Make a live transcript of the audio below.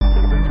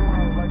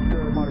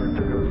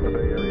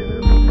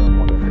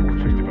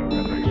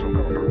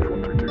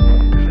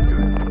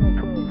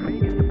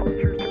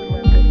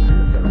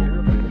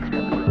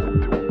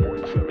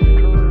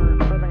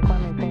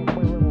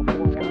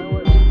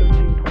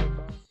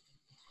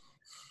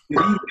Good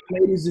evening,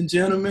 ladies and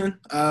gentlemen.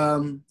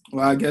 Well,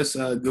 I guess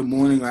good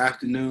morning or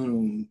afternoon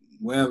or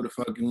wherever the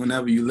fuck,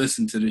 whenever you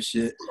listen to this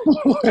shit.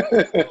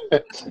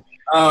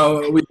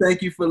 We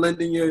thank you for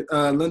lending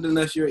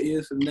us your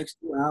ears for the next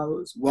 2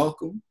 hours.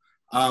 Welcome.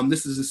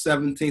 This is the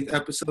 17th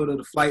episode of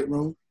The Flight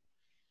Room.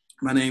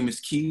 My name is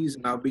Keys,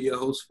 and I'll be your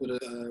host for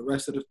the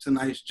rest of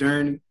tonight's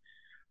journey.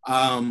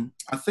 I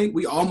think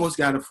we almost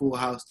got a full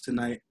house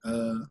tonight.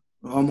 We're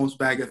almost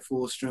back at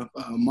full strength.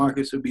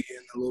 Marcus will be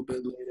in a little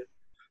bit later.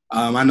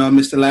 I know I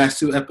missed the last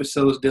 2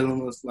 episodes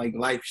dealing with like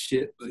life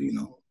shit, but you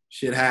know,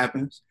 shit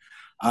happens.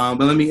 But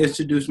let me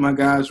introduce my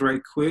guys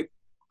right quick.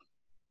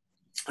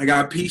 I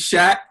got P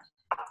Shaq.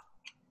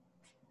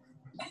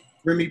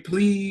 Remy,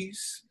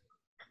 please.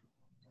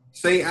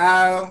 Say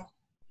Al.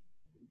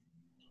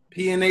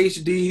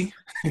 PNHD.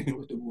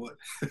 With the boy.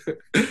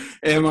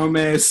 And my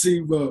man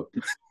Sebo.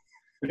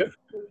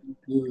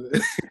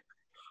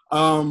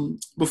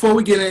 Before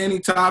we get into any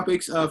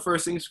topics,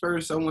 first things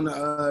first, I want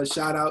to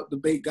shout out the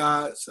Bait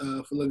Gods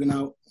for looking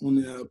out on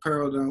the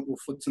apparel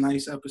for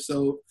tonight's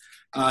episode.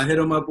 Hit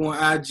them up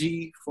on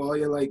IG for all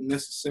your like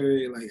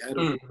necessary like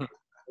editing or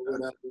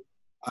whatever.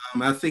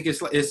 I think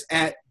it's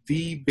at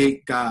the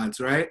Bait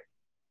Gods, right?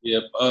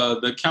 Yep.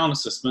 The account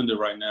is suspended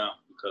right now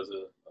because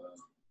of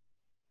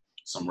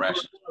some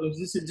ratchet.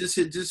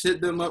 Just hit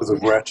them up. Because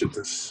of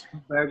ratchetness.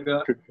 Back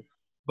up.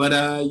 But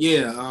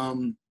yeah.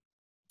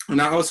 And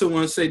I also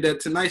want to say that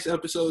tonight's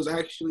episode is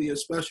actually a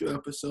special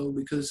episode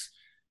because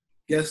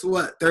guess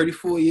what?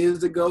 34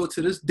 years ago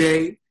to this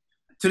day,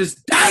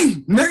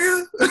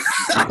 nigga.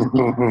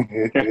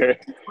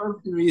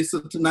 So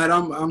tonight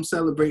I'm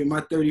celebrating my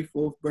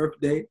 34th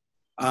birthday.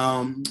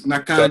 And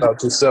I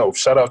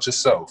Shout out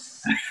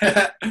yourself.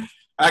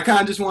 I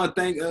kind of just want to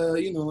thank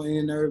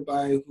and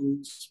everybody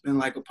who's been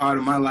like a part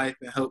of my life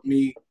and helped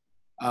me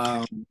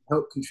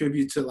help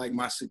contribute to like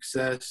my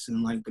success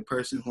and like the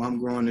person who I'm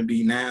growing to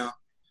be now.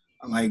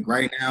 Like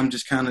right now, I'm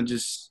just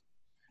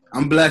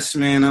I'm blessed,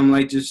 man.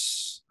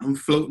 I'm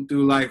floating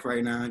through life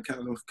right now. I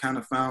kind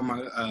of found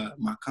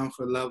my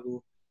comfort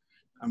level.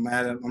 I'm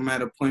at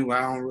a point where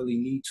I don't really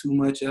need too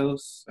much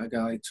else. I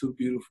got like 2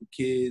 beautiful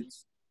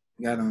kids.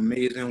 I got an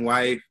amazing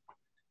wife.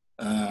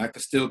 I can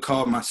still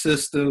call my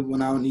sister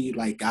when I need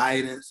like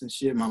guidance and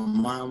shit. My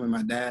mom and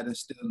my dad are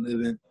still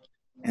living,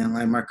 and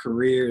like my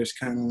career is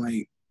kind of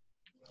like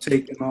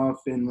taking off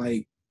in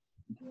like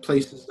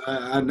places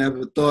I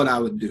never thought I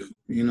would do.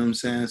 You know what I'm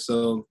saying?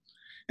 So,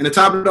 and to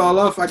top it all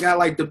off, I got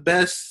like the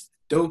best,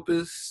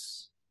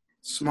 dopest,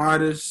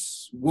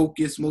 smartest,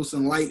 wokest, most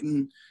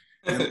enlightened,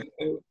 and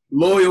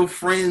loyal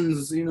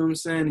friends, you know what I'm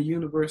saying, the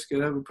universe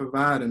could ever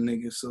provide a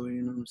nigga. So,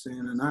 you know what I'm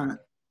saying? And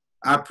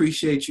I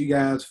appreciate you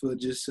guys for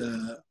just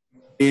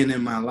being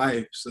in my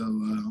life. So,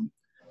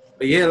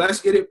 but yeah, let's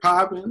get it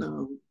popping.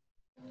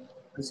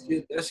 Let's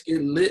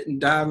get lit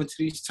and dive into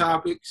these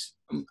topics.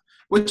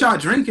 What y'all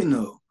drinking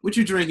though? What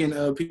you drinking,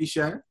 P.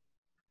 Shaq?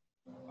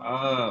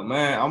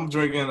 Man,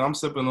 I'm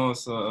sipping on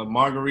some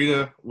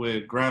margarita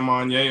with Grand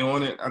Marnier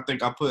on it. I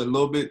think I put a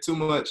little bit too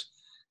much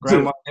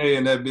Grand Marnier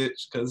in that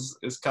bitch because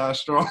it's kind of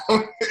strong.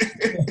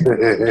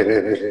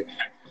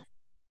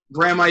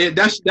 Grand Marnier,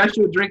 that's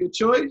your drink of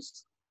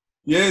choice?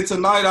 Yeah,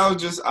 tonight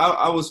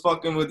I was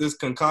fucking with this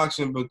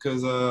concoction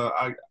because where'd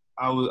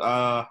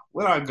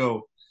I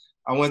go?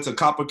 I went to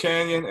Copper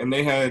Canyon and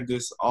they had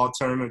this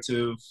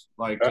alternative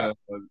like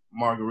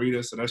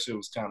margarita, so that shit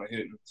was kind of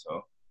hitting.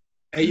 So,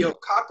 hey yo,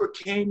 Copper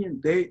Canyon,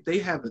 they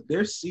have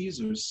their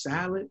Caesar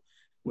salad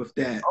with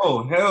that.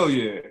 Oh hell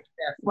yeah!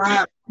 That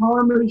fried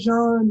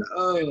Parmesan.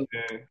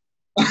 Yeah.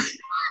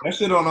 That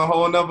shit on a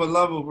whole nother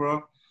level,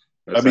 bro.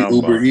 I be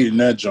Uber eating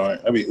that joint.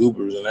 I be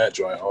Ubers in that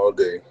joint all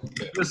day.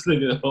 This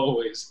nigga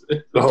always.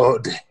 All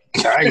day.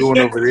 I ain't going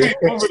over there.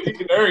 Uber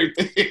eating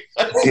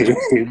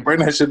everything. Bring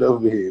that shit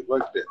over here.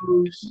 Fuck that.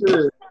 Oh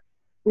shit!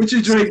 What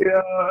you drinking?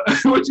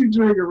 What you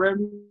drinking,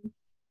 Remy?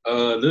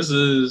 This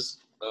is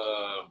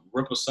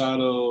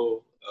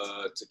reposado,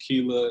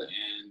 tequila,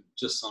 and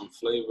just some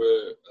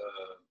flavor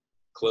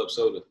club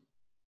soda.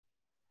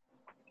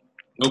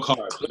 No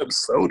carbs. Club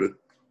soda.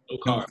 No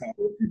carbs.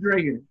 What you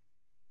drinking?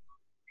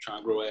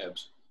 Trying to grow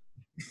abs.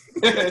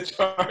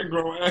 Trying to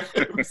grow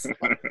abs.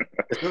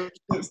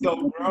 Just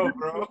don't grow,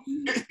 bro.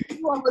 You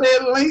over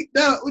there linked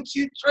up? What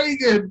you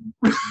drinking?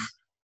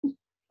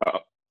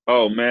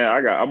 Oh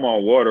man, I'm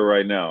on water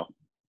right now.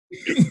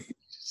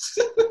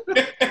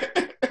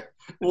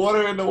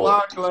 Water in the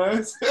wine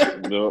glass.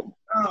 Nope.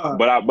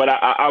 But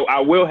I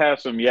will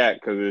have some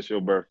yak because it's your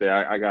birthday.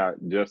 I got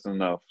just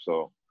enough.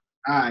 So.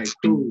 All right,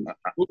 cool.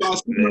 What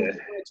about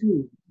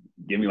you?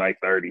 Give me like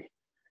 30.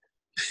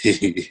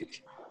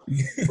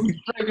 What you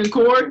drinking,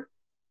 Corey?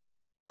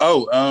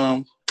 Oh,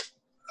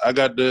 I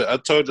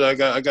told you I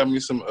got me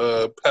some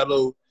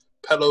Palo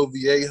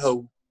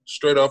Viejo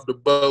straight off the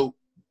boat.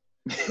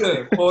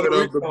 Yeah, Puerto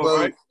Rico,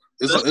 right?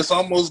 It's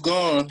almost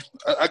gone.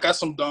 I got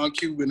some Don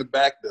Q in the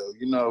back though,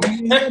 you know.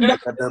 I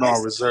got that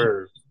on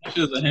reserve. It's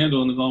just a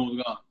handle and it's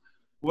almost gone.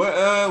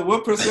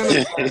 What percent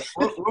is that?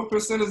 What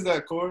percent is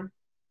that, Corey?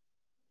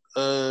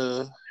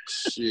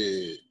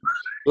 Shit.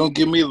 Don't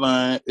give me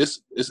lying.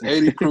 It's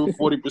 80 proof,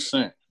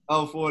 40%.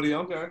 Oh, 40.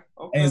 Okay.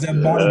 Hey, is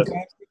that bottle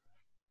plastic?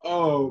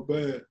 Oh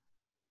man.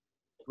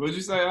 What'd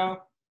you say,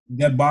 Al?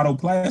 That bottle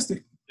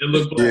plastic? It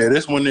looks like Yeah,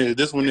 this one is.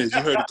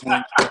 You heard the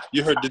clink.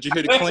 Did you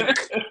hear the clink?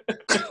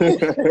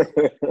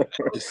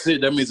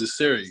 That means it's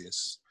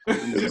serious.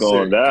 It's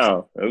going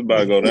down. It's about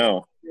to go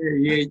down. Yeah,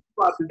 you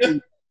about to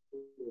do.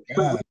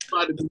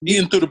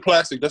 Eating through the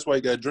plastic. That's why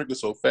you got to drink it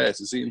so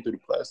fast. It's eating through the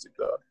plastic,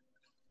 dog.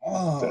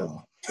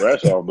 Oh.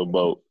 Fresh off the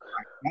boat.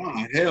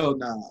 Oh, hell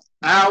nah.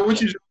 Al, what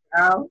you doing,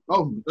 Al?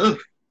 Oh, ugh.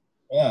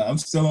 Yeah, I'm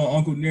still on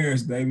Uncle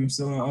Nearest, baby. I'm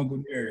still on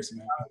Uncle Nearest,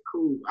 man.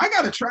 Cool. I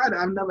gotta try that.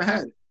 I've never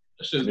had it.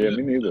 that shit's Yeah,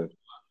 good. me neither.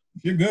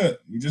 You're good.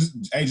 You just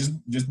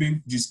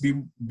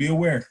be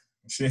aware.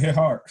 Shit hit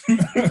hard.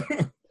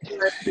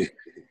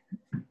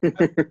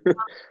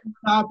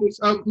 Topics.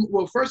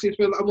 Well, first things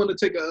first, I want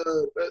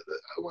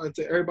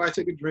to everybody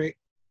take a drink.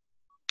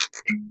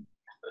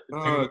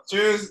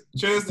 Cheers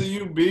to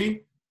you,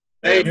 B.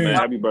 Hey, man,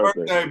 happy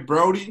birthday.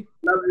 Brody.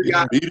 Love you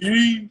guys.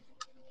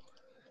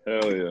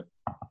 Hell yeah.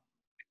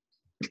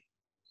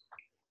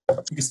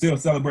 You can still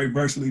celebrate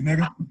virtually,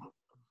 nigga.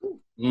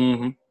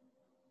 Mm-hmm.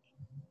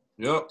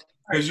 Yep.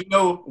 Because you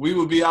know we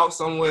would be out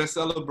somewhere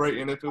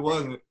celebrating if it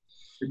wasn't.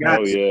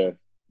 Oh yeah.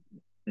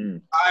 All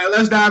right,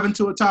 let's dive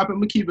into a topic. I'm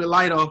gonna keep it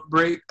light off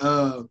break.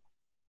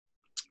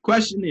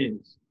 Question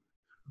is,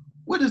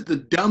 what is the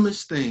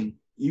dumbest thing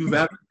you've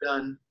ever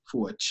done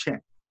for a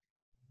check?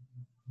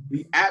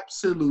 The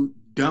absolute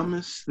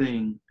dumbest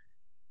thing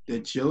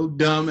that your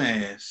dumb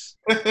ass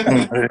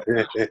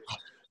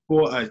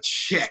for a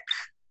check.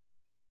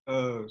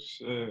 Oh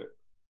shit.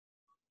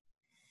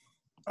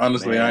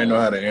 Honestly, Man. I ain't know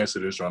how to answer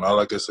this one. All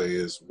I can say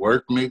is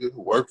work, nigga.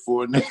 Work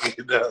for a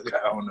nigga.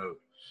 I don't know.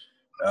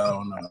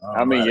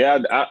 I mean, yeah,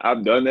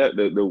 I've done that.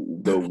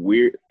 The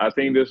weird. I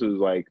think this is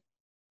like,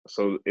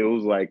 so it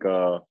was like,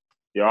 I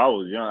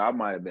was young. I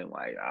might have been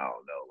like, I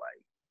don't know,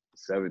 like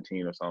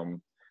 17 or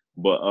something.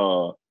 But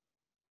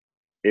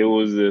it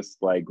was this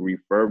like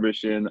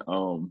refurbishing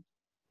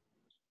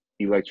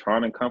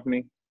electronic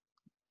company,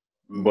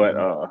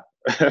 but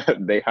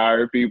they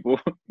hired people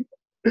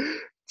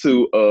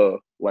to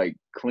like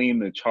clean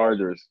the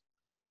chargers.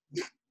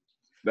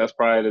 That's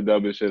probably the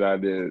dumbest shit I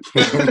did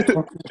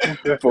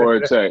for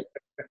a check.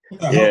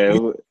 Yeah,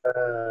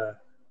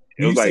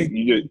 it was like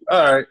you just.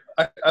 All right,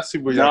 I see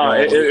where y'all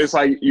going. It's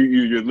like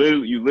you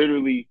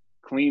literally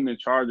clean the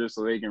chargers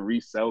so they can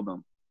resell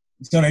them.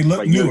 So they look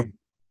like newer.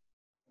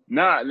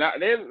 Nah,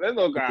 they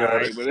look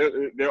alright, but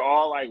they're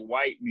all like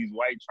white. These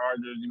white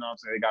chargers, you know what I'm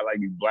saying? They got like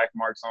these black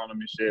marks on them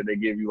and shit. They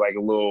give you like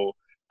a little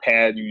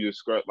pad you just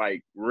scrub.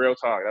 Like real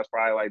talk, that's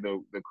probably like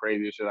the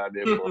craziest shit I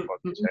did for a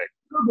fucking check.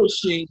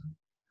 Machine,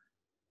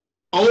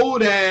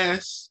 old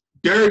ass,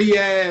 dirty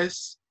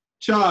ass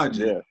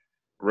charger. Yeah,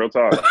 real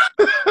talk.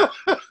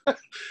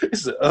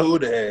 It's an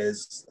old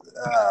ass.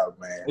 Oh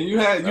man. And you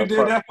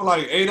did that for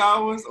like 8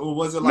 hours, or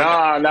was it like?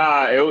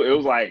 Nah. It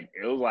was like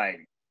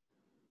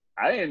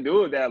I didn't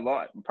do it that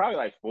long. Probably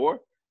like 4.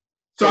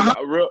 So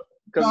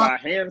because my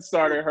hands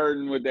started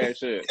hurting with that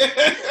shit.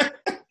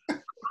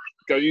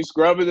 Cause you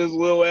scrubbing this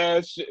little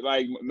ass shit.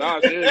 Like,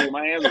 seriously,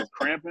 my hands was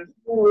cramping.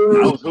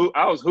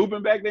 I was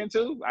hooping back then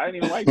too. I didn't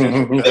even like that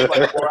shit. It was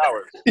like 4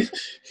 hours.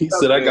 He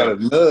said, "I got a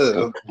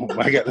nub."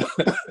 I got.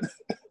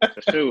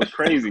 That shit was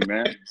crazy,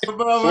 man.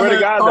 Swear to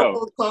God,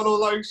 though. Tunnel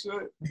like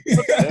shit.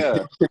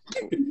 Yeah.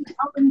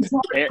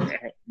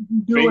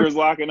 Fingers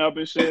locking up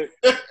and shit.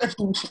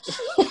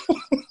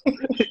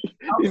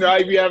 You know how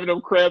you be having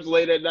them cramps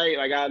late at night,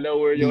 like out of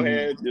nowhere in your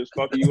head, just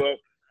fucking you up.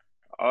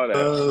 All that.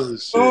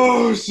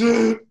 Oh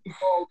shit!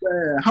 Oh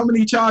man, how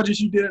many charges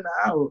you did in an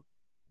hour?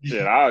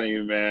 Shit, I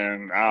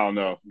don't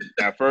know.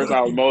 At first,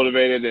 I was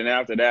motivated, and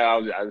after that,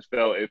 I just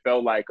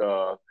felt like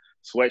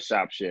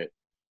sweatshop shit.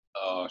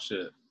 Oh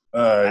shit!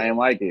 I didn't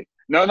like it.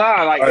 No,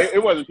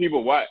 it wasn't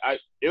people.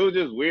 It was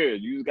just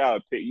weird. You just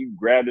gotta pick. You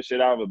grab the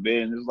shit out of a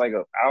bin. It's like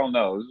I don't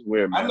know. It's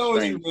weird, man. I know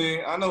what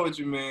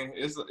you mean.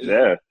 It's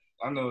yeah.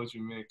 I know what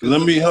you mean.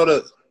 Let me hold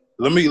up.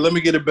 Let me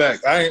get it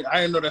back. I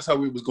didn't know that's how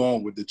we was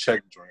going with the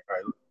check drink.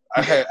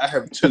 All right. I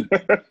have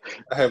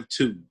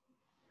two.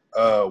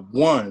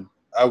 One,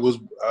 I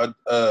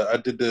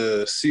did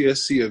the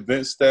CSC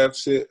event staff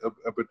shit up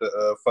at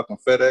the fucking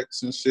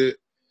FedEx and shit.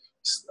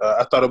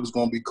 I thought it was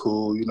gonna be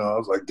cool, you know. I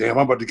was like, damn,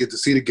 I'm about to get to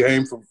see the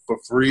game for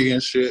free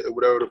and shit or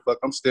whatever the fuck.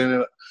 I'm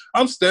standing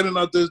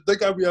out there. They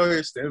got me out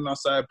here standing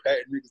outside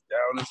patting niggas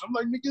down, and so I'm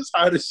like, nigga, it's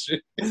hot as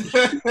shit. It's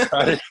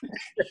hot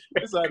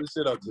as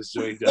shit out this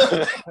joint.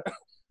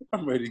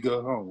 I'm ready to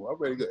go home. I'm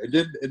ready to go.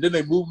 And then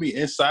they moved me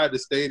inside the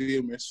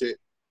stadium and shit,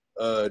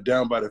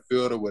 down by the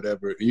field or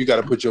whatever. And you got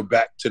to put your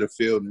back to the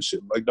field and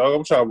shit. Like, dog,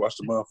 I'm trying to watch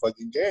the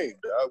motherfucking game,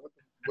 dog.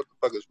 What the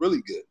fuck is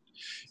really good?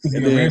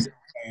 And then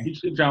you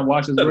should try to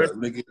watch his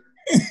nigga.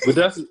 But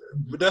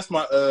that's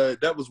my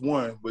that was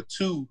one. But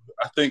two,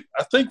 I think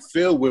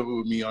Phil went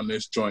with me on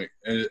this joint,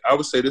 and I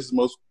would say this is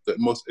the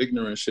most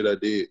ignorant shit I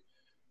did.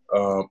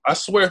 I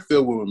swear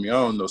Phil went with me. I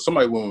don't know.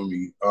 Somebody went with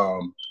me.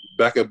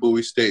 Back at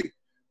Bowie State,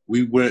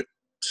 we went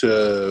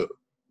to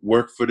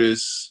work for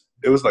this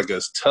it was like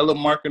a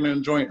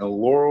telemarketing joint in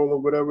Laurel or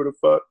whatever the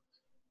fuck.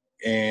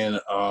 And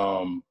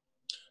I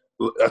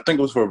think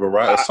it was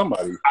for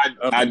somebody.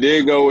 I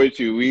did go with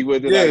you. We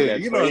went to like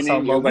that you know what I'm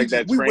training. talking about. Like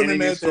that We went in training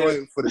that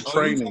joint for the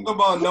training. You talk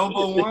about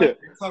Novo One? You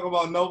talk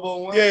about Novo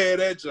One? Yeah,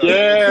 that joint.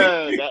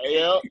 Yeah,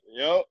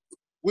 yep.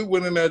 We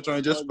went in that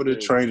joint just for the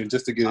training,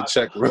 just to get a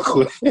check real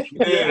quick.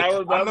 Yeah, I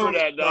remember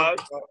that, dog.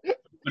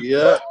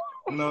 Yeah.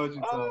 I know what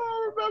you're talking about.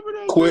 I remember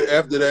that. Quit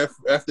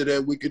after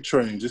that week of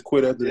training. Just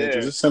quit after that.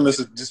 Just send us.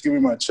 Just give me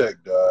my check,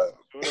 dog.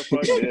 What the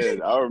fuck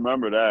did? I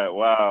remember that.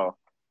 Wow.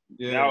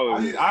 Yeah,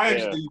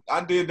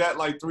 I did that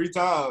like 3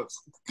 times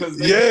because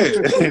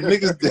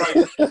niggas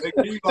they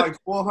give you like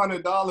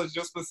 $400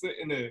 just for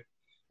sitting there.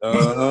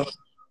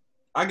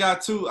 I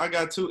got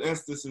two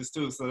instances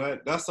too, so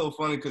that's so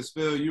funny because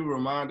Phil, you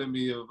reminded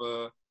me of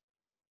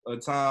a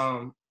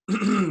time.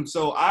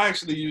 So I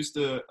actually used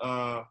to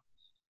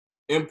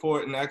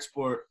import and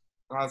export.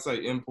 I'd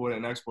say import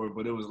and export,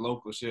 but it was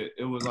local shit.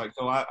 It was like,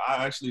 so I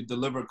actually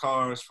delivered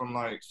cars from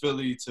like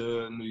Philly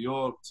to New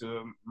York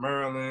to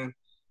Maryland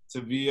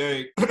to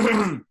VA.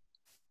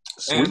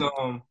 And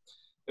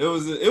it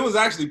was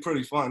actually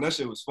pretty fun. That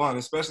shit was fun,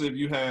 especially if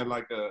you had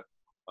like a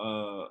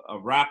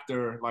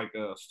Raptor, like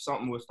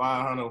something with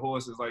 500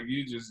 horses. Like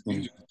you just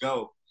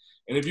go.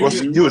 And if you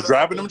was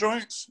driving them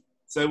joints?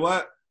 Say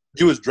what?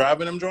 You was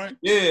driving them joints?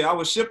 Yeah, I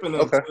was shipping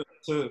them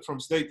from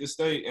state to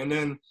state. And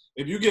then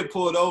if you get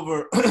pulled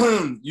over,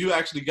 you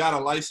actually got a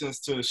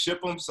license to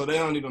ship them, so they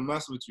don't even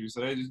mess with you.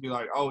 So they just be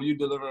like, "Oh, you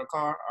delivering a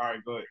car? All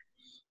right, go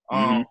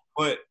ahead."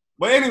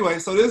 But anyway,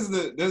 so this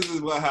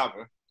is what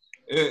happened.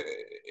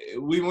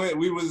 It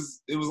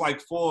was like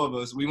 4 of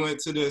us. We went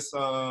to this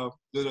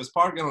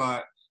parking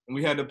lot, and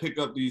we had to pick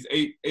up these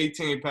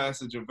 18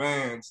 passenger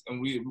vans,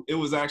 and it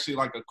was actually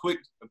like a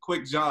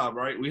quick job,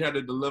 right? We had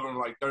to deliver them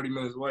like 30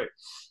 minutes away.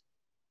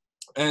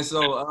 And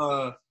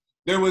so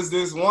there was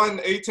this one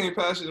 18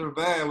 passenger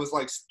van was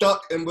like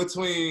stuck in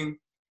between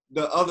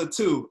the other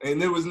 2,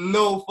 and there was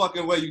no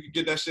fucking way you could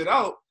get that shit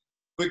out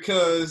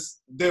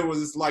because there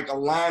was like a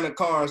line of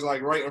cars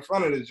like right in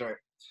front of the joint.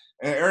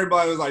 And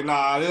everybody was like,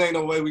 nah, there ain't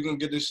no way we can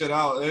get this shit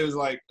out. It was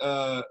like,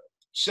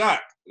 Shaq,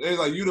 they was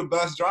like, you the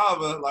best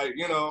driver. Like,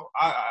 you know,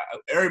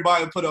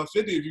 everybody put up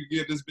 50 if you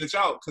get this bitch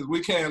out because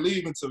we can't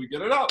leave until we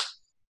get it out.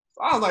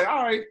 So I was like,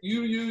 all right,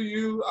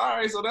 you. All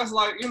right, so that's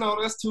like, you know,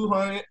 that's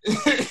 200. I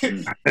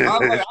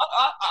was like,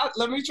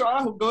 let me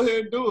try. Go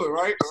ahead and do it,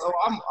 right? So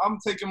I'm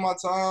taking my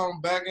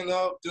time, backing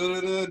up,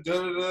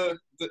 da-da-da.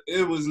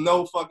 It was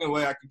no fucking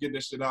way I could get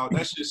this shit out.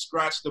 That shit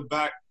scratched the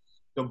back.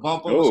 The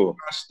bumper was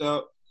scratched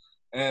up.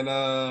 And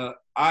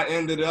I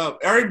ended up,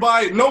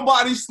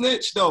 nobody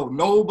snitched though.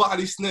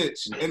 Nobody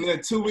snitched. And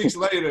then 2 weeks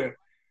later,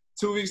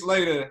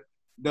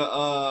 the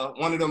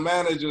one of the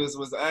managers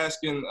was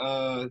asking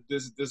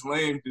this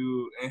lame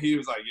dude, and he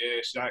was like, "Yeah,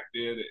 Shaq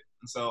did it."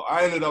 And so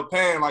I ended up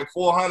paying like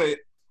 $400,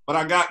 but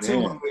I got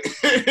 200.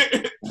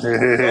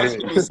 That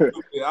shit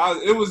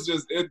was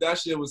stupid. That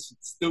shit was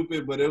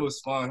stupid, but it was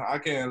fun. I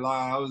can't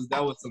lie.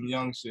 That was some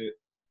young shit.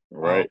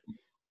 Right.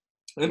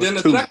 And then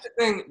the second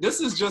thing,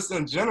 this is just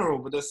in general,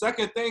 but the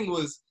second thing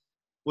was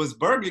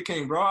Burger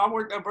King, bro. I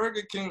worked at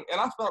Burger King,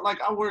 and I felt like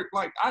I worked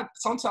like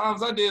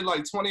sometimes I did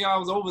like 20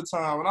 hours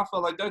overtime, and I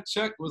felt like that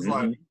check was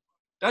like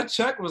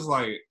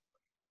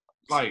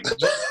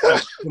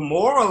just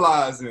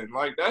demoralizing.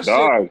 Like that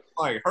shit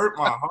like hurt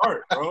my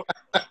heart, bro.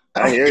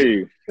 I hear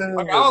you.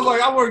 Like I was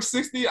like, I work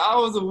 60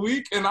 hours a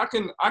week, and I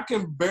can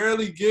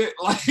barely get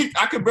pay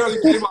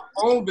my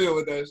phone bill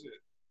with that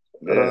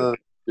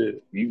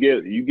shit.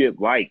 You get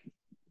like.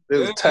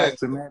 There's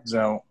tax in that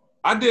junk.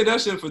 I did that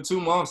shit for 2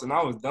 months and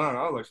I was done.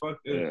 I was like,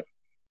 fuck this. Yeah.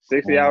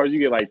 60 hours, you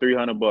get like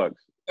 $300.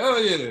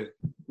 Hell yeah.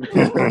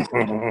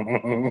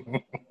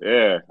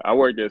 Yeah. I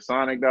worked at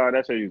Sonic, dog.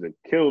 That shit used to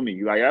kill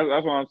me. Like,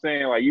 that's what I'm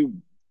saying. Like, you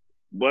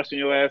busting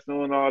your ass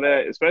doing all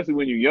that, especially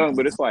when you're young,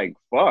 but it's like,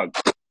 fuck.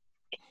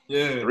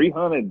 Yeah.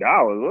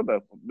 $300. What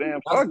the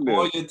damn fuck? That's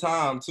all your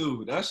time,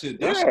 too. That shit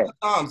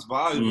time's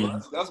valuable.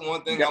 That's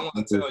one thing I want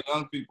to tell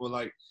young people.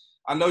 Like,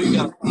 I know you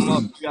got to come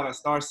up, you got to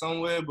start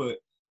somewhere, but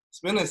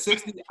spending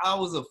 60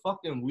 hours a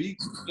fucking week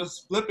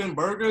just flipping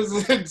burgers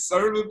and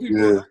serving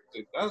people,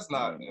 that's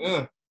not,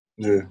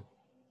 Yeah.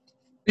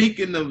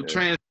 Speaking of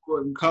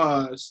transporting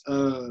cars,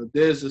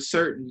 there's a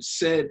certain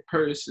said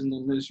person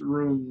in this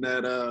room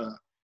that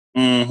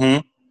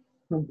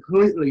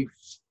completely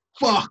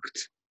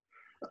fucked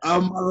a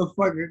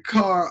motherfucking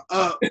car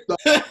up.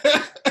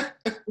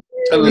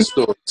 Tell a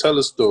story. Tell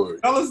a story.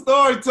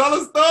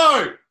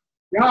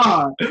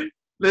 God,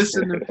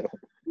 listen to me.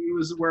 He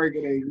was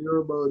working at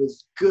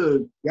Euromotors.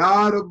 Good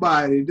God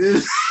Almighty,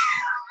 this.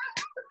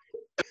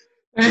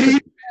 And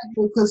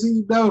because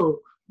he know,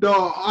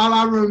 all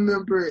I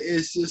remember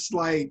is just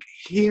like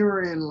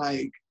hearing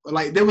like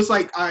there was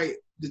like to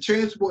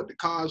transport the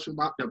cars from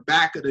out the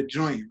back of the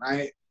joint,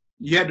 right?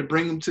 You had to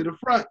bring them to the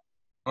front.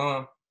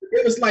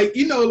 It was like,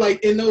 you know,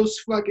 like in those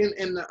fucking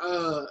in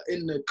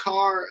the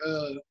car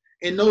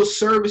in those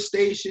service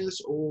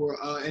stations or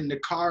in the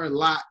car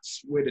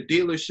lots where the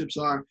dealerships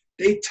are,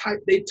 they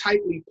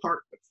tightly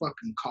park the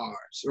fucking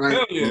cars, right?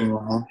 Hell yeah.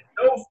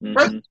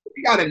 First,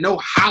 you gotta know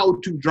how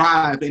to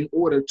drive in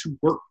order to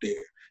work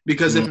there,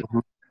 because if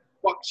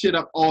fuck shit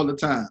up all the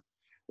time,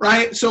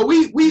 right? So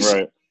we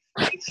Right.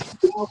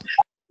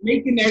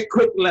 making that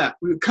quick left.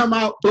 We would come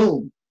out,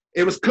 boom.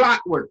 It was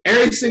clockwork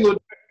every single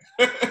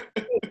day.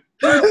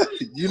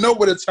 You know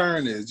what a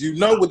turn is. You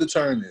know what the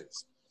turn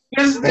is.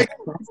 This nigga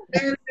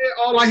standing there,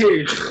 all I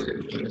hear is,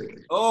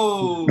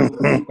 Oh.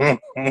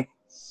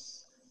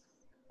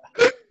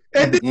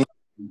 and then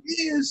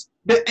is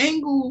the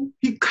angle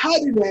he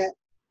cut it at.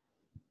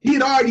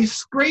 He'd already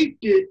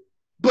scraped it,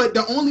 but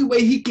the only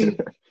way he can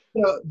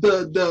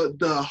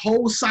the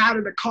whole side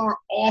of the car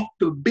off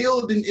the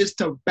building is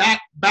to back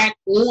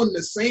on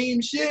the same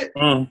shit.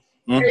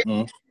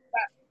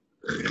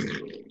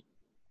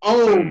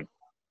 Oh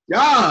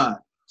God,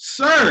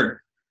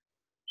 sir.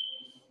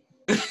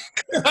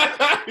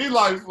 He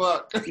like,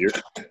 fuck.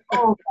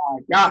 Oh my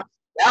God.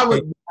 That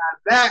was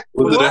that.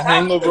 Was it What a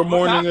hangover happened?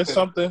 morning What or happened?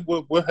 something?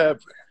 What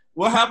happened?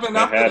 What happened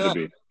That after had that?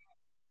 to be.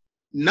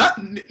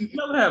 Nothing.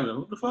 Nothing happened.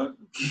 What the fuck?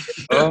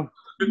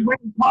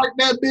 Park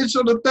that bitch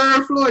on the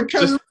third floor and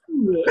cut it. Just an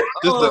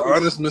Oh,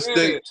 honest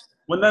mistake.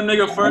 When that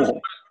nigga first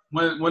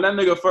when that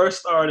nigga first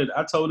started,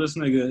 I told this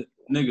nigga,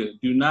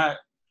 do not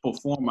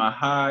perform a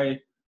high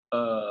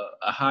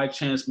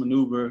chance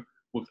maneuver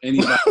with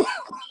anybody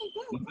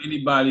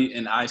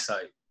in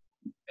eyesight.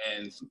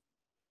 And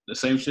the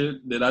same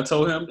shit that I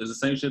told him is the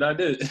same shit I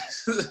did.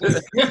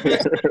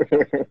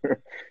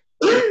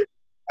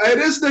 Hey,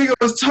 this nigga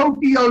was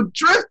Tokyo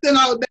drifting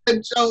out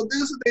that joke.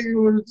 This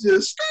nigga was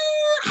just.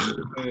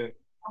 I'm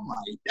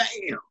like,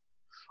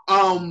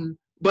 damn.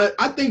 But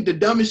I think the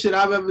dumbest shit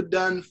I've ever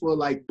done for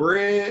like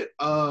bread.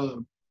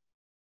 One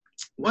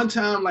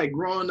time, like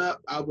growing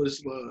up, I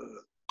was,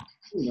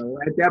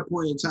 at that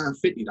point in time,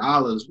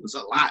 $50 was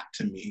a lot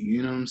to me.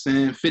 You know what I'm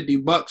saying?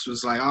 $50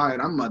 was like, all right,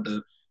 I'm about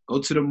to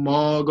go to the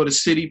mall, go to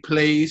City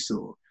Place,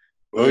 or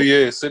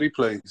City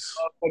Place,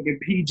 fucking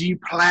PG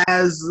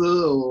Plaza,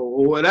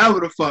 or whatever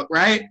the fuck,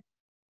 right?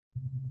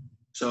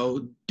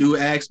 So dude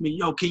asked me,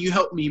 yo, can you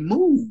help me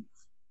move?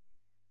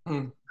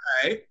 All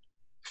right,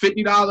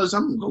 $50.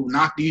 I'm gonna go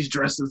knock these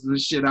dresses and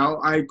shit out.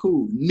 All right,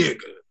 cool, nigga.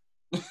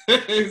 He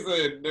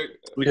said, nigga.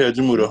 we had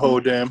you move the whole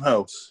damn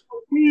house.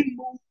 We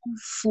moved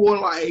for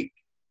like,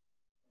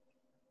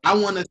 I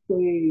want to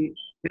say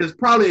it's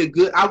probably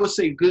good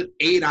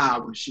 8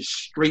 hours just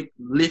straight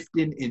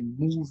lifting and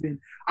moving.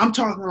 I'm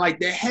talking like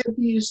the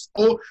heaviest,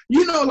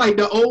 like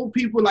the old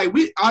people, like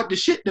the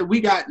shit that we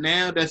got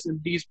now that's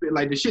in these,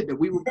 like the shit that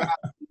we were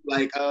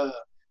like, like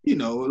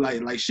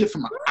shit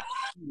from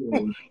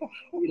like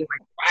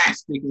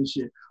plastic and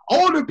shit.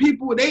 Older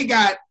people, they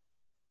got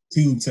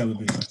tube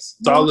televisions.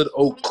 Solid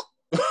oak.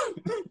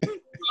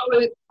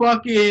 solid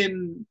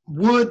fucking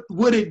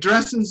wooded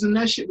dressings, and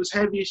that shit was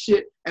heavy as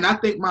shit. And I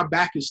think my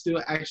back is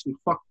still actually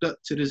fucked up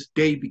to this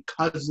day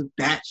because of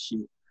that shit.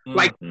 Mm-hmm.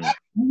 Like that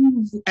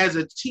move as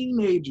a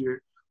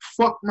teenager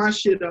fucked my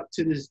shit up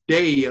to this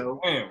day, yo.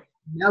 Damn.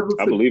 Never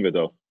I believe it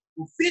though.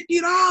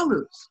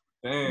 $50.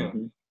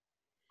 Damn.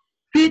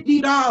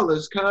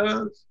 $50,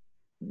 cuz.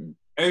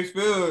 Hey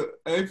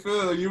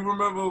Phil, you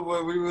remember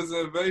when we was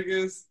in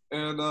Vegas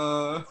and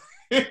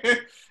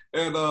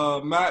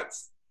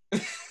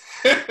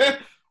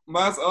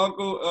Matt's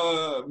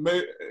uncle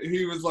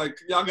he was like,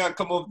 y'all gotta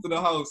come over to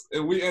the house,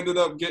 and we ended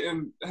up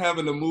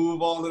having to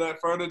move all of that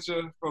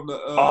furniture from the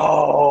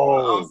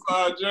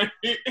outside joint.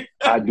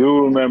 I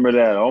do remember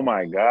that. Oh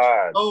my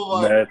God.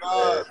 Oh my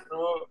God,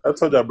 bro. I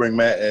told you I bring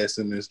Matt ass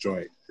in this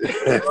joint.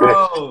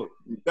 Bro,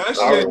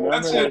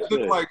 that shit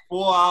took like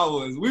 4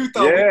 hours. We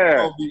thought we were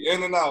gonna be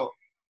in and out.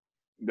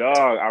 Dog,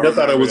 I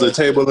thought it was a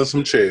table and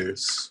some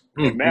chairs.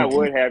 Matt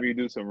would have you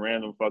do some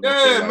random fucking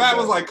shit. Like Matt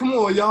was like, come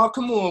on, y'all,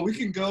 come on. We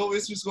can go.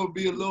 It's just going to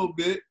be a little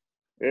bit.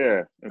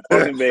 Yeah, in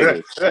fucking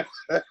Vegas.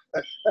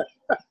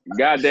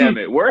 God damn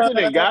it. Working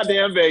in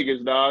goddamn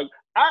Vegas, dog.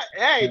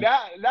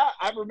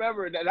 I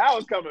remember that I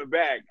was coming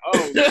back.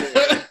 Oh,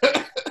 shit.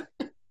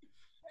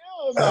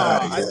 Hell no,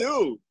 I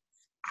do.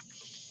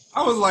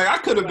 I was like, I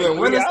could have been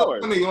winning some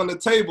money on the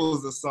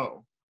tables or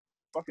something.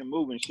 Fucking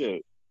moving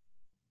shit.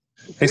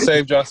 He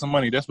saved y'all some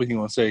money. That's what he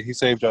want to say. He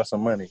saved y'all some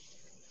money.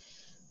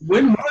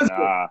 When was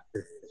that?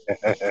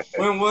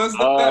 When was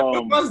that?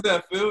 When was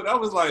that, Phil? That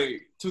was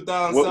like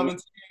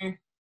 2017.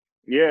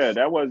 Yeah,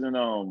 that wasn't.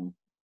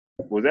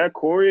 Was that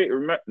Corey?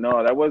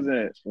 No, that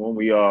wasn't when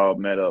we all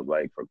met up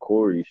like for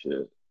Corey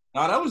shit.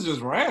 No, that was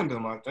just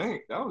random. I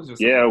think that was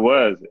just. Yeah, it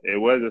was. It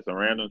was just a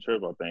random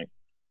trip. I think.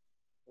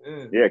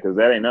 Yeah, because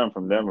that ain't nothing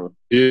from Denver.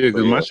 Yeah,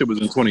 because my shit was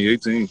in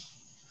 2018.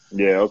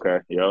 Yeah. Okay.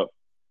 Yep.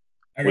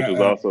 Which was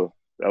also.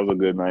 That was a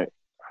good night.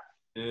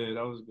 Yeah,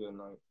 that was a good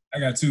night. I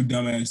got two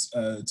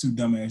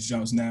dumbass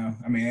jumps now.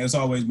 I mean, it's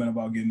always been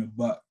about getting a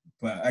buck,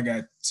 but I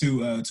got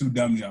two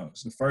dumb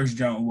jumps. The first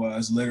jump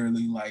was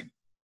literally like,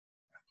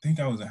 I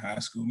think I was in high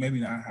school, maybe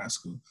not high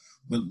school,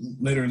 but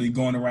literally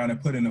going around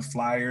and putting the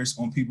flyers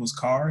on people's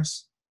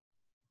cars.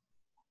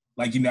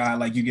 Like, you know how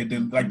like you get the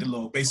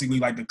little, basically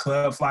like the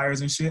club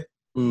flyers and shit.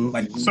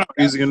 Like, it's not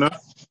easy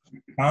enough.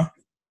 Huh?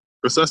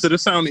 But I said it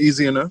sounded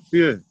easy enough.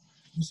 Yeah.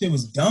 This shit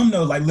was dumb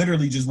though. Like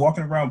literally just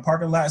walking around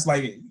parking lots.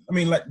 Like I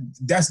mean, like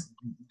that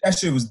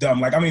shit was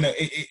dumb. Like I mean,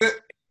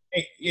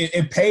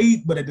 it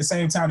paid, but at the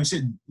same time, the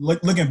shit.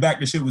 Looking back,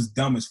 the shit was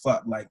dumb as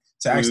fuck. Like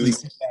to actually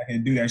sit back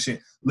and do that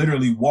shit.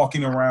 Literally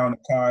walking around the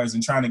cars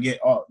and trying to get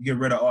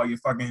rid of all your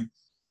fucking.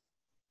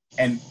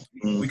 And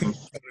we could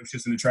put them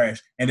shits in the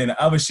trash. And then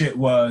the other shit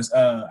was,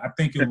 I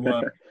think it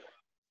was.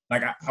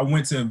 Like I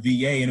went to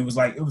VA and it was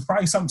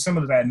probably something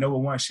similar to that Noah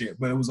One shit,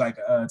 but it was like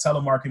a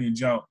telemarketing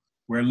jump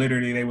where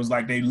literally they was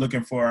like they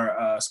looking for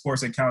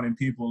sports accounting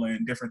people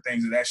and different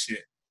things of that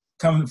shit.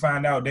 Come to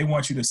find out they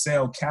want you to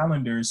sell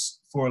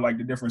calendars for like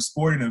the different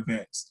sporting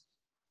events.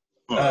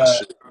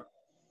 Shit.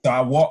 So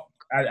I walked.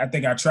 I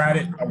think I tried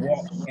it. I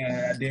walked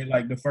and I did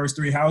like the first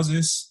 3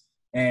 houses.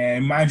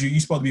 And mind you, you're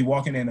supposed to be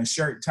walking in a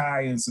shirt,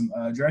 tie, and some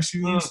dress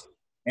shoes.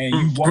 And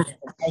you walking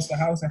from house to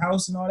house and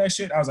house and all that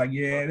shit. I was like,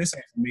 yeah, this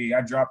ain't for me.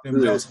 I dropped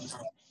them notes.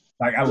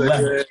 Like I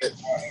left.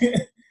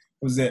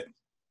 Was it?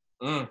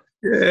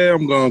 Yeah,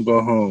 I'm gonna go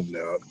home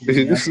now.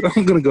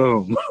 I'm gonna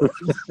go home.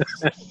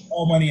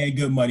 All money ain't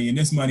good money, and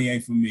this money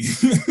ain't for me.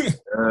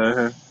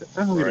 I'm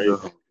gonna go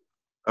home.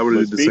 I would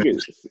have speaking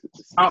to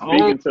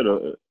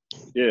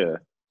the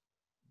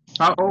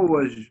How old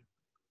was you?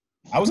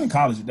 I was in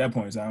college at that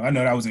point in time. I know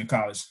that I was in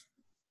college.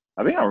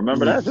 I think I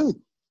remember that too.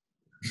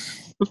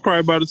 It was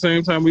probably about the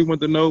same time we went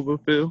to Nova,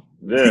 Phil.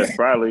 Yeah,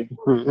 probably.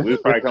 We was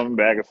probably coming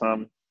back or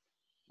something.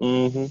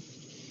 Mm-hmm.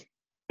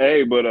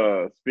 Hey, but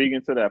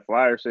speaking to that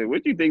flyer shit,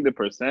 what do you think the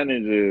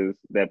percentage is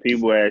that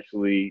people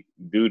actually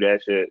do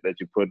that shit, that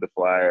you put the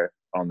flyer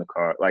on the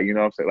car? Like, you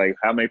know what I'm saying? Like,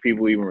 how many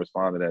people even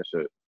respond to that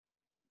shit?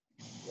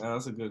 Yeah,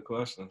 that's a good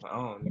question. I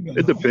don't know.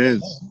 It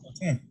depends.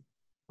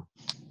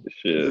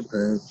 Shit. It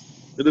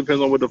depends. It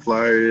depends on what the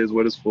flyer is,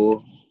 what it's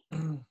for.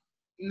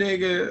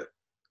 Nigga,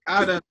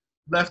 I done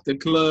left the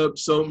club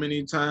so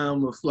many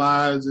times with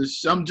flies.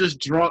 I'm just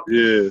drunk.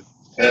 Yeah.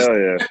 Hell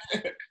yeah.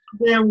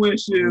 Damn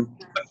windshield.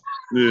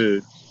 Yeah.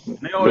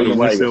 They always like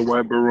windshield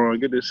wiper on.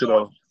 Get this shit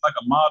off. like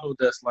a model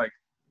that's like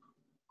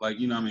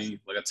you know what I mean,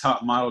 like a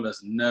top model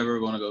that's never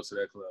gonna go to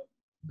that club.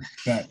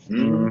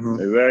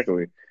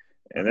 Exactly.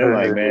 And they're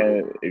like,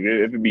 man,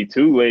 if it be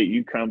too late,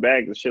 you come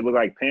back, the shit look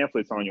like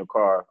pamphlets on your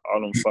car, all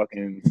them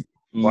fucking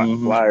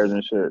flyers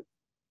and shit.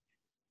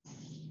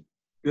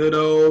 Good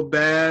old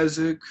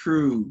Bazza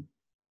crew.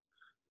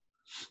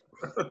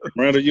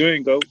 Miranda, you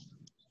ain't go.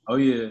 Oh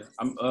yeah,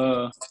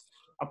 I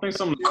think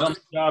some of the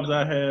dumbest jobs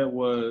I had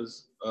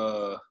was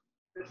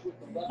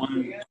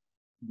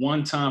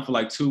one time for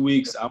like 2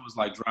 weeks I was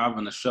like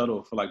driving a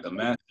shuttle for like the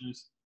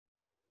Masters.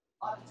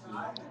 I don't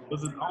know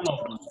if it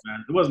was the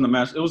Masters. It wasn't the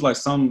Masters. It was like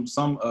some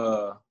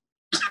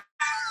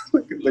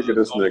Look at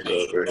this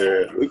nigga over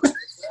here.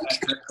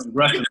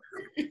 congressional.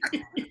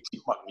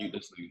 Fuck mute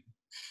this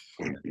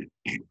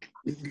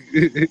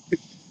nigga.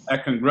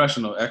 At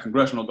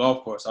congressional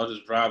golf course, I was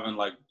just driving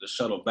like the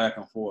shuttle back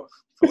and forth.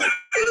 For, like,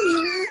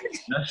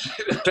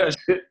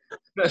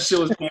 that shit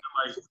was paying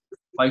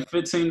like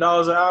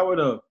 $15 an hour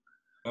though.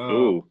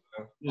 Oh.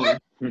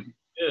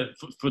 Yeah,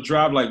 for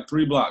drive like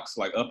 3 blocks,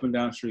 like up and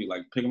down the street,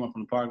 like pick them up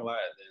from the parking lot.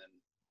 And then,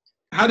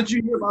 how did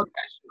you hear about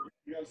that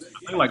shit? I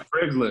think like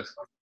Craigslist.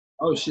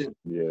 Oh shit.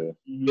 Yeah.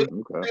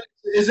 Mm-hmm. Okay.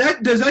 Does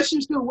that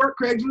shit still work,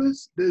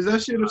 Craigslist? Does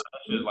that shit?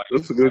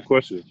 That's a good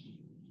question.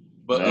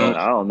 But Man,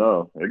 I don't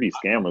know. There be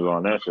scammers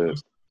on that shit.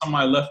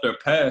 somebody left their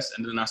pass,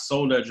 and then I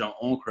sold that junk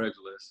on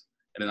Craigslist,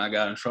 and then I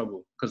got in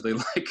trouble because they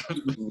like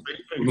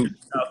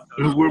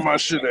Where my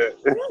shit at?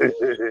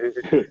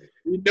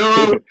 You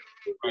know.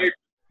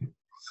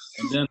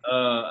 And then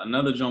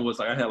another junk was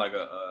like I had like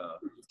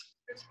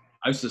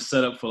I used to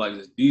set up for like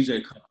this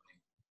DJ company,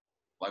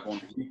 like on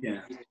the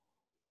weekend.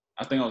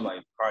 I think I was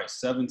like probably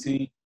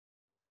 17,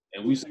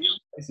 and we used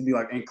to be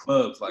like in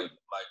clubs, like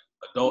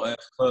adult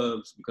ass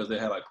clubs, because they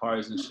had like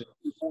parties and shit.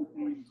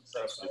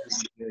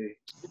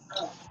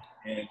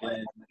 And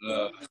then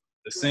the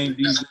same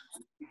DJ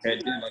had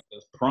did like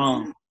the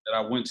prom that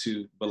I went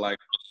to, but like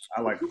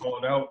I like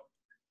called out,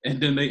 and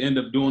then they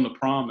ended up doing the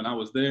prom, and I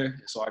was there,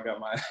 so I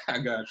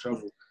got in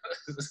trouble.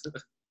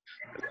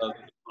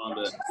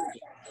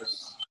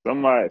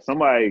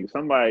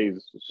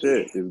 Somebody's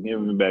shit is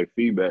giving me back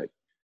feedback.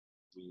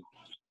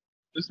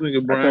 This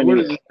nigga Brian, what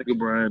is this nigga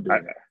Brian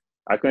doing?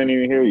 I couldn't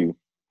even hear you.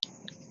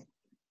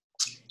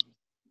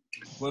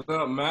 What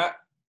up, Matt?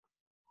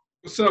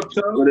 What's up,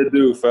 Joe? What it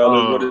do,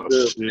 fellas? What it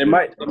do? Shit. It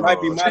might be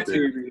my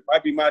TV. It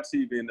might be my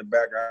TV in the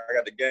background. I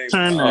got the game.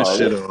 Turn that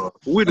shit off.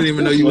 We didn't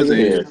even know you was in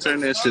here. Turn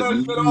that shit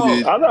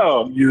muted. I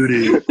know.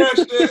 Muted.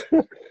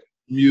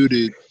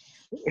 Muted.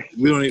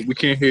 We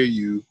can't hear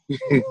you.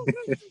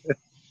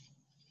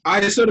 All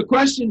right, so the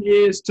question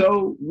is,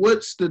 Toe,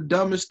 what's the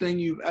dumbest thing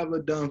you've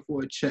ever done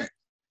for a check?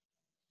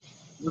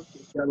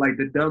 Like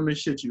the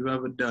dumbest shit you've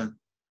ever done,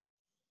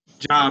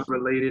 job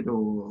related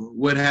or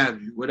what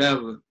have you,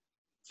 whatever.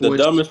 The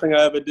dumbest thing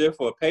I ever did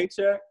for a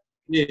paycheck?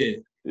 Yeah.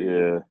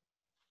 Yeah.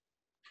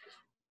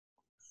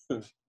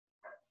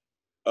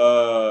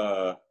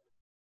 Go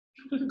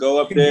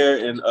up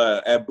there and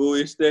at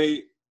Bowie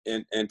State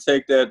and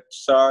take that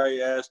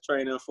sorry ass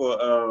training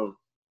for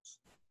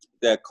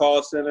that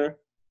call center.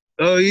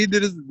 Oh, he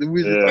did his.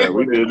 We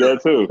did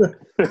that too.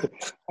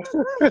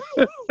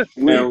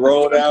 And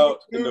rolled out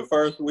in the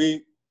first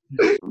week.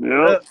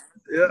 Yep.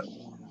 Yeah.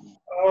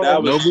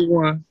 That was number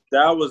one.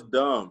 That was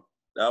dumb.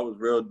 That was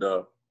real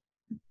dumb.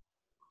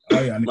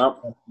 Oh yeah,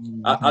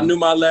 I knew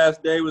my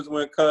last day was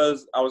when,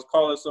 cause I was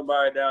calling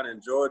somebody down in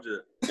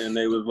Georgia, and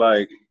they was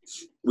like,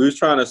 we was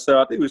trying to sell.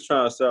 I think we was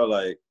trying to sell,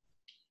 like,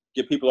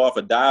 get people off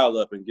a dial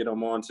up and get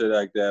them onto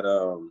like that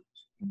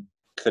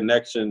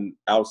connection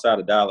outside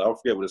of dial up. I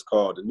forget what it's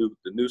called, the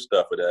new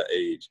stuff of that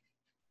age.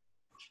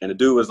 And the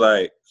dude was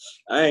like,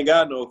 I ain't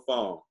got no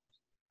phone.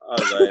 I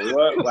was like,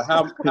 what? Well,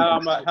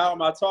 how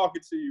am I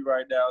talking to you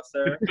right now,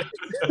 sir?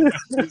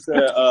 He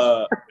said,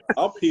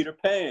 I'm Peter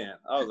Pan.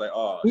 I was like,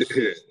 oh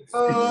shit.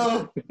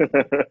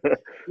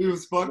 He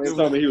was fucking. They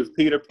told me he was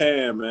Peter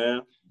Pan,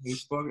 man.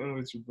 He's fucking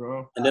with you,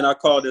 bro. And then I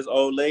called this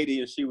old lady,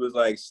 and she was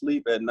like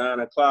sleep at 9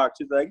 o'clock.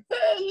 She's like,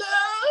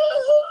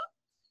 hello.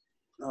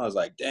 I was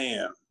like,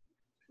 damn.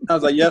 I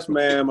was like, yes,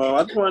 ma'am.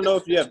 I just want to know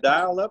if you have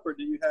dial up or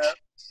do you have.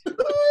 Who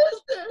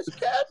is this,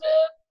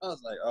 Kevin? I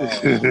was like, oh,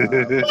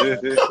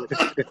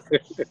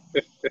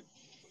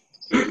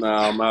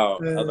 nah, I'm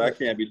out. I was like, I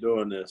can't be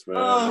doing this, man.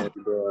 I can't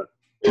be doing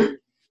it.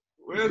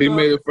 He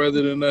made it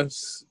further than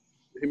us.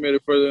 He made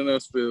it further than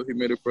us, Phil. He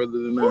made it further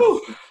than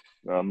us.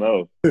 I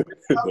know. But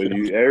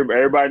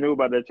everybody knew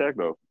about that check,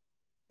 though.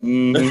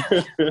 Mm-hmm.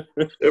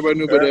 Everybody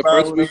knew about that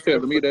first week.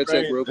 Let me get that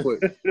check real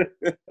quick.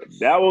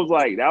 That was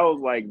like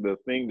the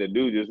thing to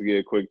do, just to get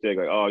a quick check.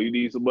 Like, oh, you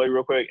need some money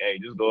real quick? Hey,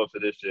 just go up to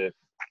this shit.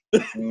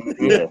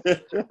 Yeah.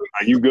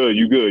 You good?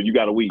 You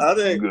got a week. I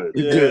think good.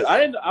 Yeah,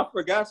 I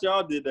forgot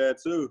y'all did that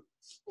too.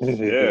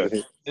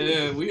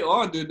 Yeah, we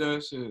all did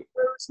that shit.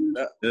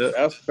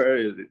 That's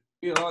crazy.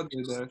 We all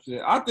did that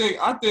shit. I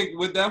think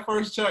with that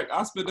first check,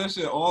 I spent that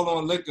shit all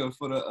on liquor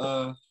for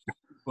the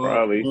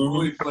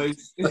probably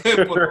place.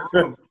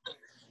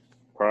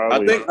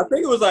 Probably. I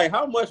think it was like,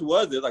 how much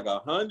was it? Like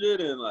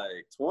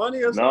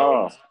 120 or something?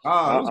 No. It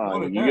was more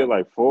than you that. get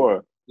like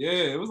 4. Yeah,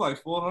 it was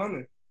like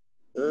 400.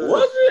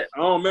 Was it? I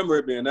don't remember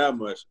it being that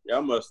much.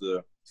 Y'all must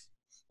have.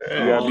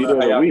 You gotta be there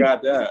how a y'all week.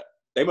 got that.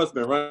 They must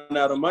have been running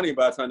out of money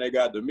by the time they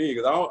got to me,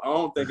 because I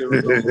don't think it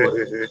was no more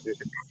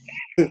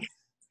than,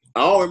 I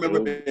don't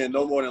remember being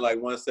no more than like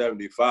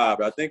 175.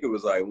 But I think it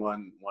was like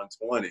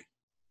 120.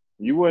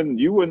 You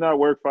would not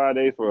work 5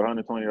 days for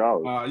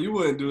 $120. You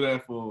wouldn't do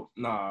that for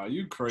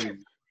you crazy.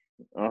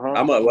 Uh-huh.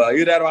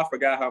 Either that or I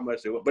forgot how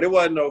much it was, but it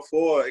wasn't no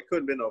 4. It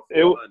couldn't be no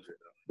 400.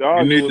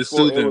 You need to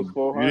sue them.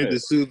 You need to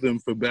sue them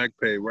for back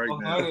pay right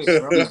now.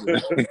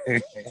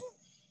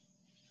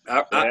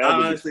 I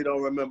honestly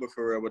don't remember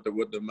for real what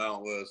the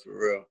amount was for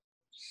real.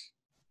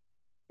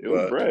 It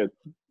was bread.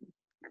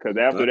 Because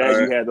after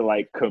that, you had to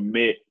like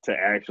commit to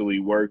actually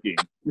working.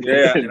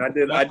 Yeah, and I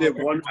did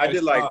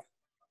like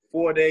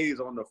 4 days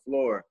on the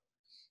floor,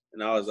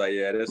 and I was like,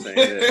 yeah, this ain't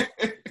it.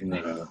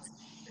 No.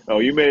 Oh,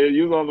 you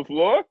was on the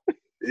floor?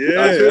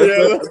 Yeah, I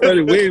thought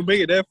we ain't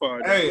make it that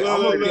far. Hey,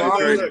 I'm gonna be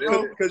honest,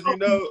 because you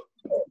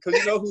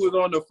know who was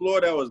on the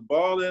floor that was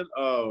balling?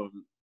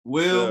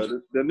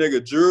 Will, the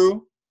nigga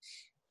Drew.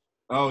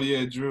 Oh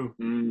yeah, Drew.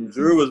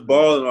 Drew was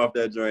balling off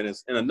that joint,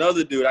 and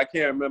another dude, I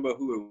can't remember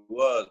who it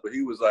was, but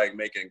he was like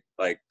making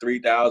like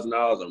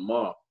 $3,000 a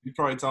month. You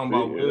probably talking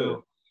about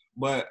Will.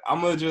 But I'm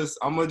gonna just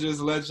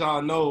let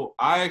y'all know,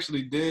 I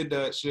actually did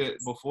that shit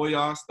before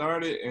y'all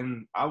started,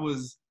 and I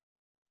was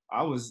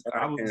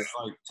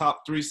like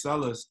top 3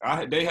 sellers.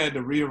 They had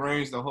to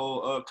rearrange the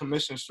whole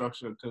commission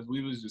structure because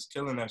we was just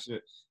killing that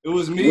shit. It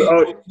was me,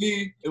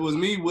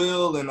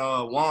 Will, and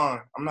Juan.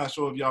 I'm not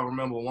sure if y'all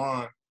remember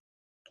Juan.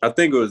 I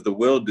think it was the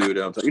Will dude.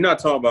 You're not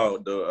talking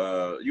about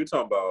you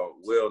talking about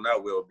Will,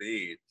 not Will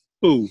Bean.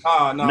 Who?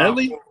 Nah.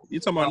 Nelly?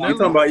 You talking about Nelly? You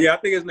talking about? Yeah, I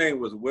think his name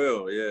was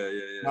Will. Yeah.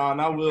 Nah,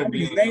 not Will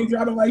Bean. His name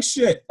dropping like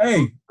shit.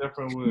 Hey.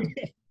 Different Will.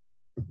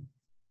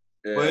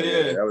 But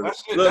he he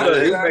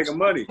was making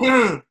money.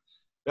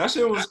 That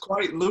shit was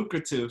quite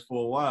lucrative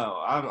for a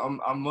while.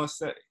 I must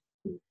say.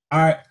 All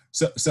right.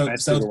 So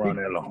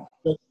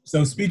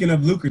speaking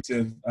of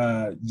lucrative,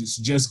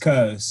 just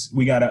cause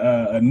we got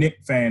a Nick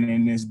fan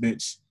in this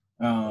bitch.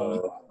 I'm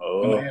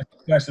gonna ask the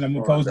question. I'm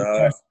gonna pose the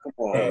question. Come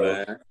on,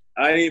 man.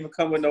 I ain't even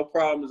come with no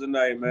problems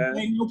tonight, man.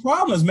 Ain't no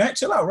problems, man.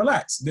 Chill out,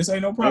 relax. This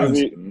ain't no problems.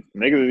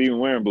 Niggas is even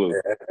wearing blue.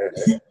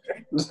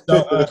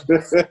 So,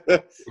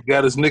 he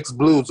got his Knicks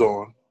blues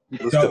on.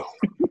 Let's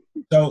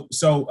go.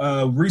 So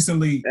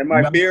recently, and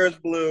my beer is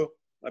blue.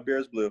 My beer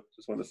is blue.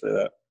 Just want to say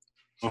that.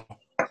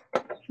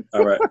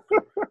 All right.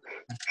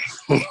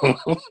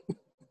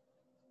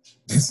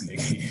 This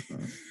nigga.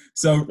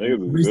 So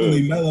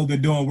recently, Melo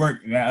been doing work.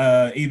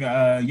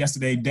 Even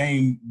yesterday,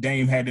 Dame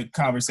had the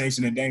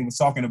conversation, and Dame was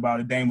talking about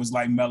it. Dame was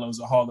like,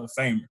 Melo's a Hall of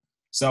Famer.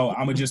 So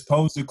I'm gonna just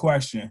pose the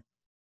question,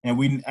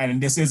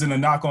 and this isn't a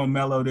knock on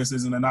Melo. This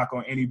isn't a knock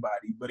on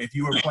anybody. But if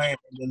you were playing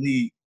in the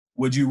league,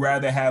 would you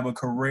rather have a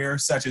career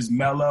such as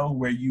Melo,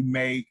 where you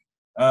make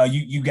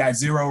you got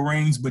 0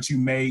 rings, but you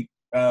make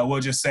we'll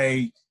just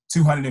say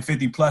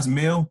 250 plus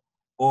mil,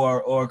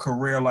 or a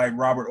career like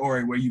Robert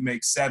Horry where you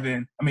make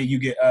seven? I mean, you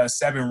get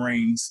 7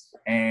 rings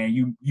and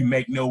you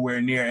make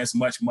nowhere near as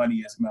much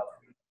money as Melo.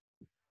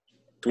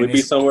 Can we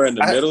be somewhere in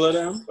the middle of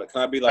them? But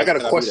can I be like, I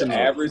got a question, the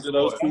average of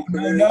those two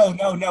careers?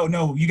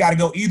 No. You got to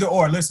go either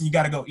or. Listen, you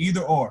got to go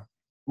either or.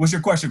 What's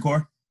your question,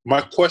 Corey?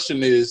 My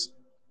question is,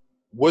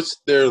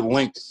 what's their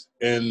length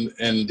in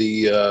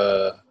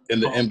the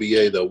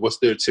NBA though? What's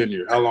their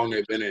tenure? How long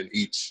they've been in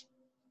each?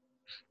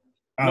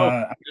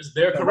 It's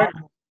their career.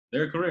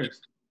 Their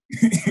careers.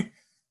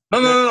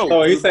 No.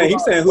 Oh, he's saying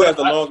who has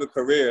the longer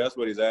career. That's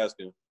what he's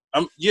asking.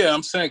 I'm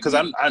saying because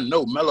I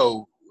know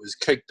Melo is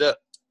caked up.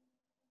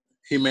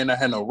 He may not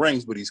have no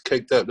rings, but he's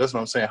caked up. That's what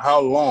I'm saying. How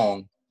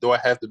long do I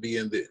have to be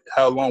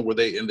how long were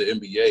they in the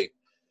NBA?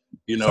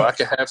 You know, I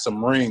could have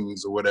some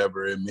rings or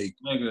whatever and make.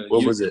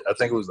 What was it? I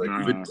think it was like.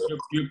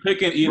 You're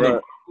picking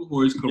either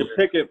or his career.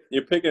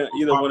 You're picking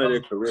either one of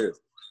their careers.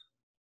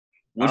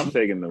 I'm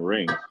taking the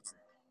ring.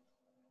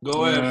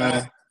 Go ahead,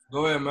 Matt.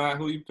 Go ahead, Matt.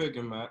 Who you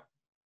picking, Matt?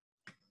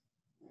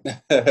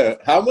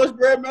 How much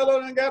bread Melo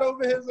done got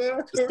over his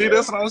career? See,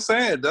 that's what I'm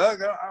saying,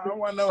 Doug. I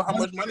want to know how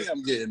much money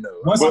I'm getting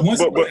though. Once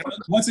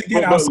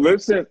again,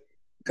 listen.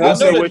 I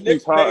know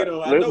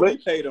we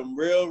paid him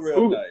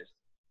real nice.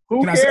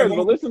 Who cares?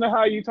 But listen to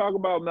how you talk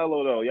about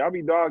Melo though. Y'all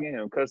be dogging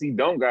him because he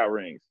don't got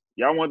rings.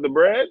 Y'all want the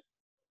bread?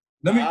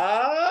 Let me.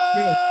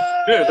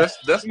 Yeah,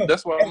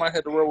 that's why I might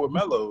have to roll with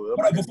Melo.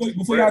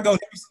 Before y'all go,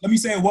 let me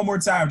say it one more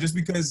time, just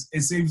because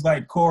it seems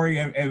like Corey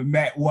and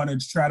Matt want to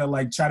try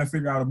to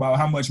figure out about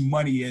how much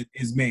money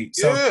is made.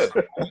 So yeah.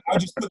 I'll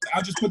just put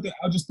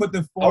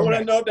the I want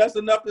to know if that's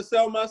enough to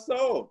sell my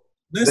soul.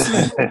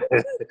 Listen.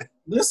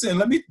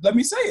 Let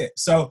me say it.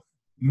 So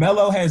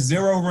Melo has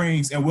 0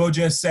 rings, and we'll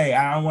just say,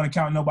 I don't want to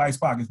count nobody's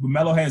pockets, but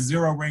Melo has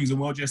 0 rings, and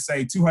we'll just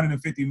say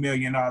 $250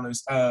 million,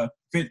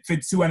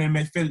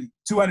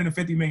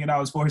 $250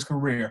 million for his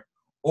career.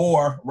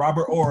 Or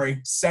Robert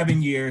Horry,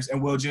 7 years,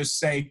 and we'll just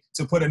say,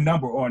 to put a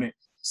number on it,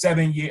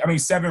 7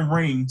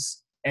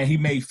 rings, and he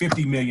made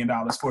 $50 million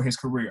for his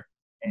career.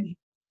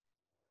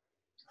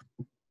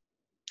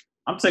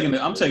 I'm taking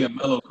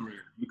Melo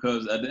career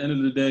because at the end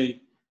of the day,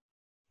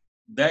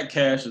 that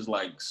cash is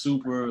like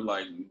super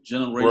like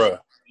generational.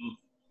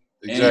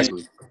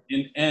 Exactly.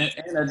 And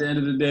at the end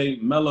of the day,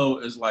 Melo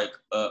is like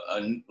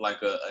a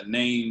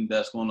name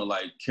that's going to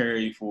like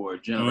carry for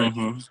generations.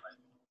 Mm-hmm. Like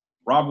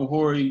Robert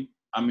Horry,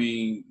 I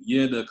mean,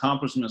 yeah, the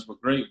accomplishments were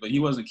great, but he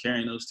wasn't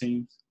carrying those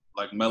teams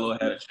like Melo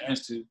had a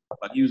chance to.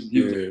 Like he was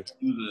a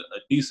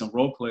decent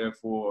role player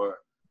for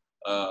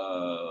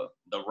the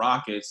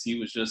Rockets. He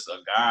was just a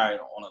guy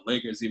on the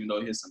Lakers, even though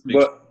he had some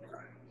big.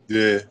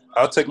 Yeah,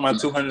 I'll take my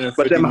 250.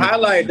 But them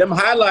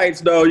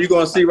highlights though, you're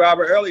gonna see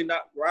Robert Horry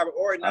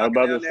knocking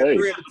down that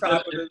 3 at the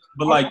top of the.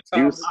 But like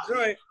you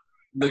joint.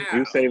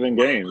 You saving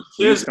games.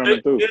 Kids are gonna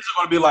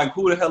be like,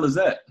 who the hell is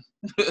that?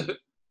 They're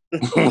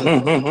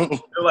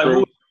like,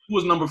 who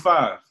was number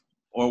 5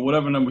 or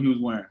whatever number he was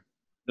wearing?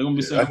 They're gonna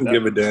be saying, I can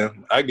give a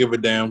damn. I give a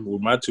damn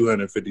with my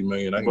 250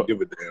 million. I can give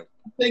a damn.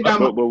 I think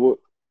I'm rock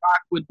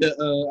with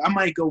the. I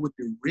might go with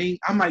the ring.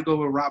 I might go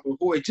with Robert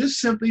Horry just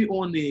simply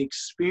on the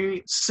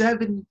experience.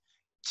 7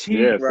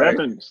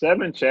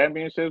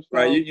 championships.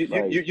 Bro. Right,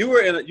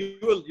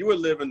 you were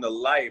living the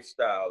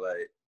lifestyle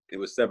like it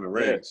was 7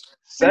 rings.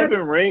 7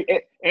 rings,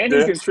 and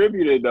he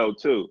contributed though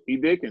too. He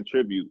did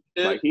contribute.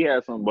 Like he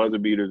had some buzzer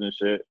beaters and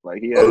shit.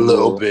 Like he had a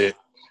little bit.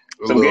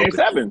 Some game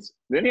 7s.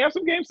 Didn't he have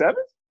some game 7s?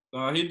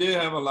 He did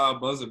have a lot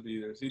of buzzer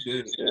beaters. He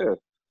did. Yeah.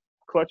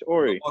 Clutch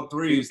Horry. On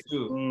 3s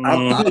too.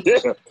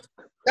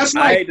 That's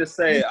I hate to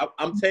say it.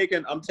 I'm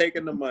taking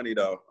the money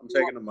though. I'm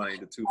taking the money,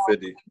 the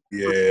 250.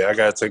 Yeah, I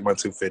gotta take my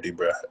 250,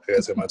 bro. I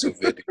gotta take my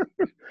 250.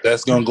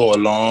 That's gonna go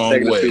a long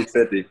way.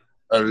 250.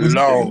 A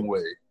long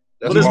way.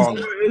 That's long.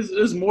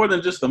 It's more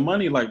than just the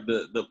money. Like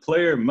the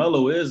player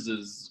Melo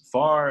is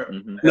far.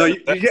 Mm-hmm. No,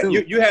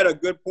 you had a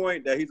good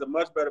point that he's a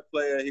much better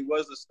player. He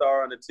was the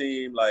star on the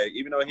team. Like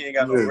even though he ain't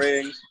got no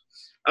rings,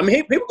 I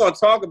mean, people gonna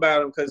talk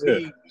about him because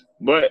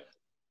But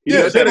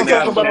it's going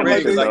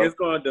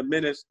to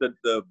diminish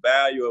the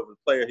value of the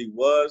player he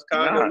was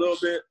kind of a little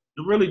bit.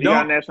 It really he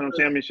got a national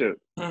championship.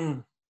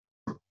 I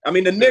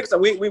mean, the Knicks,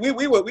 we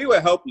were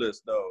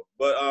helpless though.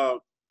 But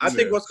I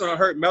think what's going to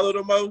hurt Melo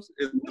the most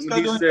is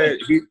when he said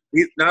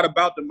he's not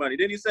about the money.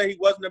 Didn't he say he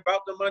wasn't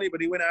about the money, but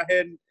he went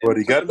ahead and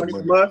he got the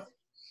money.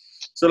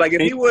 So like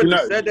if he wouldn't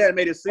have said that and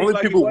made it seem only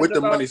like people with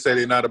the money say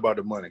they're not about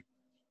the money.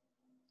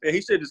 Yeah,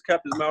 he should have just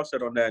kept his mouth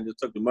shut on that and just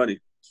took the money.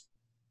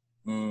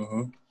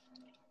 Mm-hmm.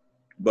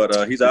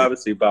 But he's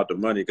obviously about the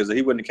money because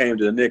he wouldn't have came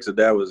to the Knicks if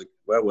that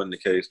wasn't the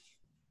case.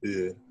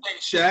 Yeah. Hey,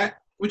 Shaq,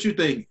 what you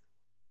think?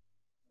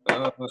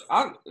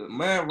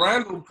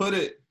 Randall put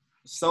it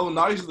so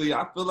nicely.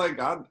 I feel like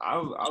I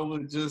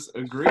would just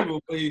agree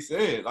with what he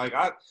said. Like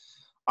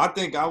I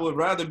think I would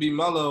rather be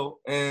Melo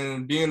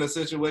and be in a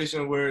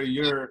situation where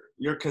you're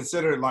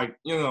considered like,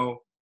 you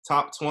know,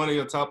 top 20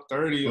 or top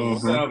 30 or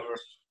whatever,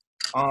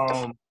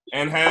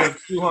 and have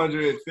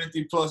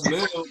 250 plus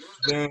mil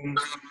than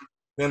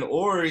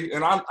Horry.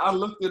 And I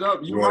looked it up.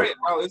 You're right.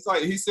 It's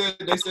like they said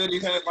he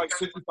had like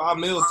 55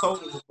 mil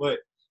total, but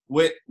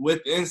with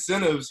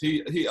incentives,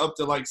 he up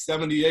to like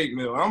 78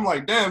 mil. I'm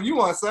like, damn, you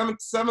won seven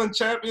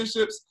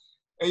championships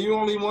and you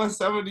only won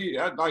 70.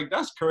 Like,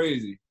 that's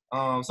crazy.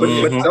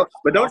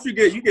 But don't you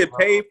get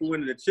paid for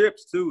winning the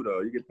chips too,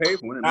 though? You get paid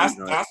for winning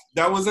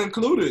that was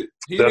included.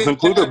 That's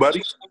included,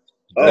 buddy.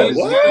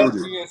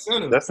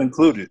 That's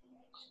included.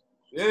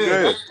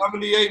 Yeah, that's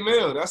 78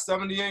 mil. That's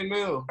 78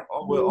 mil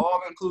with all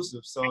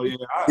inclusive. So yeah,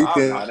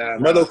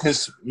 Melo can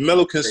spend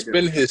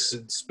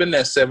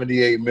that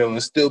 78 mil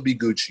and still be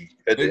Gucci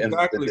at the end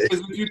of the day. Because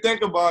if you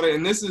think about it,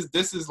 and this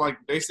is like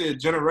they said,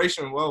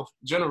 generational wealth.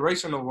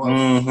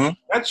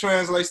 That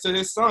translates to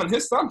his son.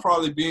 His son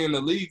probably be in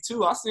the league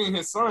too. I seen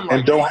his son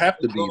and don't have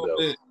to be though.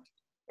 Bit.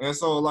 And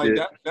so like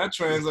that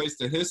translates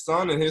to his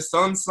son and his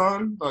son's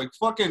son. Like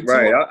fucking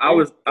right. I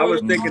was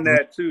thinking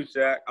that too,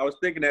 Shaq. I was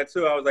thinking that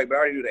too. I was like, but I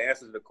already knew the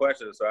answer to the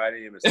question, so I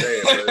didn't even say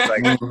it. But it's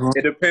like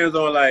it depends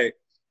on like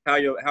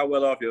how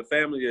well off your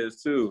family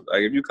is too.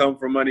 Like if you come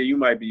from money, you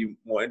might be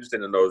more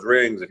interested in those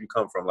rings if you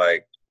come from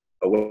like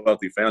a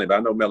wealthy family. But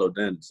I know Melo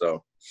didn't,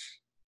 so.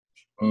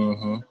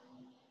 True.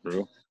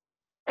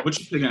 What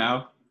you thinking,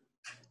 Al?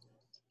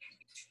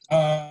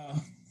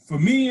 For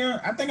me,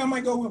 I think I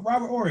might go with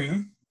Robert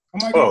Ory.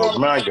 Oh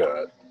my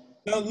God!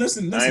 No,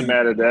 listen. I ain't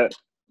mad at that.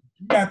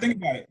 Yeah, think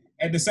about it.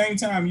 At the same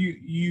time,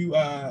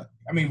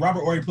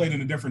 Robert Ory played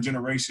in a different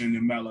generation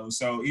than Melo.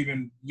 So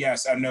even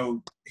yes, I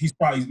know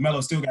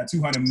Melo still got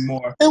 200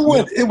 more.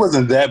 It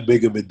wasn't that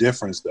big of a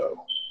difference though.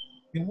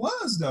 It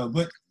was though,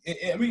 but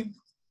can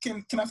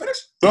I finish?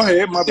 Go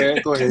ahead, my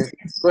bad. Go ahead,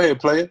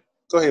 play it.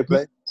 Go ahead,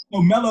 play.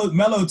 So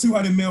Melo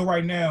 200 mil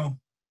right now.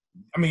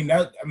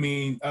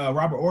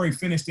 Robert Ory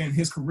finished in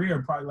his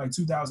career probably like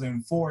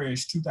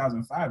 2004-ish,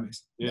 2005-ish.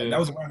 Yeah. That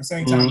was around the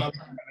same time Melo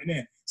coming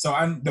in. So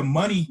the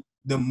money,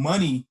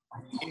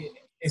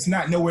 it's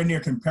not nowhere near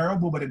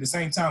comparable, but at the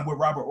same time, what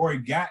Robert Ory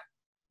got,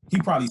 he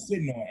probably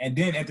sitting on. And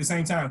then at the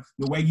same time,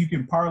 the way you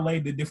can parlay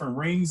the different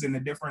rings and the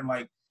different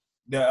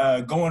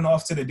going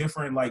off to the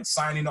different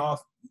signing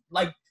off,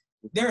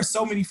 there are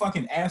so many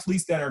fucking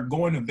athletes that are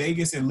going to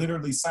Vegas and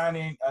literally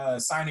signing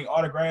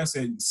autographs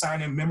and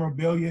signing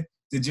memorabilia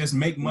to just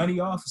make money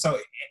off. So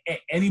at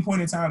any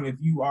point in time, if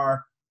you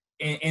are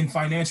in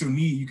financial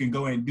need, you can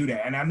go and do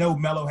that. And I know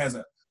Melo has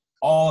an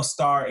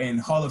all-star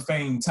and Hall of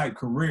Fame type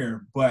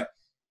career, but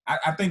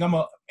I think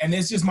and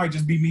this just might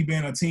just be me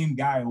being a team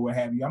guy or what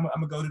have you. I'm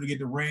gonna go to get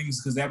the rings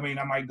because that means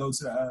I might go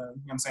to, you know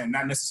what I'm saying,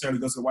 not necessarily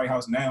go to the White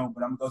House now,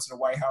 but I'm gonna go to the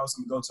White House.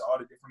 I'm gonna go to all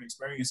the different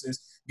experiences,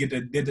 get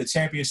the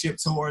championship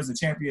tours, the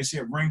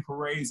championship ring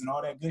parades, and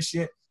all that good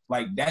shit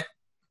like that.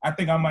 I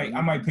think I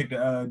might pick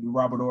the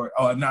Robert Ory.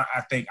 Oh, not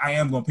I think I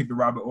am gonna pick the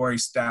Robert Ory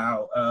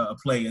style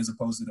play as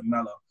opposed to the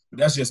Melo. But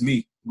that's just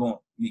me going.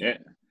 Yeah,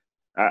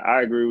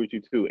 I agree with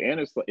you too. And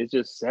it's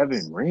just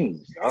 7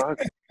 rings, dog.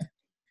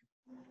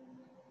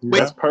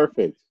 That's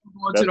perfect.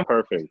 That's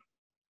perfect.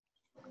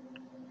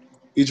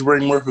 Each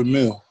ring worth $1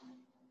 million.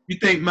 You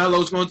think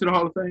Melo's going to the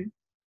Hall of Fame?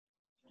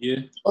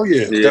 Yeah. Oh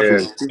yeah,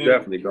 definitely. He's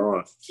definitely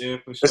going. Yeah,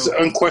 for sure. It's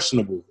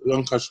unquestionable.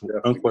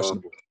 Unquestionable.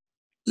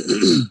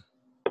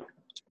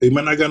 He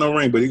might not got no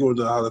ring, but he going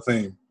to the Hall of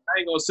Fame. I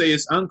ain't gonna say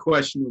it's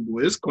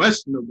unquestionable. It's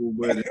questionable,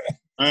 but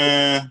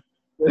nah,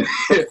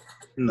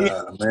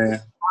 man.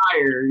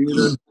 Fire, you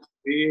know.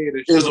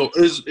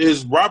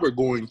 Is Robert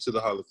going to the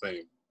Hall of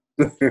Fame?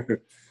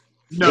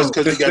 No, just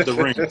because he got the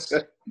rings.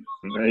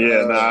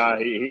 Yeah, nah,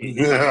 he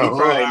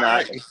probably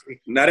not.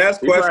 Now that's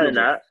questionable.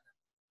 Not.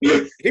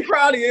 He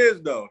probably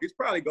is though. He's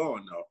probably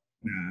going though.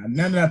 Nah,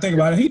 now that I think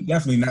about it, he's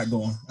definitely not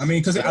going. I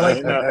mean, because he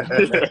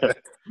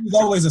was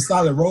always a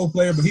solid role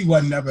player, but he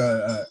wasn't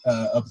never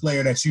a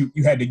player that you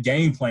had the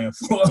game plan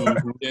for.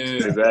 Yeah,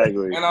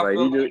 exactly. And I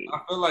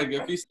feel like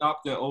if he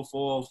stopped at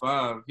 04,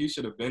 05, he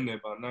should have been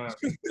there by now.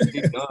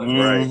 He's done.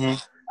 Right.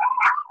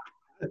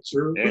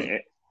 True.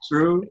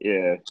 True.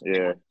 Yeah.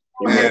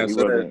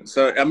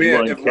 So I mean,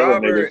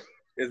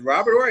 is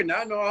Robert Ory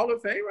not in the Hall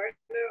of Fame right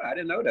now? I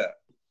didn't know that.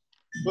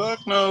 Fuck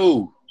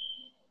no.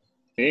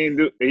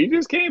 He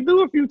just came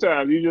through a few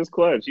times. You just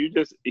clutched. He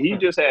just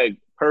had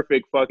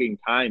perfect fucking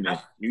timing.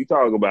 You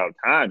talk about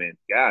timing.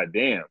 God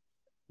damn.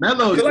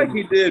 Melo, I feel like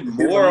he did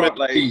more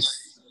like.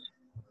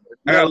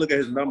 I gotta look at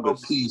his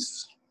numbers.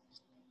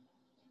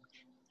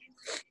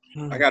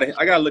 I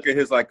gotta look at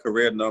his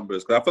career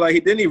numbers because I feel like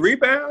he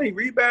rebound.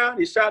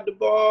 He shot the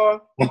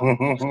ball.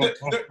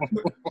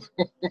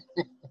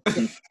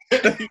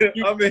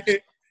 I mean,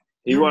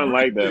 he wasn't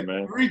like that,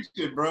 man. You reach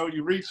it, bro.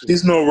 You reach it.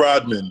 He's no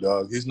Rodman,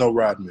 dog. He's no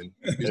Rodman.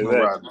 Didn't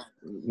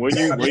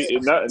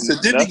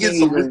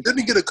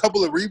he get a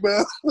couple of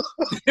rebounds?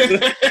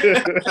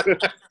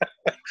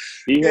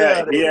 He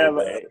had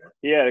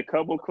a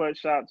couple clutch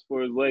shots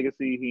for his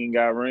legacy. He ain't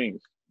got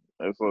rings.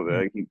 That's what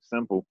that keeps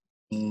simple.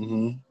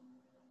 Mm-hmm.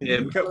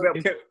 Yeah.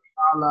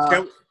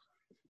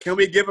 Can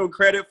we give him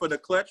credit for the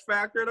clutch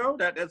factor though?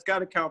 That's got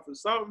to count for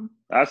something.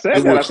 I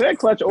said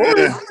clutch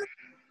order.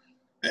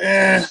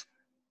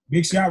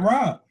 Big shot,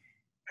 Rob.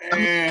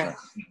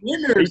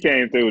 He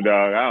came through,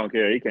 dog. I don't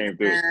care. He came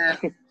through.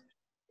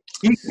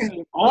 He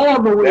came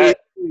all the way.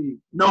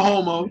 No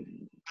homo.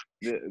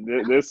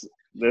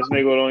 This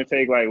nigga would only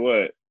take like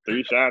what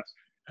 3 shots.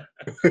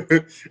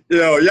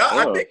 Yo, y'all,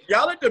 I think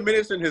y'all are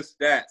diminishing his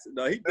stats.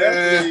 No, he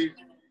definitely.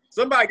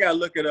 Somebody gotta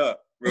look it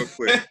up real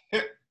quick.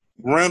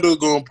 Randall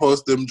gonna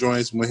post them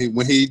joints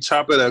when he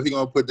chop it up. He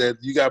gonna put that.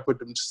 You gotta put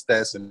them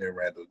stats in there,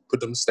 Randall. Put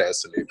them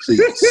stats in there,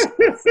 please,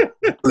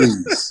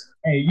 please.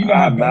 Hey, you know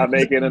I'm not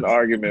making an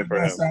argument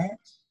for him.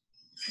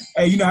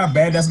 Hey, you know how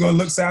bad that's gonna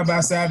look side by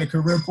side the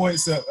career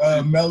points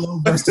of Melo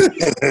versus.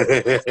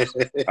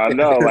 I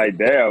know, like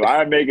damn,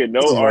 I'm making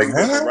no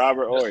argument for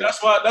Robert Ory.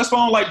 That's why I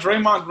don't like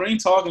Draymond Green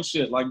talking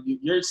shit. Like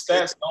your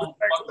stats don't.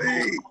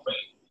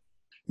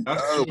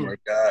 Oh true. my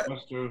god,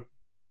 That's true.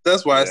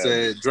 that's why I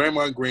said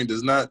Draymond Green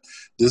does not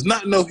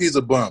know he's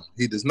a bum.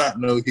 He does not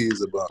know he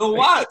is a bum. So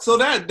why? So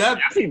that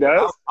Yes, he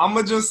does. I'm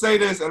gonna just say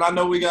this, and I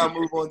know we gotta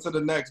move on to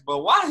the next.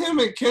 But why him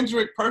and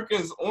Kendrick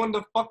Perkins on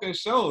the fucking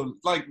show?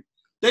 Like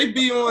they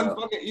be on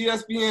fucking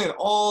ESPN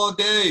all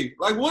day.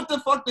 Like what the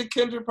fuck did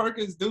Kendrick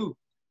Perkins do?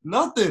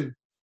 Nothing.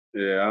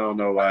 Yeah, I don't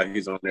know why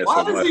he's on there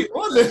Why so is much. he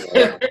on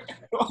there?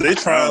 They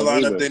try and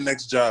line either. up their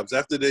next jobs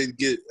after they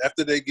get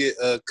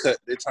cut.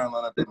 They try and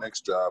line up their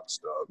next jobs,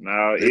 dog.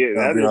 No, They yeah,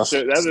 that be just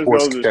on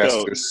goes to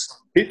show. sportscasters.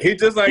 He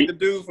just like the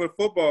dude for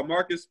football,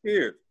 Marcus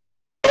Spears.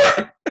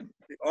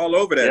 All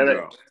over that Yeah,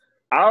 girl.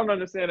 I don't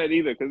understand that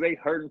either because they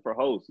hurting for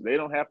hosts. They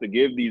don't have to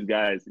give these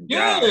guys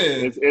jobs.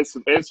 Yeah.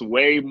 It's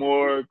way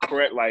more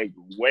correct, like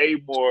way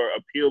more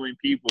appealing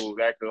people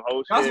that could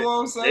host. That's shit. what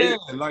I'm saying.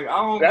 Like I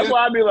don't. That's get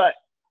why I be like,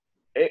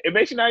 it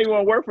makes you not even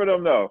want to work for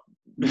them though.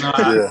 Nah,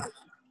 Yeah.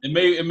 it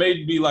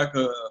may be like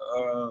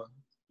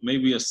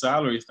maybe a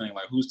salary thing.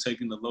 Like who's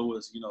taking the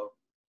lowest,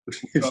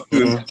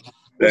 Mhm.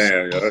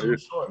 Damn, yo.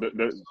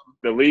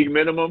 The league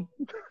minimum.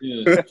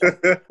 Yeah.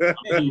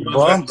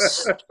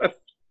 Bumps.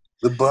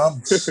 The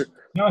bumps.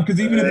 No,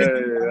 because even if that's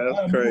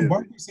crazy.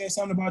 Barkley said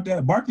something about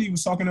that. Barkley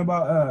was talking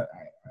about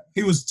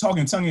he was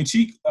talking tongue in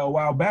cheek a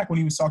while back when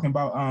he was talking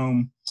about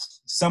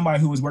somebody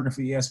who was working for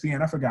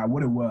ESPN. I forgot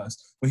what it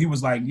was, but he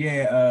was like,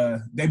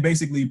 they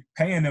basically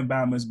paying them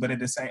Bahamas, but at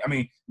the same, I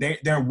mean,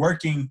 they're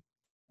working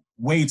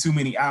way too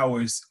many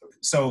hours.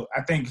 So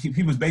I think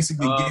he was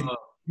basically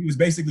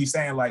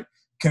saying like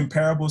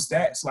comparable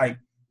stats, like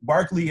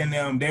Barkley and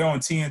them, they're on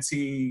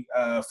TNT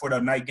for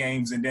the night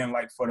games and then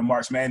like for the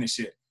March Madness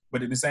shit.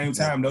 But at the same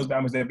time, those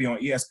Bahamas that be on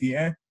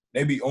ESPN,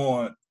 they be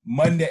on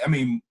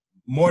morning,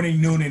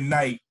 noon, and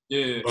night.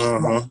 Yeah. Uh-huh.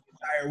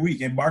 Entire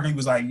week. And Barkley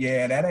was like,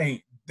 yeah, that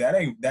ain't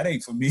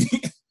for me.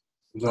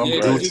 I'm Yeah,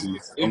 Gucci.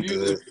 I'm if you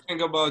good.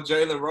 think about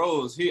Jalen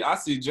Rose, I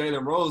see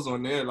Jalen Rose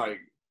on there like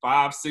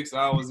 5-6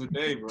 hours a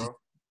day, bro.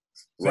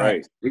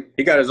 Right.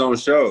 He got his own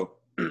show.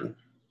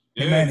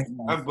 Yeah, Man,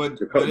 but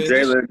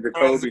Jalen,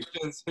 Jacoby.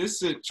 his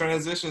shit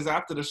transitions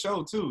after the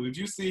show too. If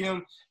you see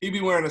him, he be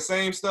wearing the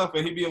same stuff,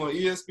 and he be on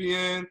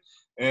ESPN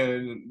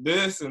and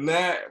this and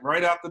that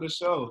right after the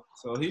show.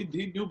 So he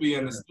do be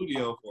in the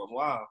studio for a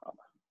while.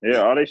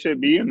 Yeah, all they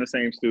should be in the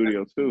same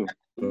studio too.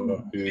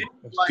 Yeah.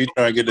 He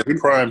trying to get the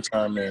prime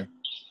time in.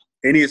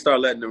 He need to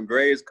start letting them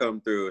grades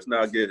come through. It's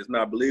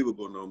not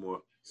believable no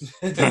more.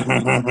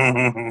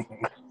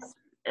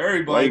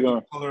 Everybody be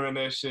coloring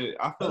that shit.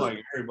 I feel like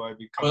everybody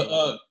be coloring.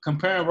 But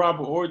comparing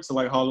Robert Ory to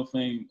like Hall of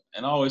Fame,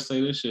 and I always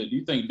say this shit. Do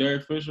you think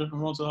Derek Fisher can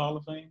go to the Hall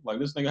of Fame? Like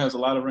this nigga has a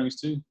lot of rings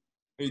too.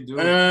 He do.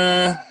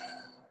 I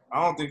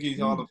don't think he's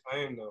Hall of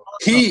Fame though.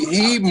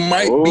 He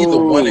might be the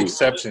one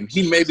exception.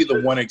 He may be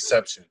the one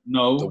exception.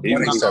 No, The he's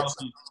one not Hall of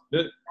exception.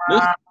 Fame.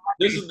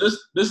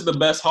 This is the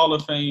best Hall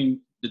of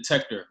Fame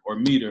detector or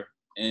meter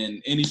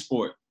in any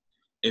sport.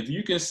 If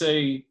you can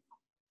say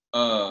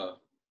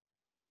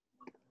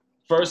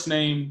first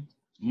name,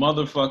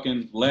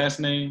 motherfucking last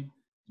name,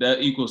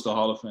 that equals the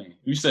Hall of Fame.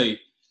 You say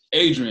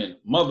Adrian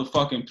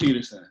motherfucking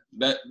Peterson.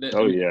 That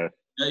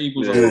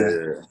equals the Hall of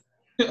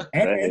Fame.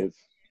 That is.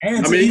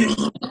 And I mean,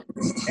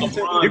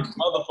 LeBron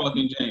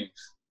motherfucking James.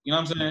 You know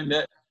what I'm saying?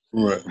 That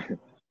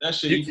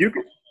shit. you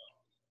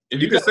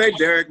can say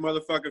Derek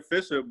motherfucking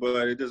Fisher,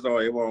 but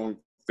it won't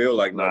feel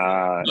like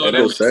Nah, nothing. it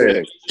is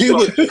sick. He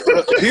was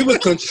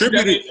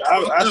contributing.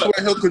 I swear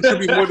he'll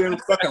contribute more than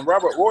fucking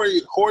Robert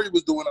Horry. Horry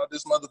was doing all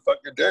this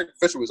motherfucking. Derek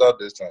Fisher was out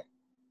this time.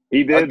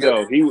 He did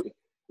though.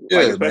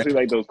 Especially man.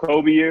 like those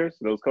Kobe years.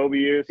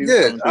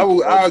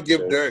 I'll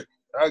give Derek.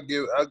 I'll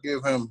give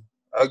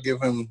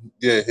him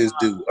his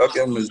due. I'll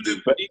give him his due.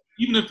 But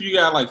even if you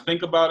gotta like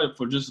think about it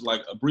for just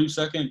like a brief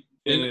second,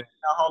 in the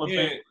Hall of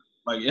Fame,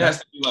 like it has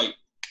to be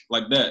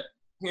like that.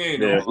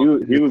 Yeah,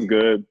 he was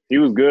good. He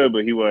was good,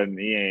 but he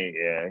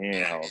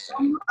ain't Hall of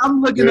Fame.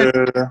 I'm looking at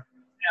it now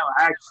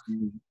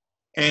actually,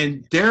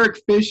 and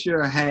Derek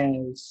Fisher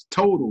has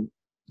total.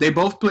 They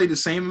both played the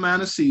same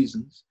amount of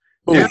seasons.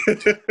 Derek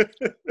Fisher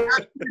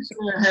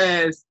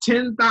has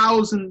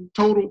 10,000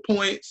 total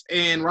points,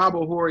 and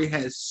Robert Horry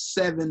has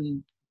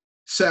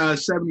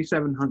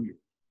 7,700.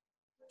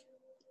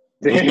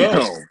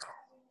 Damn.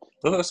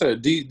 Like I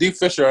said, D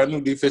Fisher. I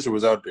knew D Fisher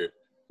was out there.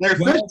 Derek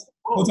Fisher.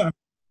 Whole time.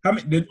 How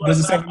many? Does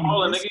it say?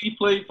 Nigga, he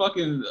played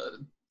fucking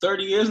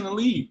 30 years in the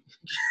league.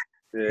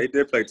 Yeah, he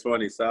did play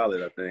 20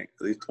 solid, I think.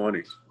 At least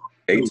 20.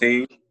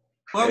 18,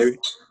 maybe.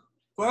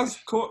 Plus,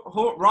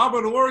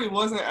 Robert Horry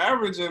wasn't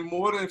averaging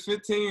more than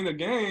 15 a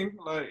game.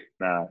 Like,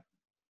 Nah.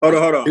 Hold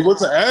on. He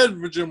wasn't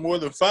averaging more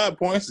than 5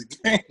 points a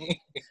game.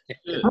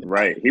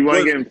 Right. He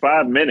wasn't getting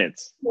 5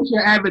 minutes.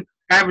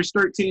 Average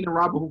 13 and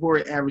Robert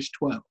Horry averaged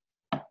 12.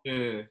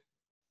 yeah.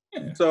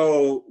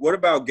 So what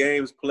about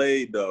games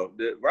played though?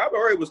 Robert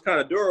Horry was kind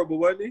of durable,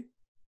 wasn't he?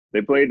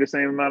 They played the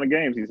same amount of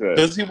games, he said.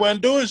 Because he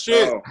wasn't doing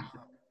shit. Oh.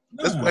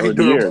 That's why Over he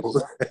the durable.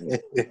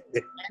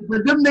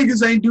 But them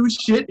niggas ain't do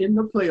shit in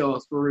the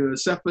playoffs for real,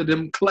 except for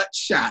them clutch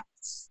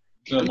shots.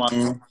 Good, Mark.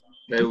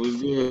 That was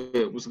good.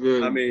 It was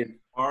good. I mean,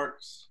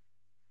 Marks.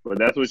 But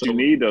that's what you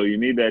need, though. You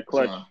need that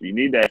clutch. You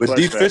need that But clutch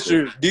D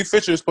factor.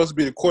 Fisher is supposed to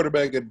be the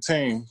quarterback of the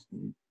team.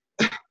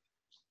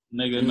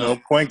 Nigga, You no.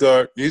 know, point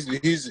guard. He's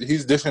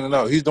dishing it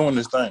out. He's doing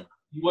his thing.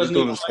 He wasn't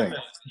doing even his like thing.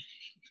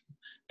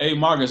 that. Hey,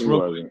 Marcus, He real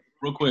wasn't.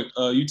 quick.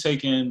 You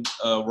taking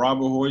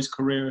Robert Horry's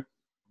career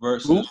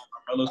versus Who?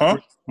 Carmelo's Huh?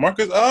 career?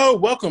 Marcus? Oh,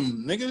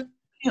 welcome, nigga.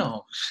 Damn.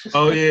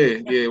 Oh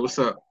yeah. What's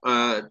up?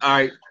 All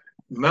right,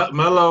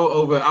 Melo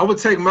over. I would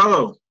take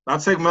Melo. I'll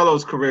take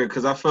Melo's career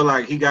because I feel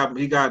like he got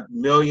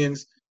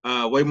millions,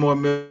 way more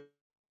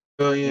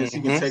millions.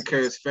 He can take care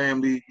of his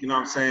family. You know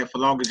what I'm saying, for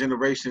longer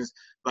generations.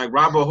 Like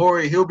Robert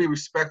Horry, he'll be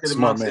respected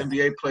Smart amongst man.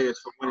 NBA players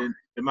for winning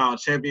the amount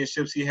of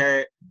championships he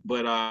had.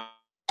 But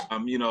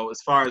you know,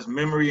 as far as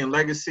memory and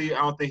legacy,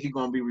 I don't think he's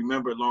gonna be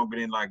remembered longer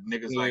than like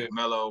niggas like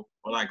Melo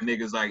or like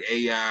niggas like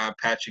AI,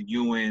 Patrick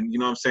Ewing. You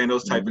know what I'm saying?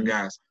 Those type of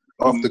guys.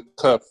 Off the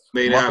cuff.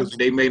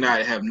 They may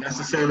not have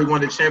necessarily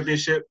won the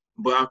championship,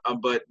 but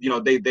you know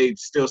they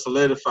still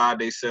solidified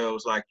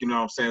themselves, like, you know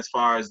what I'm saying, as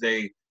far as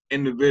they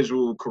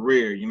individual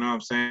career. You know what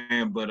I'm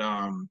saying? But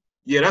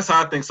yeah, that's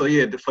how I think. So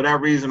yeah, for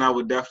that reason, I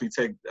would definitely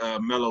take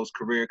Melo's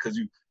career because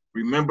you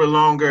remember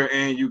longer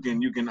and you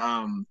can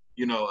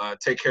you know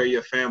take care of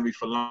your family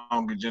for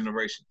longer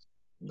generations.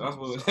 That's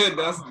what.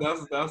 That's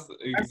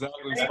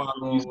exactly spot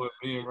on what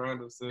me and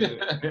Randall said.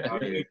 I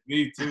mean,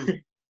 me too.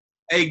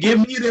 Hey, give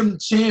me them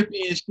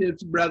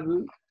championships,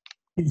 brother.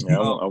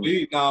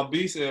 Yeah,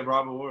 B said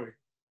Robert Horry.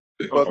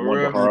 I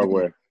want the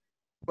hardware.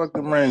 Fuck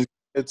the rings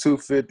at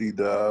 250,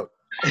 dog.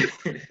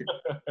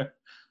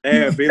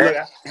 and be like,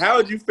 how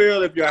would you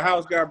feel if your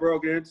house got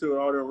broken into and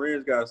all the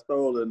rings got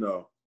stolen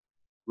though?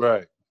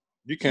 Right.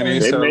 You can't They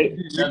even sell made- them.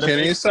 You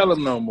can't even sell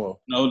them no more.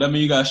 No, that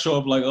means you gotta show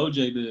up like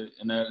OJ did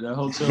in that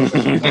hotel.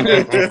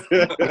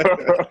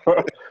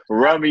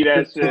 Run me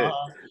that shit.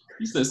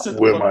 He said, "Sit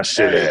the Where fuck my down."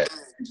 shit at?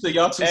 He said,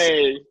 "Y'all too."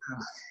 Hey.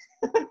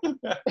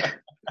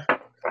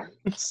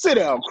 Sit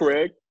down,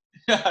 Craig.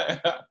 Man,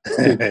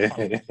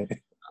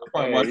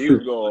 he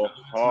was going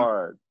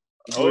hard.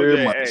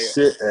 Where my OJ,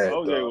 shit at,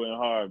 OJ dog? went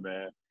hard,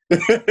 man.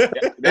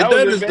 That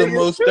was is in the Vegas,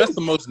 most. too. That's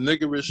the most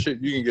niggerish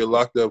shit you can get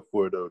locked up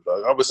for, though,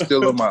 dog. I was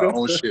stealing my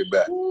own shit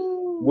back.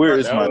 Where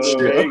is That my was shit?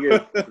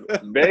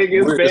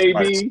 Vegas, Where is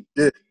my baby.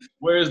 shit?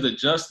 Where's the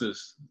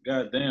justice?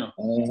 God damn.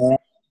 Oh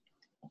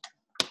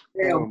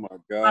my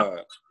god.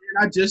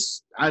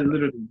 I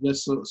literally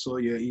just saw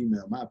your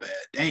email. My bad.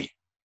 Damn.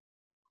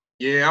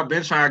 Yeah, I've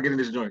been trying to get in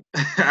this joint. I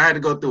had to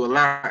go through a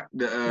lot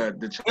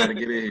to try to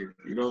get in here.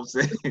 You know what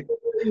I'm saying?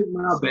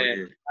 My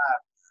bad.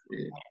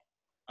 Yeah.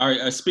 All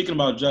right. Speaking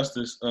about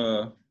justice,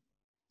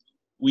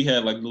 we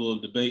had like a little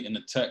debate in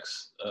the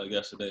text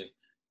yesterday.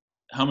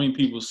 How many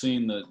people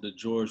seen the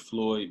George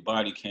Floyd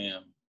body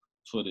cam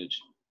footage?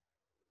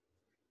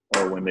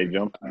 Oh, when they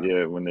jumped,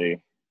 when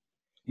they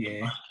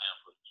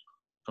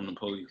From the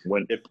police.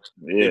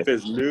 If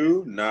it's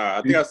new, nah.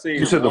 I think I seen.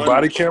 You said the one.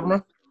 body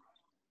camera?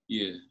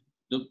 Yeah,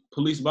 the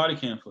police body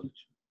cam footage.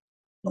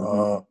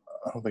 I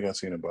don't think I've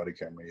seen a body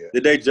camera yet.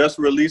 Did they just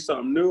release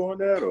something new on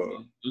that,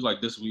 or? It was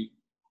like this week.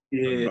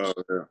 Yeah.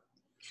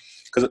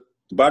 Because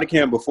the body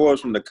cam before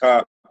was from the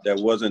cop that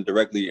wasn't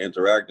directly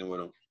interacting with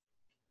him.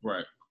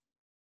 Right.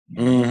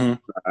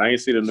 Mm-hmm. I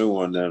ain't see the new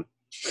one then.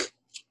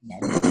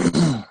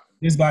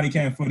 This body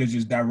cam footage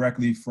is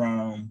directly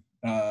from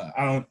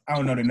I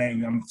don't know the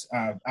name.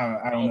 I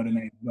don't know the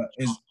name, but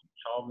it's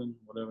Chauvin,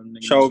 whatever.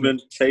 Chauvin,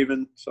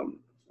 something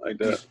like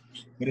that.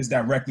 But it's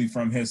directly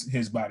from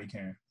his body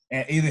cam,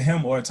 and either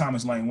him or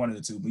Thomas Lane, one of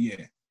the two. But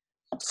yeah.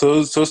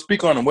 So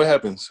speak on it. What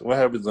happens? What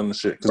happens on the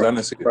shit? Because I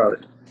didn't see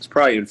it. It's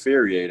probably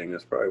infuriating.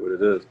 That's probably what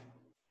it is.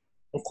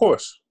 Of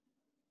course.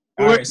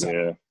 All right, so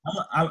Yeah.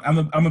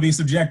 I'm gonna be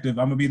subjective.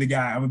 I'm gonna be the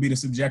guy. I'm gonna be the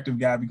subjective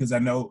guy because I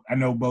know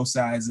both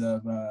sides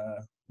of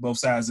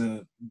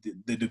the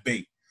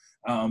debate.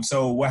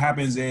 So what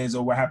happens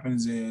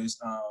is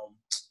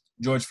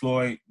George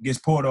Floyd gets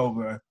pulled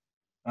over.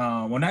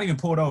 Well, not even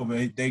pulled over.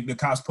 The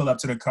cops pull up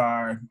to the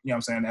car. You know what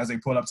I'm saying? As they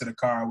pull up to the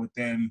car,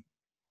 within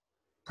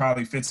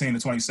probably 15 to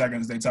 20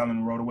 seconds, they tell him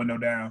to roll the window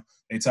down.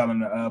 They tell him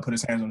to put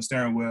his hands on the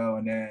steering wheel,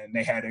 and then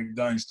they had their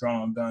guns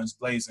drawn, guns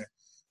blazing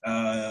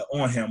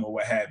on him or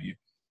what have you.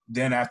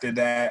 Then after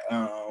that,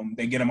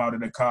 they get him out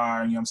of the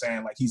car. You know what I'm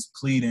saying? Like he's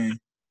pleading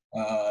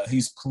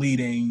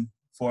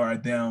for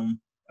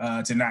them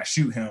to not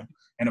shoot him.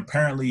 And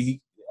apparently,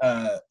 he,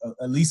 at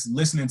least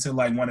listening to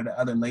like one of the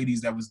other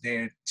ladies that was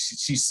there,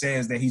 she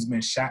says that he's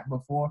been shot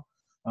before.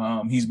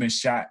 He's been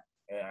shot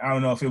I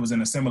don't know if it was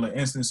in a similar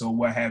instance or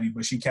what have you,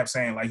 but she kept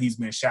saying like he's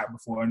been shot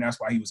before, and that's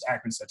why he was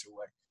acting such a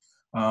way.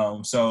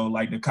 So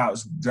like the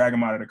cops drag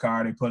him out of the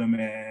car, they put him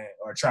in,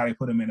 or try to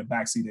put him in the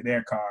backseat of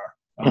their car.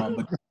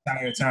 But the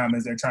entire time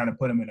as they're trying to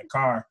put him in the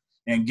car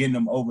and getting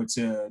them over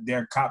to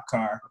their cop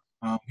car,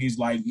 he's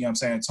like, you know what I'm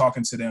saying,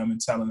 talking to them and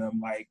telling them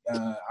like,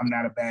 I'm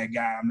not a bad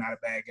guy. I'm not a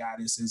bad guy.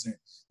 This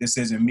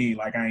isn't me.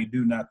 Like I ain't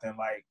do nothing,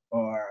 like,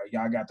 or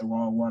y'all got the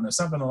wrong one or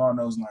something along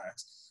those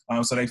lines.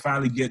 So they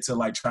finally get to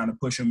like trying to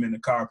push him in the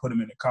car, put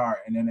him in the car.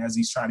 And then as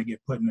he's trying to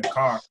get put in the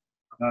car,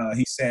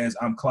 he says,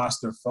 I'm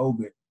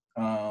claustrophobic.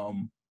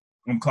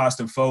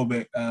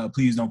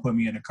 Please don't put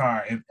me in the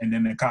car. And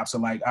then the cops are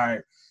like, all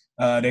right.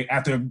 They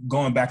after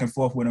going back and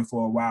forth with him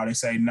for a while, they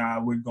say, nah,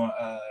 we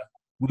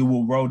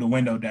will roll the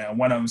window down.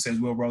 One of them says,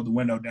 we'll roll the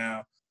window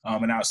down,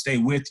 and I'll stay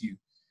with you.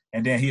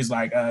 And then he's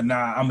like,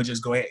 nah, I'm gonna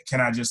just go ahead. Can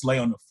I just lay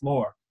on the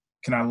floor?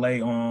 Can I lay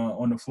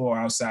on the floor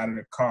outside of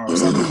the car or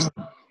something?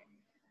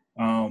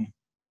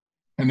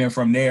 And then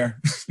from there,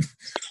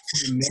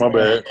 my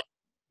bad.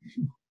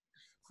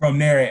 From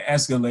there it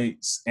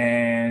escalates,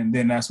 and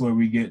then that's where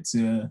we get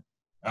to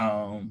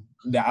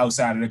the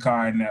outside of the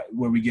car, and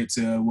where we get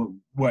to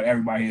what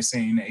everybody has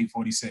seen, the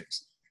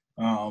 846.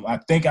 I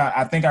think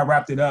I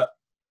wrapped it up.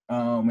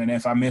 And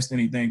if I missed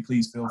anything,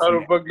 please feel free. How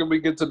the fuck did we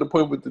get to the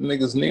point with the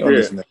niggas knee on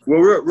his neck? Well,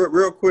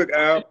 real quick,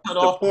 Al.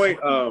 The point,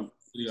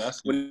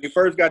 when he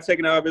first got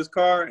taken out of his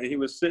car and he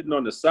was sitting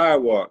on the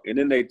sidewalk, and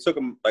then they took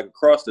him like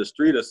across the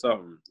street or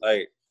something.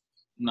 Like,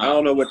 I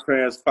don't know what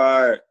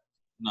transpired.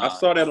 I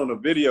saw that on the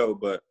video,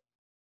 but.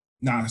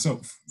 Nah, so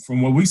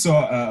from what we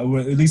saw,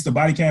 at least the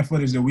body cam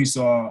footage that we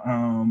saw,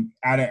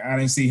 I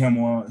didn't see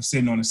him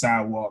sitting on the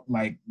sidewalk.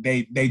 Like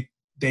they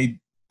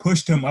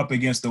pushed him up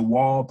against the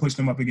wall, pushed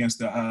him up against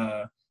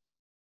the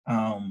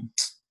I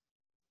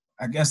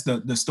guess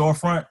the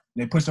storefront.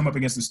 They pushed him up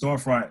against the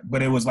storefront,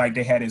 but it was like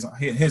they had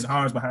his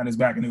arms behind his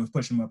back and they was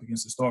pushing him up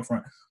against the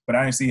storefront. But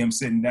I didn't see him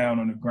sitting down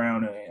on the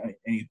ground or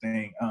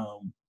anything.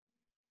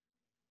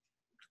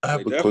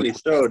 They definitely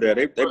showed that.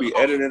 They be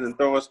editing and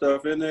throwing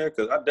stuff in there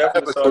because I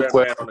definitely saw that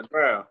man on the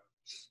ground.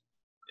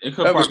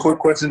 That was a quick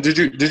question. Did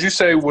you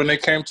say when they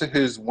came to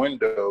his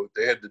window,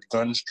 they had the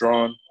guns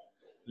drawn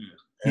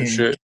and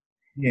shit?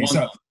 Yeah.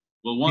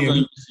 One gun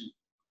you see.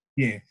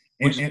 Yeah.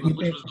 Which was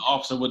the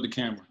officer with the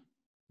camera.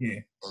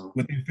 Yeah.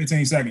 Within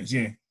 15 seconds,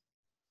 yeah.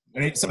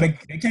 So they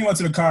came up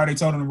to the car. They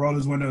told him to roll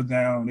his windows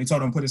down. They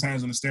told him to put his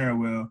hands on the steering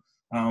wheel.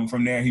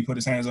 From there, he put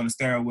his hands on the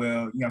steering wheel. You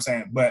know what I'm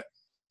saying? But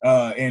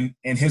in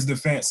his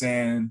defense,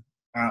 and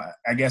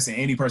I guess in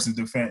any person's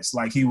defense,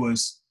 like he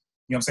was,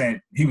 you know what I'm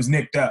saying, he was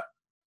nicked up.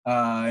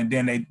 And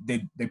then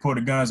they pulled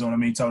the guns on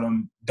him and he told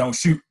him, don't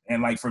shoot.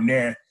 And like from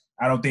there,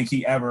 I don't think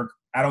he ever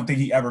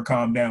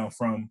calmed down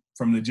from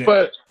legit.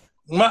 But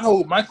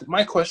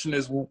my question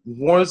is,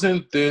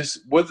 didn't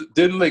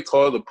they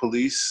call the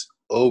police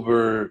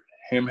over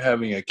him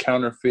having a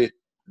counterfeit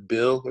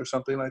bill or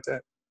something like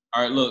that?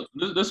 All right, look,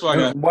 this is why I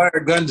got. Why are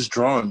guns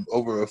drawn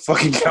over a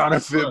fucking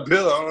counterfeit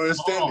bill? I don't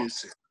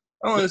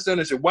understand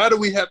this shit. Why do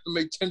we have to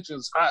make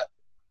tensions hot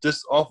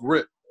just off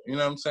rip? You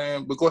know what I'm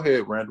saying? But go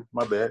ahead, Randall.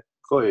 My bad.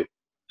 Go ahead.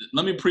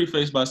 Let me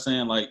preface by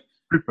saying, like,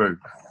 whatever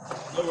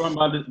I'm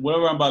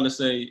about to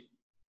say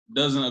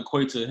doesn't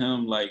equate to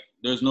him. Like,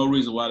 there's no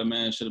reason why the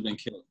man should have been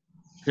killed.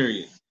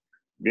 Period.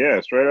 Yeah,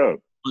 straight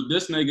up. But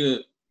this nigga,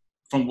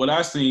 from what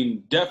I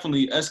seen,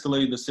 definitely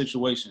escalated the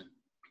situation.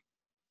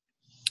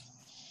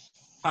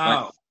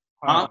 How?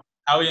 Like,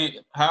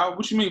 how?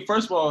 What you mean?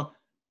 First of all,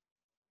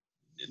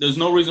 there's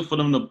no reason for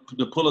them to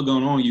pull a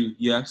gun on you.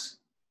 Yes,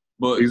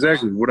 but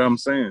exactly what I'm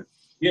saying.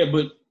 Yeah,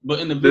 but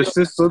in the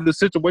video, so the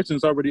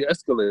situation's already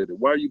escalated.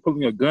 Why are you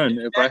pulling a gun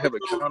if I have a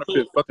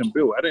counterfeit fucking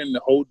bill? I didn't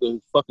hold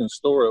the fucking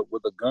store up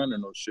with a gun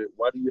and no shit.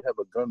 Why do you have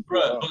a gun?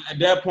 But at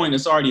that point,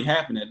 it's already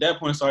happened.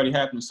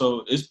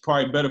 So it's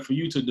probably better for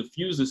you to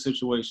diffuse the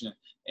situation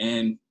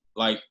and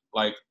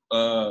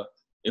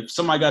if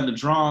somebody got the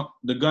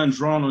gun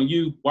drawn on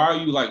you, why are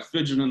you like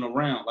fidgeting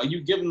around? Like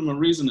you giving them a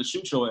reason to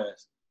shoot your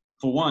ass.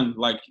 For one,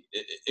 like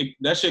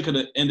that shit could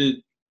have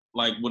ended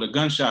like with a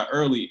gunshot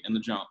early in the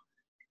jump.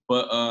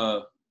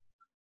 But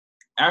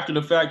after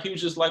the fact, he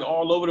was just like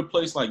all over the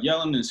place, like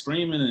yelling and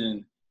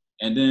screaming,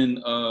 and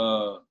then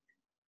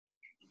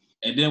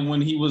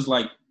when he was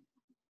like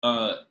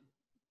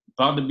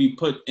about to be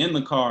put in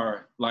the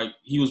car, like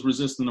he was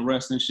resisting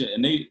arrest and shit,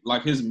 and they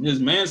like his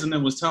mans and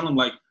them was telling him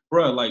like,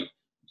 bruh, like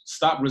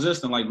stop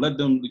resisting, like let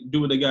them do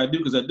what they gotta do,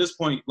 because at this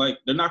point, like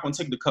they're not gonna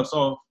take the cuffs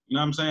off, you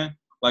know what I'm saying?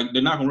 Like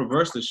they're not gonna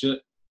reverse the shit,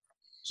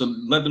 so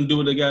let them do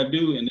what they gotta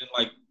do, and then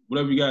like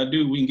whatever you gotta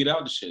do, we can get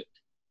out the shit.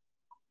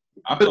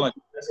 I feel like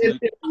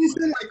it's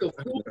been like a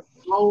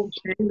full-blown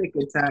panic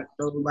attack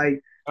though. Like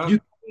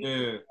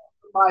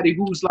somebody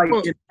who's like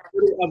in the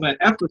middle of an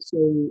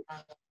episode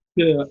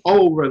to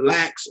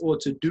relax or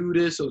to do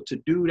this or to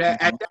do that.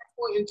 At that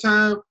point in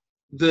time,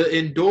 the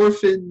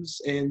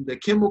endorphins and the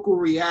chemical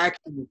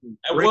reaction.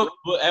 At what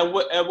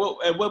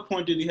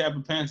point did he have a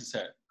panic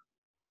attack?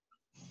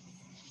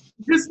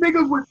 This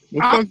nigga would.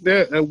 Well, fuck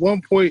that. At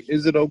one point,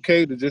 is it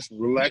okay to just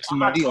relax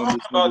my knee on this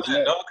about nigga's that,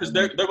 neck? though, because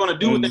they're gonna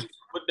do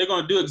what they're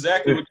gonna do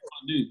exactly what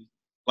they're gonna do.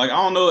 Like I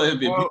don't know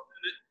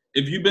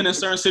if you've been in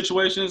certain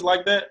situations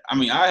like that. I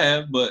mean, I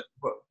have, but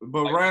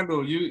like,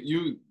 Randall,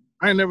 you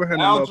I ain't never had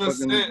no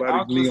motherfucking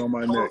anybody knee on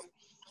my neck.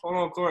 Hold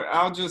on, Corey.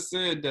 Al just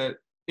said that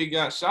he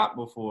got shot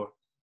before.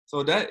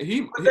 So that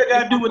what that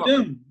got to do with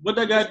them? What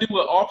that got to do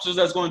with officers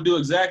that's going to do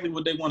exactly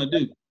what they want to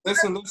do?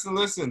 Listen. You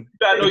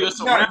gotta know your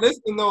surroundings.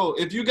 Listen though,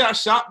 if you got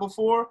shot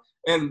before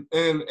and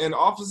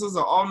officers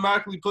are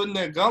automatically putting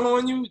their gun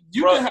on you,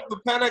 you can have a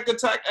panic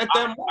attack at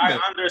that moment. I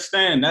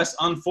understand. That's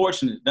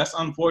unfortunate. That's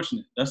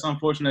unfortunate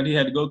that he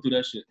had to go through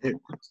that shit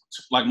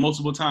like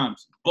multiple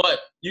times.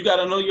 But you got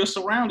to know your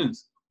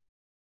surroundings.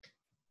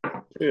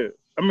 Yeah.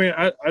 I mean,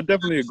 I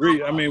definitely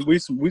agree. I mean, we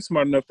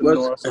smart enough to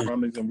know our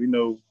surroundings, and we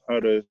know how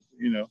to,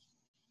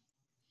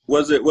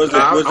 Was it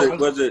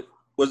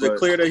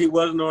clear that he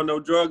wasn't on no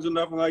drugs or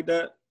nothing like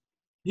that?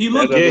 He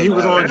was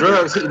on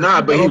drugs. He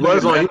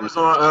was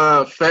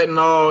on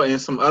fentanyl and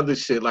some other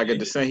shit. Like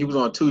he was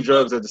on 2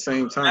 drugs at the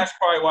same time. That's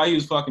probably why he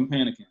was fucking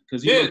panicking.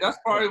 That's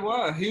probably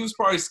why he was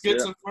probably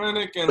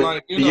schizophrenic and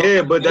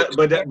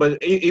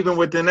but even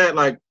within that,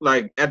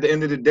 like at the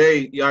end of the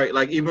day,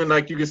 like even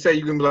like you can say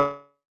you can be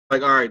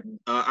like, all right,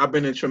 I've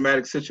been in a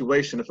traumatic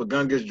situation. If a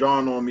gun gets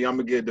drawn on me, I'm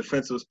gonna get a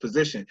defensive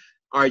position.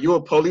 All right, you're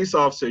a police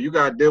officer. You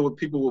gotta deal with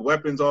people with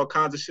weapons, all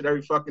kinds of shit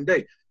every fucking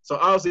day. So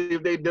obviously,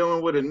 if they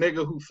dealing with a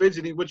nigga who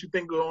fidgety, what you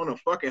think gonna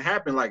fucking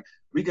happen? Like,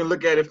 we can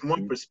look at it from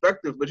one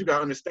perspective, but you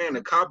gotta understand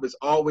the cop is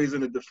always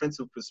in a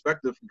defensive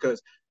perspective because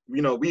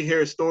we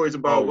hear stories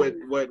about what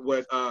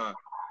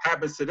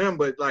happens to them,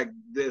 but like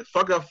the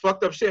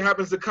fucked up shit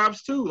happens to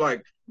cops too.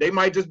 Like they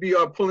might just be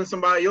pulling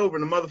somebody over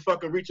and the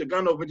motherfucker reach a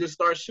gun over and just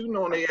start shooting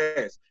on their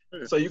ass.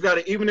 So you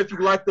gotta, even if you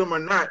like them or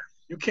not,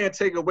 you can't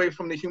take away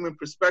from the human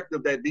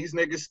perspective that these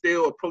niggas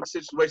still approach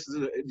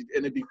situations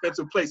in a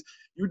defensive place.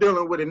 You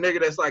dealing with a nigga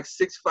that's like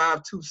 6'5",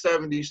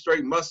 270,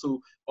 straight muscle,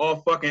 all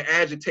fucking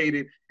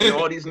agitated, and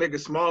all these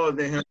niggas smaller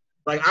than him.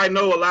 Like I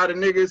know a lot of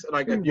niggas.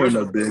 Like if you're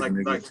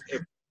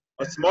if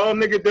a small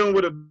nigga dealing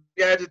with a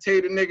big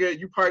agitated nigga,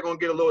 you probably gonna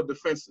get a little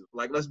defensive.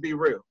 Like let's be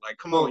real. Like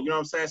come on, you know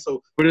what I'm saying?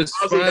 So, but it's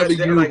 5 of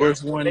you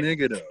versus 1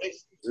 nigga though.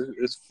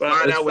 It's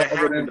 5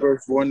 of them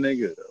versus 1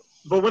 nigga though.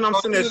 But what I'm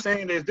sitting there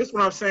saying is this: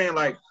 what I'm saying,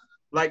 like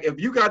if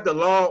you got the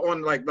law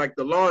on, like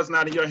the law is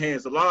not in your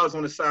hands. The law is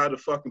on the side of the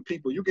fucking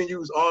people. You can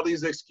use all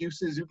these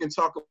excuses. You can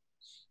talk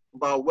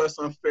about what's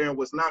unfair and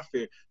what's not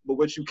fair. But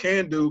what you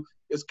can do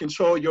is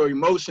control your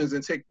emotions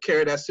and take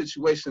care of that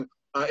situation.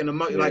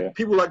 Like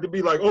people like to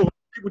be like, oh,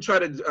 people try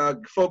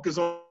to focus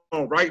on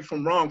right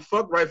from wrong.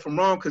 Fuck right from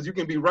wrong, because you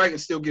can be right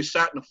and still get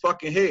shot in the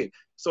fucking head.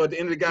 So at the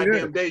end of the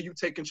goddamn day, you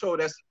take control of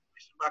that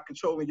situation by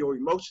controlling your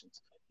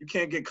emotions. You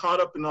can't get caught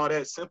up in all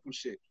that simple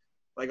shit.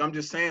 Like I'm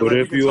just saying, but like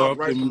if you off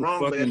right them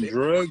fucking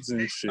drugs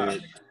and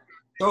shit.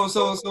 So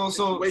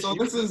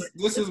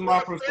this is my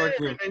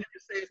perspective. And you can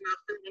say it's not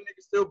fair, and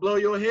nigga still blow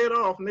your head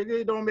off,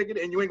 nigga. It don't make it,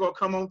 and you ain't gonna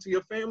come home to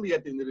your family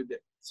at the end of the day.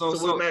 So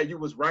what matter? You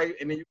was right,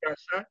 and then you got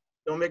shot.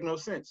 Don't make no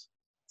sense.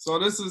 So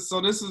this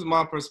is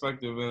my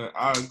perspective, and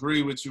I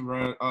agree with you,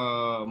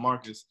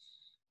 Marcus.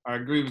 I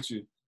agree with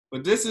you.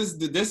 But this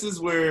is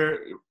where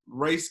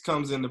race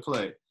comes into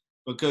play,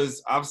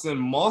 because I've seen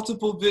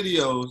multiple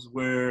videos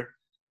where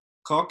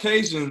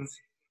Caucasians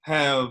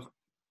have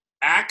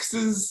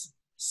axes,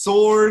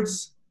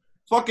 swords,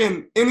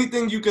 fucking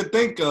anything you could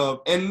think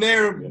of, and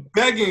they're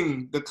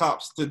begging the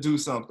cops to do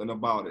something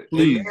about it.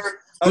 Please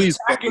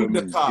attacking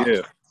the cops.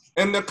 Yeah.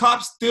 And the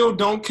cops still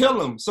don't kill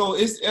them. So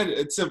it's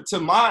to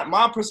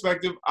my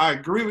perspective, I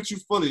agree with you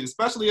fully.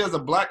 Especially as a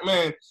black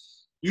man,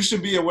 you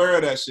should be aware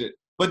of that shit.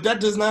 But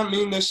that does not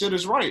mean that shit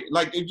is right.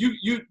 Like if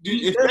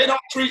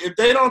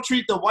they don't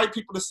treat the white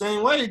people the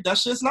same way, that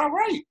shit's not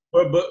right.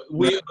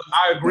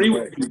 I agree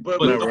with you.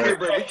 But we can't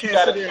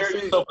gotta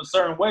carry yourself a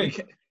certain way.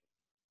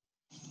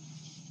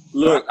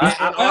 Look,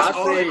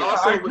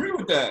 I agree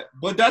with that,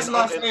 but that's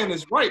not saying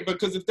it's right,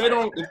 because if they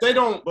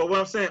don't. But what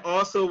I'm saying,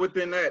 also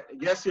within that,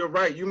 yes, you're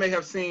right. You may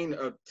have seen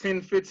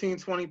 10, 15,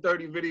 20,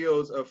 30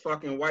 videos of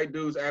fucking white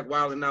dudes act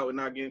wild and out and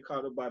not getting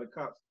caught up by the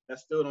cops. That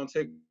still don't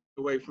take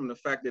away from the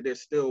fact that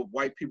there's still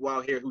white people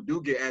out here who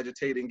do get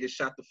agitated and get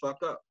shot the fuck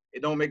up.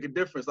 It don't make a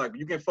difference. Like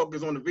you can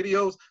focus on the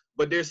videos,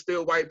 but there's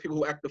still white people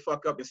who act the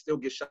fuck up and still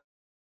get shot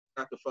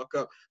the fuck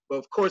up. But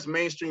of course,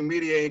 mainstream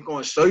media ain't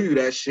gonna show you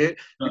that shit,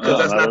 because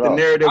that's not the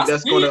narrative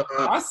that's gonna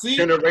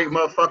generate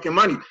motherfucking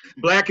money.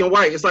 Black and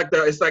white, it's like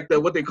the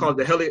what they call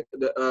the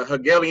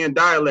Hegelian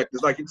dialect.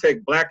 It's like you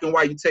take black and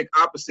white, you take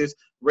opposites.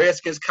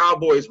 Redskins,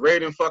 Cowboys,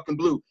 red and fucking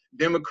blue.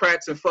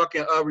 Democrats and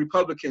fucking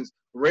Republicans,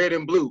 red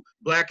and blue.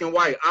 Black and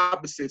white,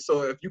 opposites.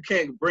 So if you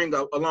can't bring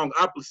along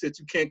opposites,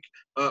 you can't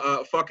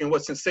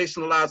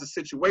sensationalize the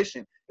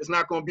situation. It's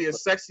not gonna be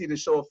as sexy to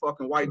show a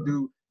fucking white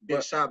dude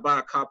get shot by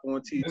a cop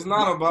on TV. It's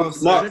not about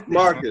sexy.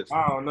 Marcus.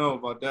 I don't know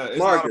about that. It's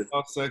Marcus. not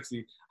about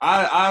sexy.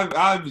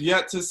 I've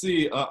yet to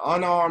see an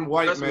unarmed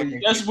white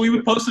man. That's what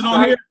we posted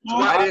on here.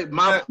 My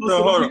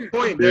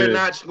point, they're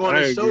not going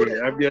to show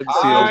that. I've yet to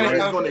see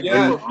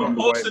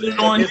Posted it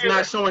on It's here.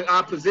 not showing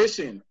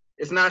opposition.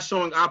 It's not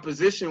showing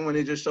opposition when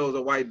it just shows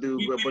a white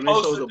dude, but when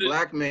it shows a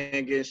black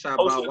man getting shot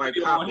by a white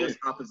cop, there's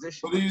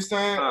opposition. What are you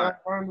saying,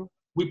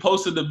 We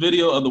posted the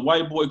video of the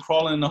white boy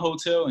crawling in the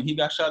hotel and he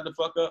got shot the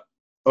fuck up.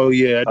 Oh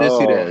yeah, I did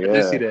see that. Yeah. I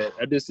did see that.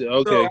 I did see.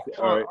 Okay,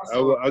 all right.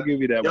 I'll give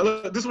you that one.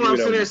 Look, this is what I'm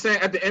sitting there saying.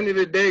 At the end of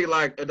the day,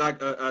 like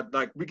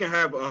we can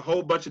have a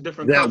whole bunch of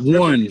different That cops,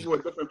 one.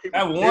 different people.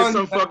 That one. There's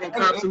some fucking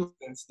cops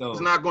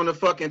who's not going to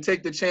fucking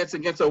take the chance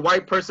against a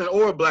white person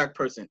or a black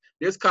person.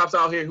 There's cops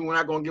out here who are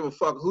not going to give a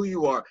fuck who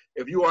you are.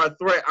 If you are a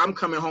threat, I'm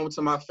coming home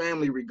to my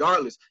family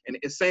regardless. And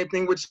it's the same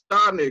thing with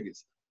y'all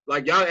niggas.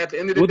 Like y'all, at the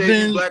end of the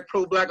day, you black,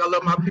 pro-black, I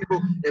love my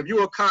people. If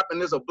you a cop and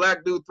there's a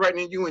black dude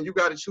threatening you and you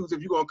got to choose if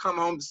you're going to come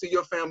home to see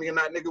your family or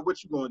not, nigga,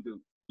 what you going to do?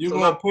 You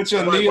going to put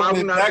your knee on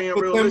his neck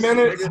for 10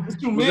 minutes?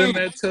 What you mean?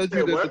 That tells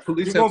you that the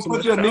police you going to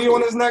put your knee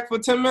on his neck for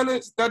 10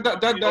 minutes? I'm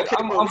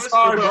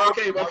sorry, bro.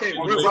 Okay,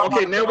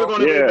 now we're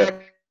going to go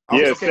back.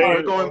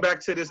 We're going back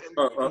to this.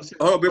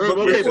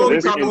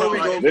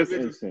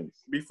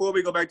 Before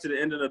we go back to the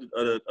end of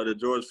the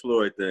George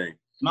Floyd thing,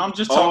 No, I'm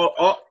just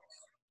talking.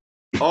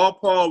 All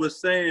Paul was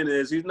saying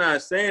is he's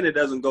not saying it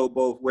doesn't go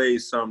both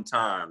ways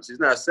sometimes. He's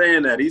not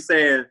saying that. He's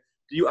saying,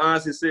 do you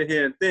honestly sit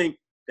here and think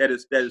that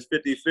it's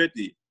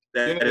 50-50?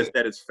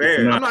 That is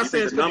fair. I'm not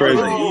saying it's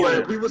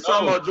crazy. We was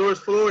talking about George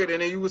Floyd,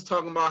 and then you was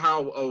talking about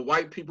how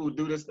white people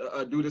do this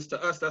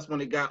to us. That's when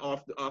it got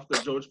off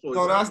the George Floyd.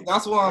 No,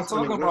 that's what I'm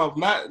talking about,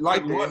 Matt.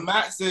 Like what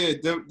Matt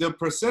said, the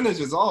percentage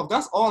is off.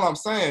 That's all I'm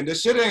saying. The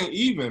shit ain't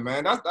even,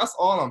 man. That's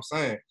all I'm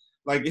saying.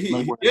 Like you're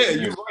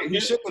right.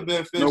 He shouldn't have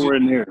been fidgety. Nowhere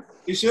near.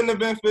 He shouldn't have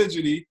been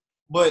fidgety.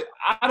 But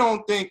I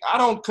don't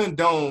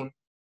condone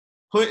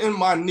putting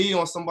my knee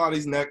on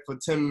somebody's neck for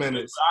 10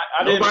 minutes.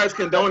 Nobody's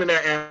condoning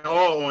that at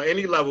all on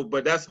any level.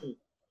 But that's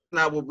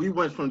not what we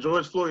went from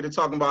George Floyd to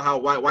talking about how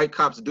white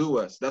cops do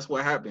us. That's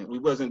what happened. We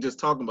wasn't just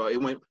talking about it.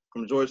 It went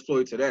from George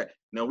Floyd to that.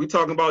 Now we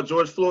talking about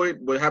George Floyd.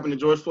 What happened to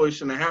George Floyd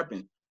shouldn't have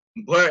happened.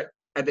 But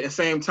at the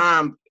same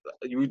time,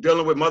 you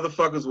dealing with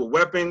motherfuckers with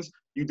weapons.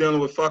 You dealing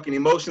with fucking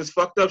emotions.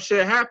 Fucked up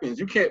shit happens.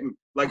 You can't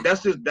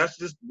that's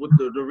just what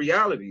the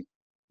reality.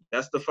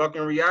 That's the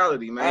fucking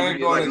reality, man.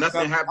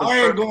 Nothing happens.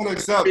 I ain't going to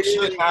accept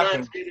shit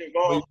happens.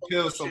 You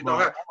kill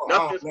somebody.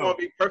 Nothing's going to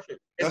be perfect.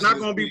 It's not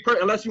going to be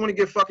perfect unless you want to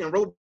get fucking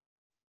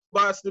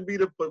robots to be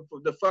the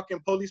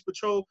fucking police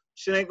patrol.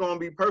 Shit ain't going to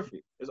be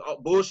perfect. It's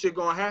all bullshit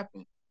going to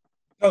happen.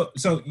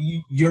 So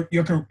you're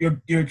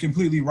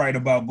completely right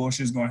about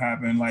bullshit's gonna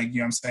happen. Like, you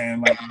know what I'm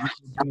saying? Like,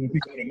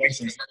 people with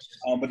emotions.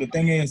 But the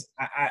thing is,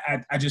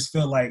 I just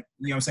feel like,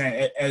 you know what I'm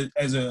saying,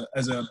 as a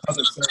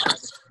public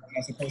service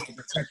that's supposed to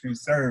protect and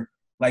serve,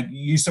 like,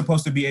 you're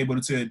supposed to be able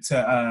to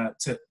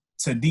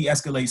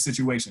de-escalate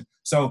situation.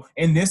 So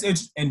in this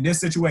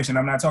situation,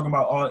 I'm not talking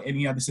about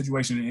any other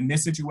situation. In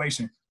this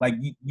situation, like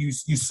you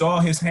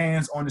saw his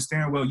hands on the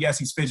steering wheel. Yes,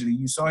 he's fidgety.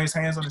 You saw his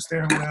hands on the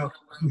steering wheel.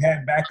 You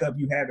had backup.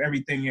 You have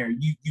everything there.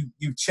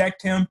 You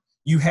checked him.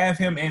 You have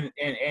him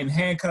in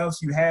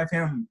handcuffs. You have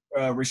him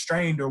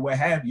restrained or what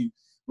have you.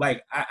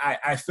 Like,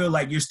 I feel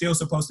like you're still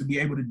supposed to be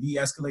able to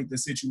de-escalate the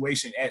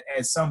situation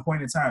at some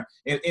point in time.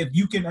 If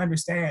you can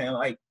understand,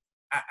 like,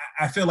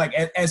 I feel like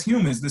as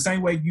humans, the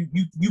same way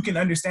you can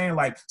understand,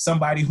 like,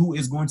 somebody who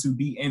is going to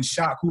be in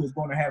shock, who is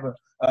going to have you know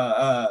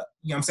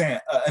what I'm saying,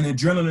 an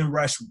adrenaline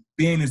rush,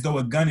 being as though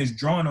a gun is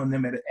drawn on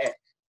them at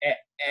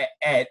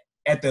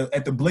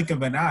the blink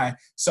of an eye.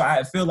 So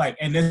I feel like,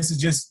 and this is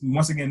just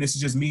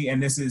me,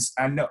 and this is,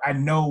 I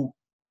know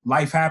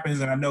life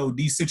happens, and I know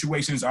these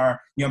situations are,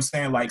 you know what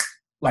I'm saying,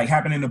 like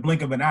happen in the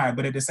blink of an eye.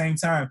 But at the same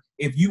time,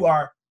 if you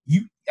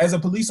as a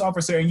police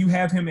officer and you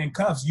have him in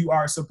cuffs, you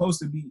are supposed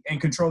to be in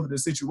control of the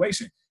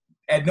situation.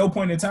 At no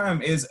point in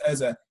time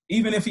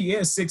even if he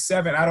is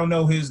 6'7", I don't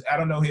know his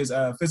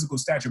physical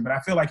stature, but I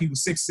feel like he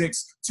was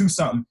 6'6", 2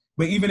 something.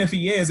 But even if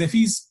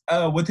he's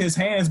with his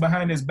hands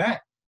behind his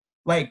back,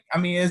 like, I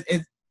mean,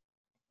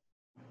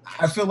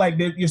 I feel like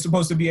that you're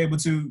supposed to be able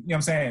to, you know what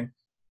I'm saying,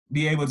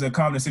 be able to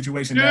calm the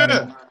situation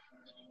down.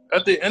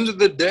 At the end of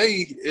the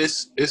day,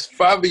 it's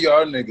 5 of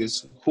y'all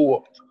niggas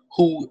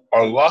who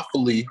are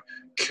lawfully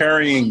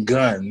carrying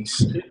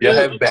guns. Y'all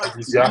have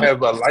badges. Y'all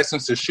have a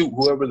license to shoot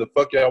whoever the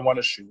fuck y'all want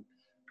to shoot.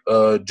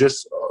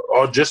 Just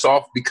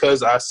off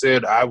because I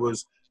said I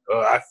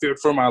feared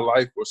for my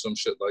life or some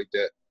shit like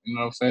that. You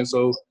know what I'm saying?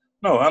 So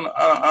no,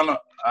 I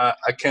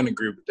can't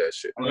agree with that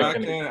shit.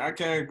 I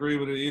can't agree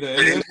with it either.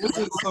 And this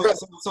is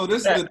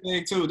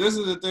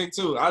the thing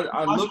too.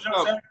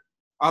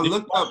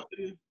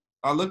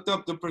 I looked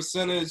up the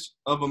percentage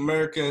of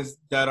Americans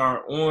that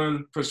are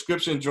on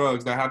prescription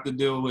drugs that have to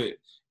deal with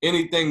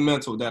anything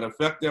mental that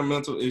affect their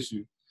mental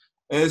issue.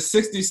 And it's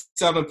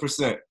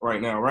 67%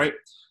 right now, right?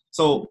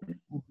 So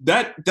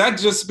that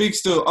just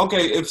speaks to,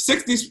 okay, if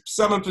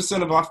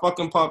 67% of our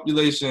fucking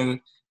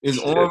population is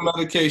on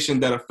medication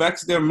that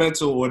affects their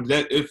mental or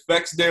that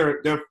affects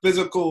their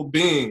physical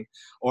being,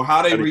 or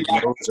how they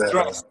react to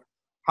stress,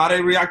 how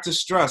they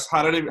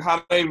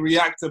react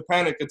react to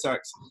panic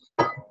attacks.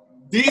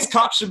 These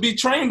cops should be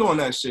trained on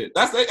that shit.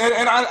 That's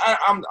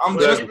I'm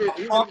just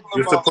talking about.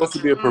 You're supposed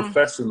to be a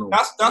professional.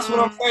 That's what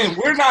I'm saying.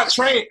 We're not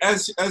trained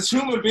as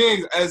human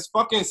beings, as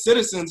fucking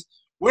citizens.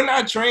 We're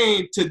not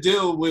trained to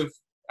deal with.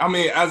 I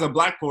mean, as a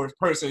black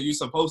person, you're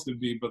supposed to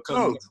be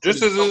because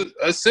just as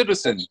a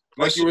citizen,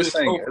 like you were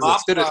saying, as a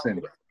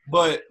citizen.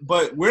 But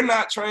we're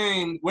not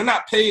trained. We're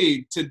not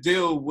paid to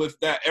deal with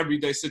that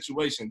everyday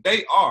situation.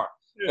 They are,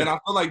 and I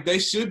feel like they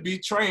should be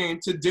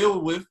trained to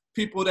deal with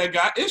people that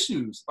got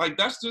issues. Like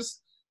that's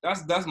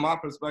my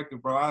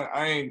perspective, bro.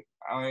 I'm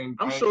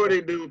sure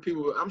they deal with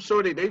people. I'm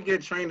sure they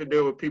get trained to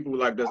deal with people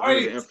like that's under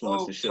the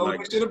influence and shit like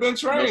that. Should have been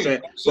trained. You know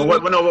what I'm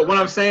saying? But what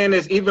I'm saying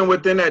is, even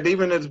within that,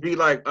 even as be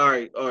like, all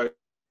right,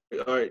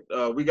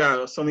 we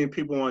got so many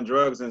people on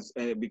drugs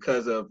and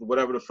because of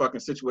whatever the fucking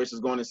situation is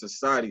going in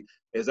society.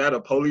 Is that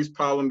a police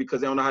problem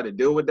because they don't know how to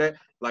deal with that?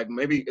 Like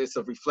maybe it's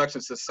a reflection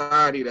of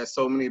society that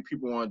so many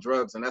people on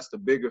drugs, and that's the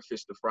bigger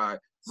fish to fry,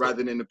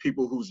 rather than the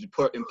people who's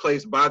put in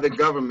place by the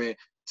government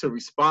to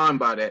respond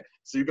by that.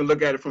 So you can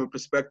look at it from a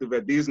perspective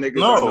that these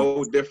niggas are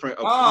no different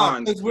of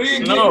pawns.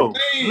 No,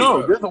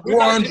 there's a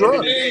war on drugs.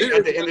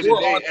 At the end of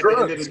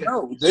the day,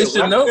 no, they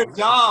should know. That's their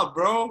job,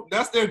 bro.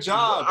 That's their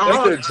job.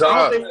 That's their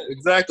job.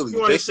 Exactly.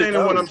 You understand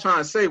what I'm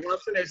trying to say?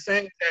 What I'm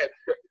saying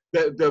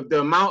that the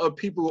amount of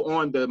people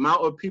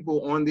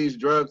on these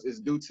drugs is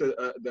due to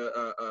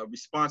the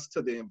response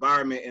to the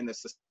environment and the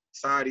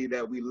society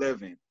that we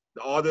live in.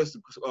 All this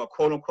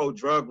quote unquote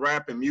drug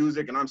rap and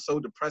music, and I'm so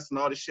depressed and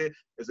all this shit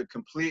is a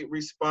complete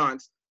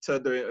response to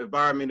the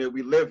environment that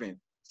we live in.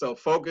 So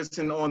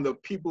focusing on the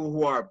people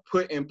who are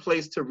put in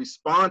place to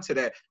respond to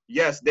that,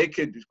 yes, they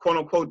could quote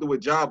unquote do a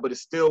job, but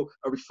it's still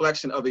a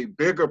reflection of a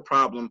bigger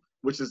problem,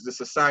 which is the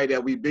society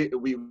that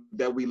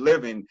we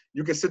live in.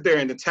 You can sit there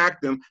and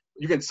attack them.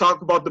 You can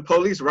talk about the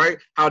police, right?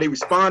 How they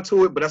respond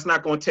to it, but that's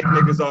not going to take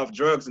niggas off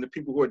drugs and the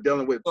people who are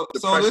dealing with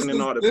depression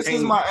and all the pain. This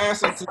is my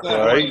answer to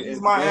that. Right? This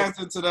is my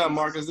answer to that,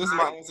 Marcus. This is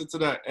my answer to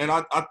that. And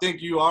I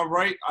think you are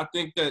right. I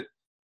think that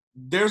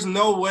there's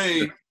no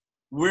way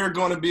we're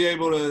going to be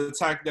able to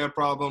attack that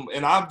problem.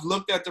 And I've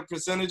looked at the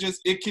percentages.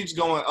 It keeps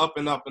going up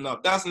and up and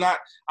up.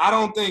 I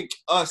don't think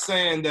us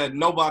saying that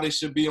nobody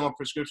should be on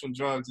prescription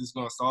drugs is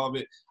going to solve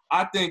it.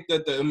 I think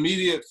that the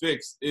immediate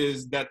fix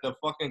is that the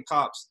fucking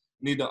cops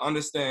need to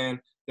understand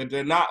that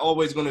they're not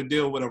always going to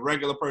deal with a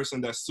regular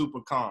person that's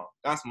super calm.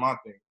 That's my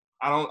thing.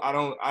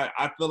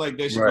 I feel like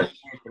they should go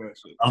for that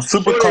shit. I'm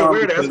super calm.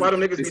 That's why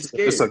them niggas be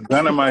scared. It's a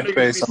gun in my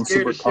face. I'm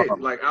super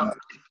calm. Like,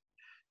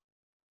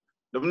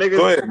 them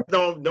niggas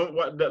don't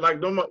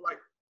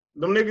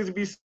them niggas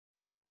be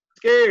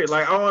scared.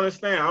 Like, I don't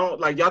understand.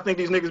 Y'all think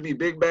these niggas be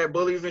big bad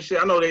bullies and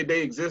shit. I know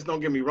they exist,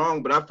 don't get me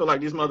wrong, but I feel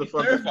like these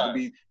motherfuckers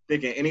be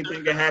thinking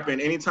anything can happen.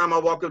 Anytime I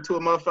walk up to a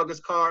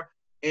motherfucker's car,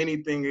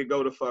 anything could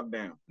go the fuck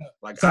down.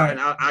 Like,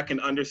 I can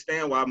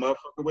understand why a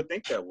motherfucker would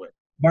think that way.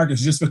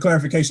 Marcus, just for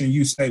clarification,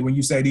 when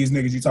you say these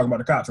niggas, you talking about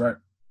the cops, right?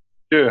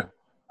 Yeah.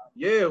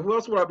 Yeah, who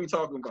else would I be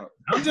talking about?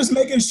 I'm just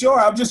making sure.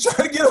 I'm just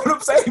trying to get on the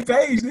same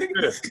page,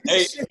 nigga.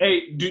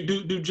 Hey,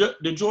 do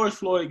George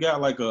Floyd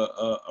got like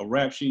a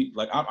rap sheet?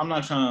 Like, I'm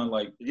not trying to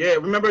like. Yeah,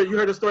 remember you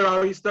heard the story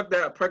how he stuck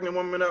that pregnant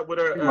woman up with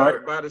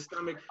her by the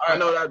stomach. I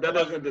know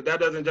that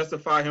doesn't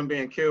justify him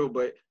being killed,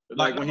 but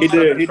like when he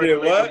did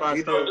what?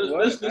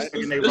 This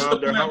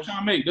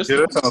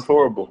that sounds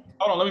horrible.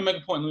 Hold on, let me make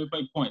a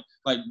point.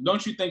 Like,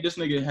 don't you think this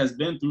nigga has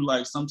been through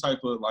like some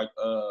type of like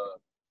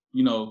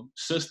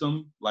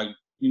system, like,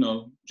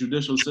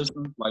 judicial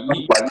system? Like,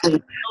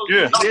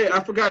 I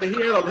forgot that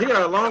he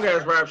had a long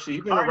ass rap sheet.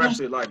 He been a rap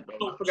sheet like,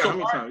 I forgot how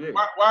many times. Yeah.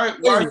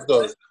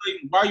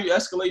 Why are you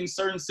escalating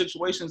certain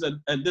situations at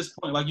this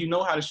point? Like, you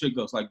know how the shit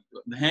goes. Like,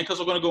 the handcuffs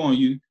are gonna go on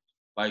you.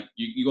 Like,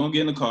 you're gonna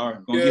get in the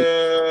car.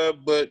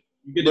 But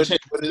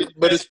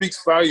it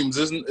speaks volumes.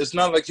 It's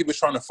not like he was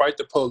trying to fight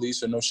the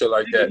police or no shit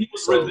like that. He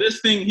was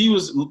resisting. He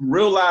was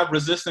real live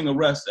resisting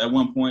arrest at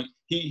one point.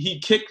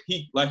 He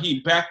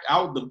backed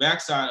out the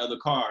backside of the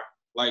car.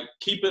 Like,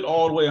 keep it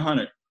all the way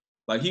 100.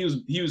 Like, he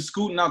was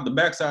scooting out the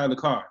backside of the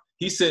car.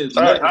 He said,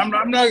 I'm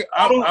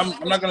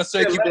not gonna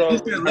say keep it all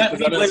the way 100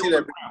 because I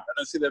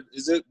didn't see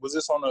that. Was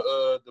this on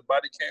the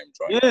body cam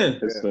joint? Yeah,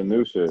 it's the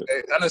new shit.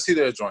 I didn't see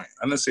that joint.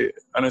 I didn't see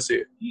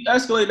it. He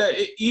escalated that.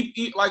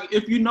 Like,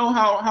 if you know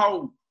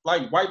how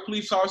like white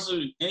police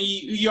officers, and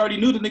he already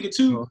knew the nigga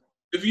too.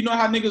 If you know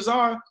how niggas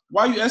are,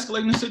 why are you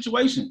escalating the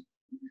situation?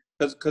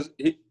 Because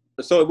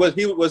so was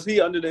he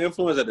under the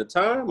influence at the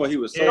time, or he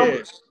was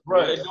sober?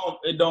 Bro,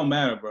 it don't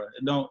matter, bro.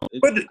 It don't.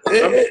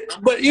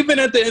 But even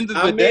at the end of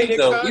the day,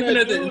 though, even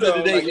at the end of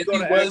the day, if he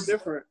was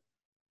different.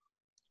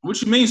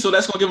 What you mean? So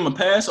that's gonna give him a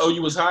pass? Oh,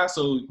 you was high,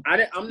 so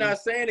I'm not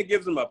saying it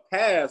gives him a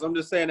pass. I'm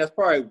just saying that's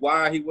probably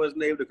why he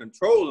wasn't able to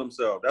control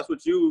himself. That's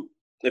what you.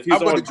 If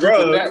he's on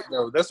drugs,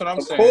 that's what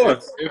I'm saying. Of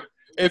course,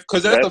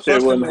 because that's the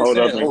first thing they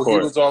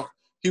said.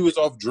 He was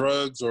off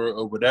drugs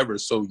or whatever.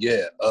 So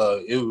yeah,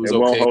 it was okay.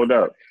 Won't hold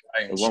up.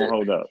 I ain't It won't shit.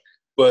 hold up.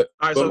 But,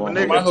 All right, so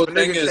but my whole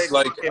thing is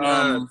like,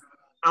 I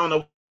don't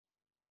know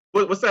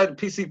what's that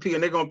PCP,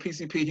 and they're going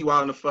PCP. He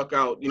wilding the fuck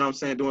out. You know what I'm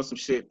saying? Doing some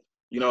shit.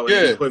 You know,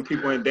 and yeah, putting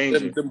people in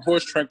danger. them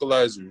horse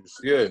tranquilizers.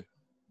 Yeah.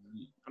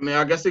 I mean,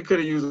 I guess they could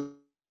have used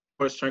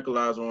horse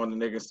tranquilizer on the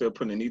nigga and still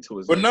putting a knee to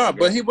his But neck. no,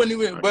 but he wasn't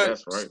even. But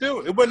guess, right? still,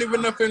 it wasn't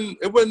even nothing.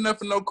 It wasn't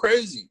nothing no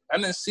crazy. I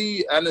didn't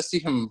see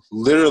him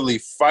literally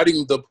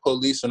fighting the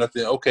police or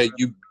nothing. Okay,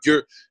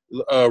 you're.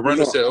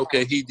 Randall said,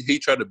 okay, he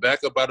tried to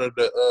back up out of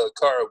the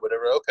car or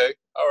whatever. Okay,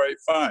 all right,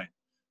 fine.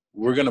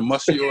 We're gonna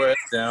muscle your ass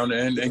down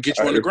and get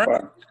you on the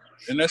ground.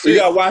 And that's You it.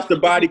 gotta watch the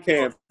body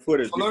cam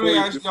footage. So let me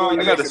ask y'all.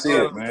 I gotta see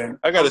it, man.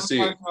 I gotta see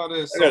it.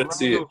 I gotta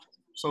see it.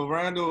 So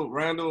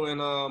Randall, and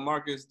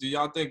Marcus, do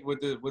y'all think with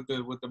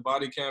the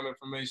body cam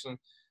information,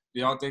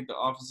 do y'all think the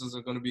officers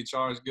are going to be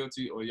charged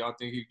guilty, or y'all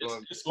think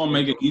it's going to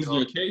make an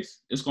easier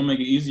case? It's going to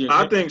make it easier.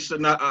 I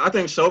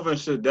think Chauvin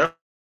should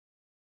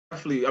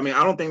definitely. I mean,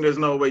 I don't think there's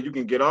no way you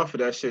can get off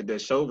of that shit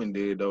that Chauvin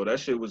did though. That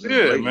shit was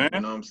blatant, man.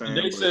 You know what I'm saying?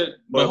 They said,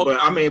 but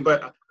I mean,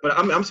 but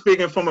I'm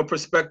speaking from a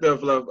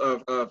perspective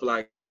of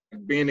like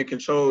being in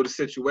control of the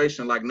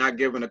situation, like not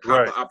giving a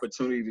cop an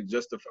opportunity to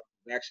justify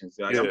his actions.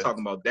 Like, I'm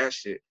talking about that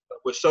shit.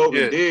 What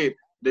Chauvin did,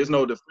 there's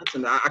no defense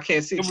in that. I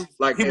can't see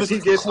like if he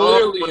gets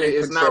off on it,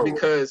 it's not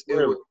because it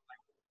was.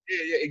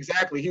 Yeah,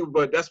 exactly.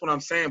 But that's what I'm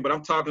saying. But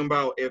I'm talking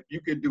about if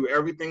you could do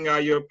everything out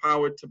of your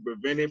power to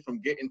prevent it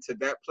from getting to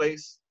that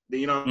place,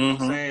 then you know what I'm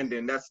saying.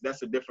 Then that's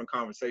a different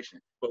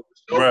conversation. But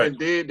what Chauvin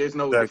did, there's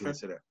no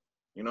defense of that.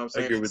 You know what I'm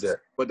saying? I agree with that.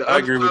 But the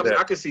other cops,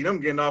 I could see them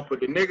getting off.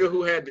 But the nigga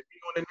who had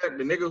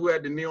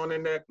the knee on the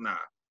neck, nah.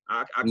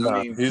 I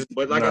mean,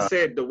 but like I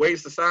said, the way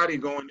society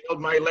going, they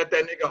might let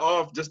that nigga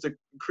off just to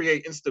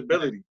create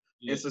instability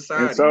in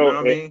society. And so, you know what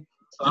I mean?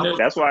 So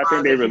that's why I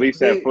think they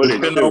released that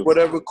footage. Depending on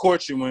whatever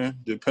court you in,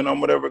 depending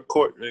on whatever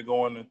court they're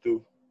going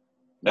through.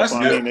 That's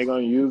why I mean they're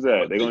gonna use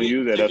that. They're gonna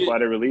use that. That's why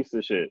they released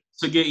the shit.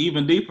 To get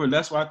even deeper,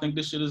 that's why I think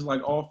this shit is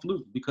like all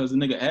fluke, because the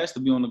nigga has to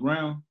be on the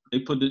ground.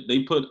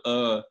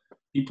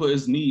 He put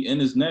his knee in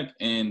his neck,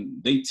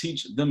 and they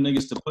teach them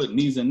niggas to put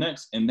knees and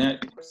necks in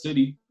that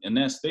city, in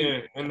that state.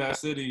 Yeah, in that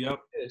city, yep.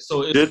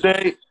 So it's, did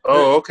they?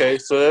 Oh, okay.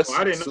 So that's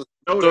I didn't know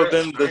so that.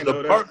 then the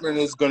department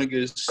is gonna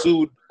get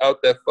sued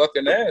out that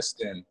fucking ass.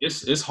 Then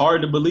it's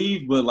hard to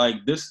believe, but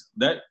like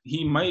that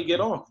he might get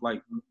off.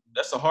 Like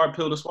that's a hard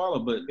pill to swallow.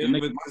 But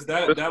because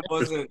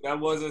that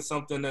wasn't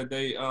something that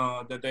they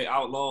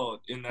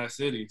outlawed in that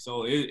city.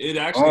 So it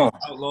actually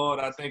outlawed,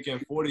 I think, in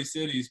 40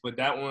 cities, but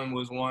that one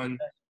was one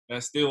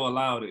that still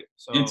allowed it.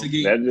 So that just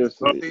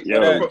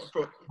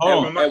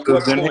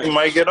because then he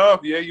might get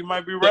off. Yeah, you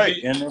might be right,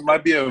 and there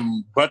might be a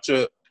bunch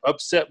of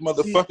upset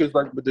motherfuckers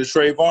like with the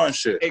Trayvon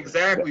shit.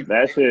 Exactly.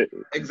 That shit.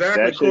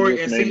 Exactly, that Corey.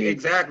 shit And see,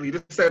 exactly.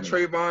 This is that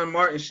Trayvon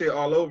Martin shit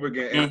all over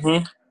again.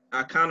 And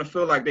I kind of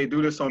feel like they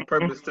do this on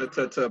purpose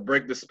to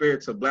break the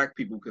spirits of black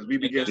people because we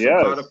be getting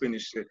so caught up in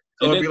this shit.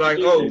 So it'd be like,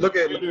 oh, look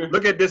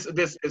at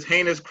this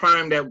heinous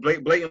crime that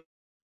blatantly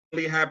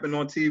happened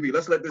on TV.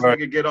 Let's let this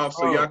nigga get off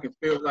so y'all can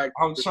feel like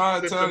I'm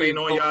trying to tell you,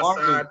 on y'all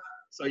side.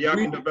 So y'all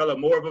can develop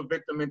more of a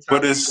victim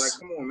mentality. Like,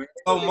 come on, man.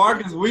 So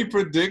Marcus, we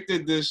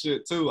predicted this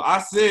shit too. I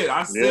said,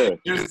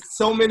 there's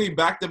so many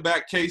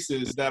back-to-back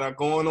cases that are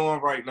going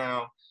on right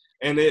now,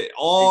 and it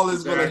all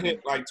is gonna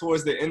hit like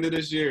towards the end of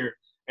this year,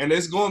 and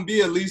it's gonna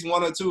be at least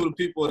one or two of the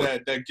people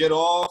that get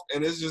off,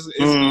 and it's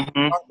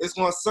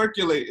gonna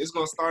circulate. It's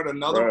gonna start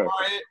another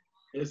riot.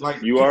 It's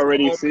like you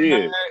already see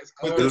it.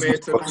 I'm gonna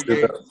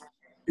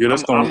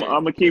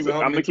keep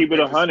it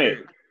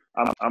 100.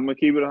 I'm gonna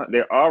keep it 100.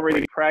 They're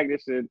already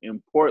practicing in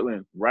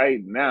Portland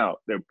right now.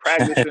 They're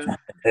practicing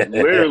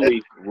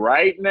literally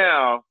right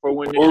now for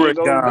when the shit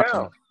goes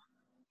down.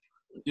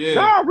 Yeah,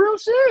 nah, real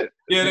shit.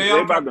 Yeah, they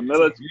are about the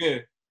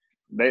military.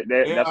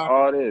 Yeah, that's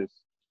all it is.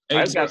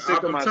 I just got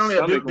sick of my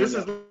stomach. This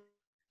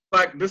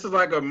is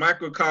like a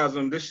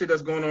microcosm. This shit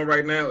that's going on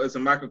right now is a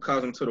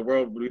microcosm to the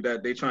world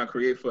that they trying to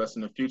create for us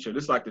in the future.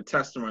 This is like the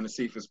test run to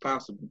see if it's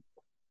possible.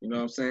 You know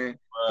what I'm saying?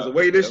 The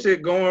way this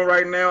shit going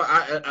right now,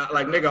 I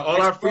like, nigga,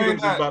 all our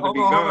freedoms is about to be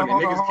gone,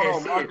 and niggas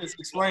can't see it.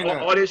 Explain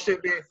that. All this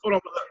shit being. Hold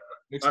on.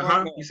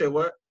 You said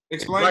what?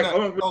 Explain that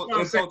in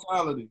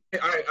totality.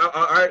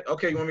 All right.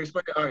 Okay, you want me to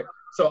explain it? All right.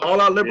 So all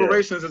our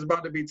liberations is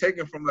about to be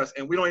taken from us,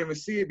 and we don't even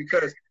see it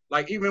because,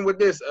 like, even with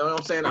this, you know what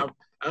I'm saying, I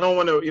don't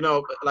want to,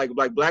 like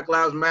Black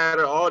Lives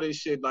Matter, all this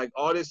shit, like,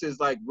 all this is,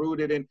 like,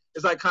 rooted in,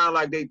 it's like kind of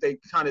like they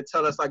kind of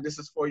tell us, like, this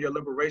is for your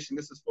liberation,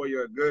 this is for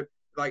your good.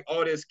 Like,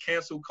 all this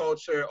cancel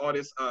culture, all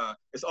this,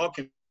 it's all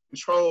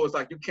control. It's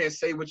like you can't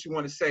say what you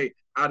want to say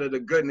out of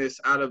the goodness,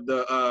 out of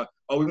the,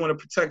 we want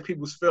to protect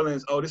people's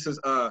feelings. Oh, this is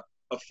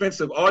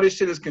offensive. All this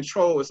shit is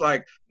control. It's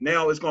like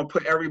now it's going to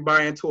put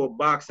everybody into a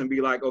box and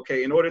be like,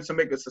 okay, in order to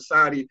make a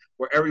society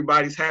where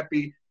everybody's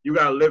happy, you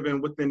got to live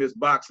within this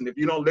box. And if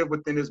you don't live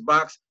within this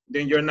box,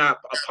 then you're not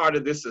a part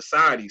of this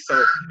society.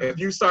 So if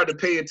you start to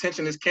pay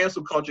attention, this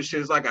cancel culture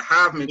shit is like a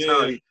hive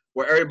mentality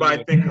where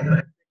everybody think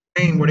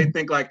where they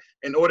think like,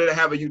 in order to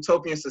have a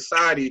utopian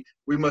society,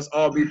 we must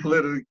all be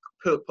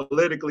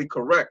politically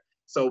correct.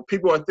 So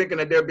people are thinking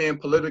that they're being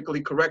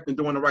politically correct and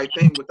doing the right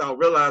thing without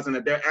realizing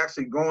that they're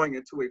actually going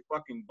into a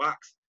fucking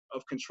box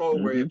of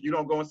control where if you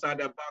don't go inside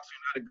that box,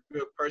 you're not a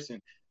good person.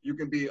 You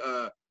can be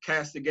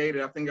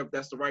castigated. I think if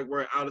that's the right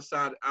word, out of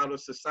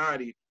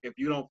society if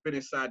you don't fit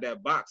inside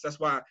that box. That's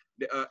why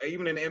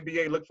even in the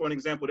NBA, look for an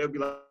example. They'll be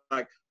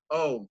like,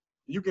 oh,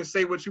 you can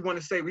say what you want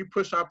to say. We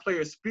push our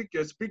players. Speak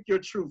your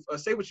truth.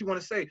 Say what you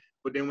want to say.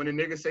 But then when the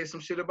niggas say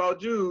some shit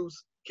about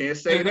Jews, can't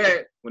say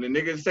that. When the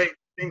niggas say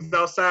things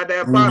outside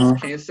that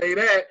box, can't say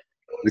that.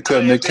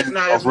 Because There's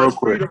not as much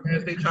freedom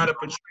as they try to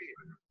portray it.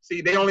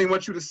 See, they only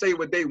want you to say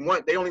what they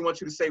want. They only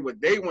want you to say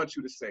what they want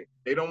you to say.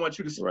 They don't want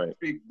you to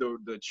speak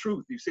the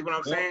truth. You see what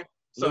I'm saying?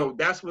 So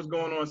that's what's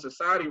going on in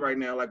society right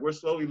now. Like, we're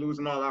slowly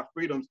losing all our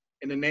freedoms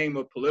in the name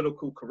of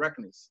political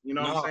correctness. You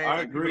know what I'm saying?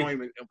 I agree. You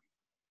know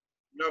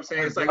what I'm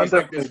saying? It's like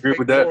this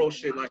fake moral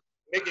shit, like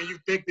making you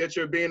think that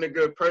you're being a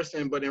good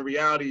person, but in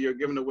reality, you're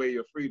giving away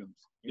your freedoms.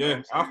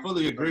 I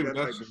fully agree with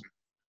that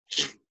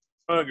shit.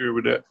 I agree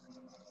with that.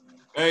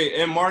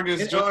 Hey, and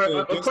Marcus,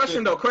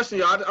 question,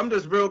 y'all. I'm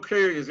just real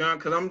curious, young,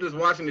 because I'm just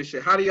watching this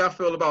shit. How do y'all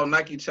feel about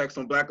Nike checks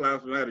on Black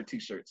Lives Matter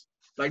t-shirts?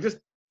 Like, just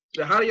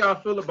how do y'all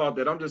feel about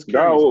that? I'm just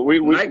curious. No,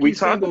 we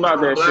talked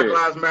about that Black shit.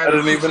 Lives Matter. I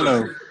didn't even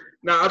know.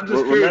 Nah, I'm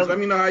just curious. Let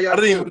me know how y'all. I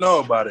didn't even know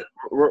about it.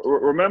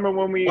 Remember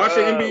when we watch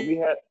the NBA we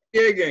had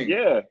game?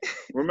 Yeah.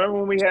 Remember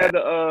when we had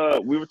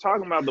we were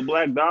talking about the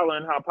black dollar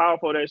and how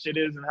powerful that shit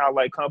is, and how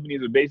like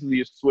companies are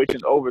basically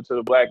switching over to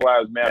the Black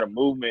Lives Matter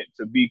movement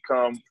to make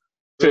a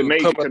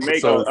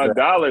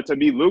dollar to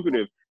be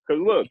lucrative.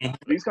 Because look,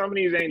 these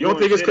companies ain't. You don't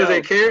think it's because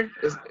they care?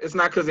 It's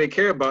not because they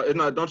care about it.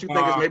 No, don't you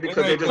think it's maybe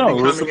because they just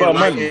becoming it's about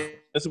enlightened? money.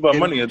 It's about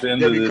money at the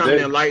end of the day. They're becoming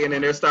enlightened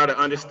and they're starting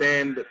to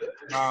understand.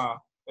 No,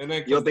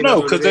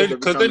 because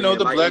they know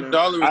the black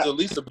dollar is at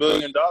least $1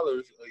 billion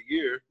a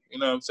year. You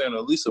know what I'm saying?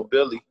 At least $1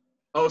 billion.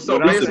 Oh, so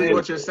basically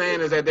what you're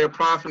saying is that they're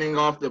profiting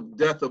off the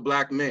death of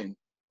black men.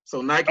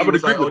 So Nike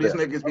was like, oh, these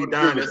niggas be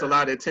dying. There's a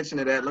lot of attention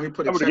to that. Let me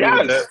put a check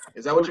on that.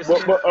 Is that what you're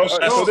saying?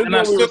 And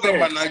I still got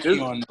my Nike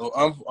on,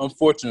 though.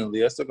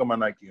 Unfortunately, I still got my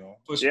Nike on.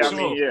 I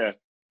mean, yeah.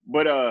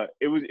 But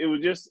it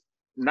was just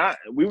not.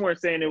 We weren't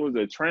saying it was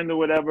a trend or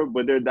whatever,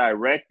 but they're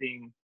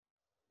directing,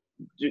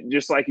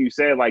 just like you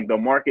said, like the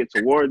market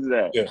towards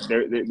that. Yeah.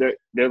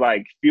 They're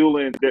like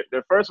fueling.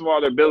 They're first of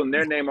all, they're building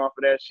their name off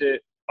of that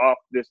shit, off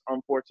this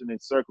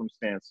unfortunate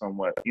circumstance,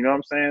 somewhat. You know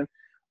what I'm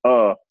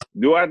saying?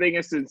 Do I think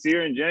it's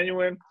sincere and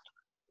genuine?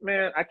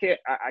 Man, I can't.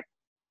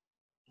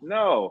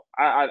 No,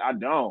 I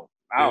don't.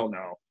 I don't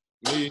know.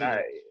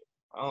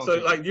 So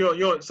like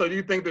so do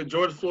you think that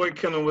George Floyd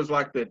killing was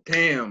like the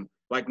damn?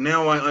 Like,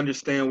 now I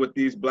understand what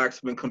these blacks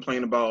have been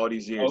complaining about all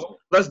these years.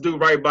 Let's do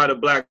right by the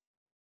blacks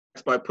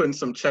by putting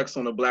some checks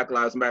on a Black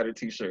Lives Matter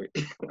t-shirt.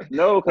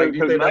 No, because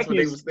like, that's what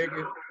they was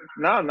thinking?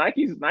 No,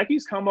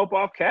 Nike's come up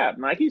off cap.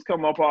 Nike's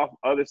come up off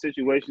other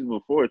situations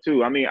before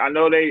too. I mean, I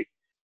know they.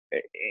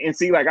 And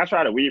see, like, I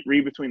try to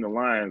read between the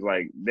lines.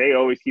 Like, they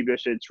always keep their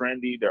shit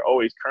trendy. They're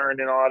always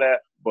current and all that.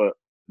 But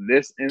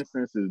this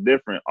instance is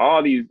different.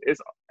 It's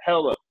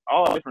hella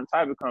all different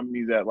type of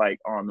companies that like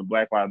on the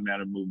Black Lives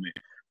Matter movement.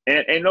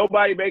 And ain't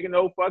nobody making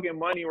no fucking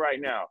money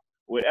right now.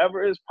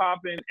 Whatever is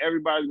popping,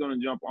 everybody's gonna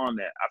jump on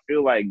that. I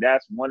feel like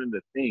that's one of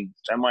the things.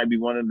 That might be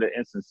one of the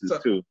instances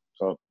too.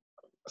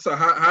 So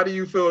how do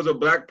you feel as a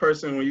black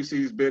person when you see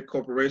these big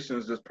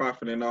corporations just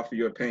profiting off of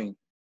your pain?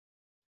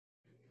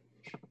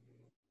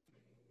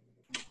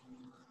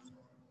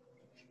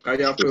 How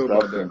y'all feel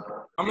about that?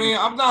 I mean,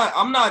 I'm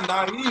not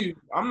naive.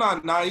 I'm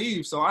not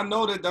naive, so I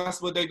know that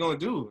that's what they're gonna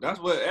do. That's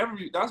what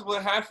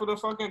half of the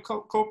fucking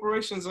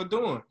corporations are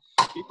doing.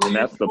 And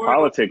that's the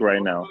politic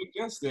right now.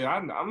 Against it,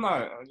 I'm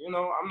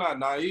not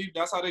naive.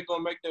 That's how they're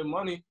gonna make their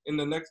money in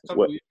the next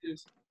couple of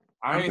years.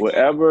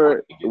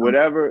 Whatever.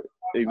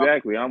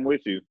 Exactly, I'm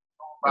with you.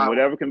 And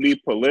whatever can be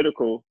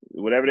political,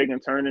 whatever they can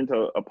turn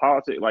into a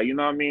politic, like, you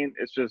know what I mean?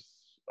 It's just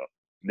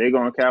they're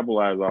gonna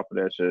capitalize off of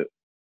that shit.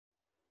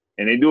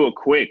 And they do it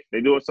quick.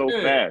 They do it so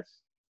fast.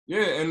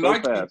 Yeah, and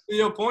Nike, to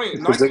your point,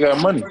 because they got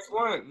money.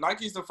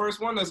 Nike's the first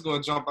one that's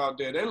going to jump out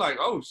there. They're like,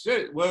 oh,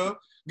 shit, well,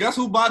 guess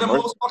who buy the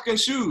most fucking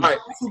shoes? Right.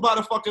 Guess who buy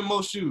the fucking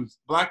most shoes?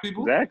 Black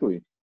people?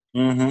 Exactly.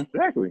 Mm-hmm.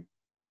 Exactly.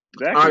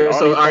 All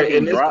right,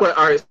 and this question,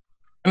 all right.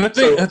 And the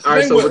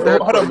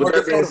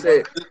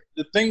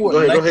thing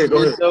with Nike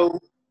is, though,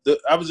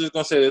 I was just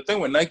going to say, the thing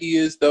with Nike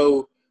is,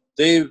 though,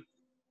 they've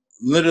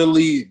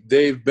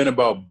been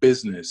about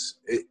business.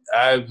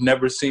 I've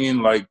never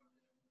seen like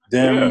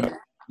them. Yeah.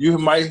 You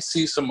might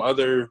see some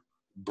other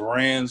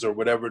brands or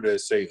whatever that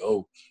say,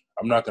 "Oh,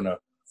 I'm not gonna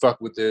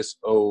fuck with this."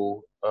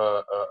 Oh,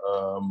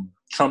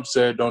 Trump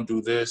said don't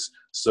do this,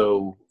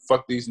 so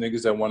fuck these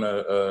niggas that want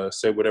to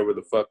say whatever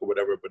the fuck or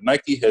whatever. But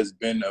Nike has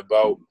been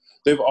about.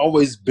 They've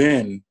always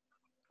been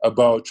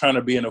about trying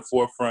to be in the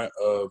forefront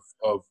of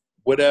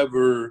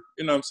whatever,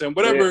 you know what I'm saying.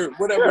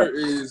 Whatever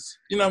is,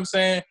 you know what I'm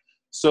saying.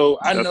 So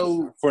I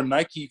know for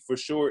Nike, for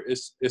sure,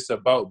 it's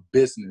about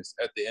business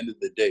at the end of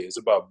the day. It's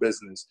about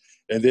business.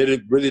 And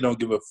they really don't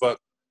give a fuck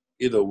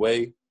either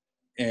way.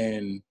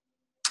 And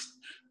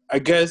I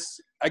guess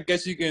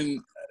you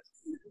can,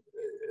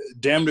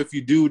 damned if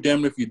you do,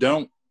 damned if you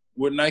don't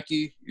with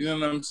Nike. You know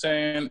what I'm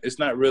saying? It's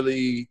not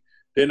really.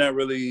 They're not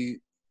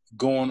really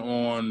going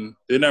on.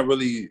 They're not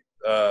really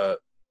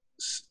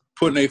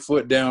putting their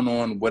foot down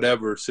on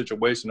whatever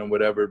situation or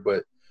whatever.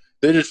 But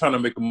they're just trying to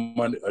make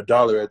a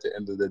dollar at the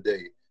end of the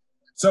day.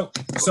 So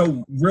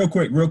real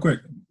quick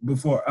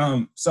before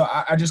so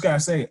I just gotta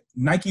say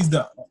Nike's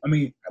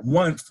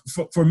one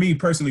for me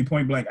personally,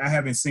 point blank, I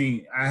haven't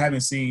seen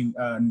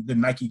the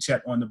Nike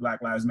check on the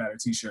Black Lives Matter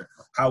T-shirt.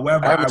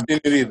 However, I haven't seen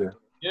it either.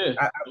 Yeah.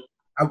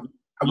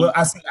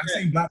 I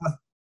seen Black Lives.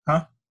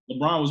 Huh?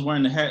 LeBron was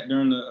wearing the hat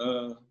during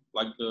the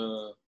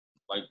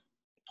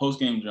post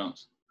game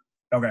jumps.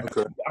 Okay.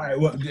 All right.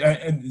 Well,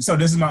 and so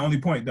this is my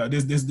only point though.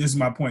 This is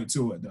my point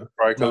to it though.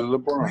 Right, because of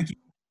LeBron.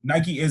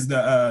 Nike is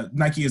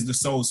the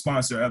sole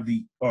sponsor of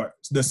the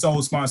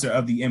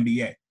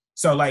NBA.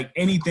 So like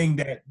anything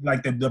that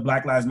like the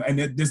Black Lives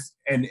Matter,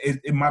 and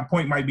my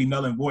point might be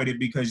null and voided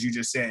because you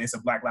just said it's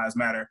a Black Lives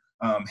Matter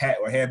hat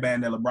or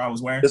headband that LeBron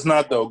was wearing. It's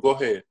not though. Go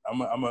ahead. I'm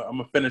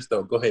gonna finish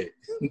though. Go ahead.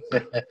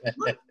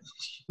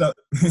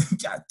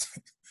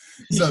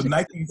 So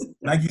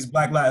Nike's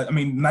Black Lives. I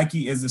mean,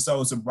 Nike is the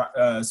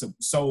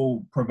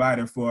sole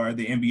provider for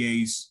the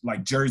NBA's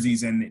like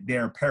jerseys and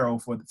their apparel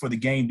for the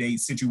game day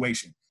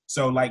situation.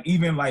 So like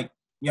even like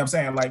you know what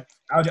I'm saying, like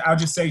I'll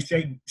just say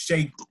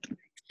Shea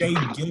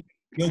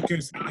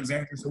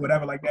Gilgeous-Alexander or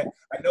whatever like that.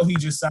 I know he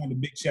just signed a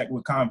big check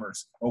with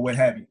Converse or what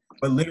have you,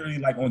 but literally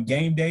like on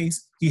game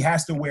days he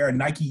has to wear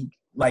Nike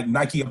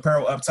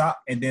apparel up top,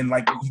 and then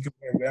like he can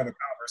wear whatever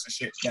Converse and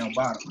shit down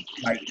bottom.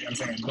 Like you know what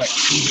I'm saying, but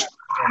he has to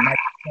wear Nike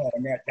apparel,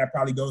 and that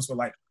probably goes for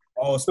like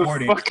all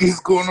sporting. What the fuck is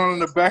going on in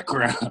the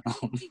background?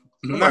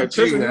 Not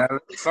you,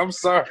 Alex. I'm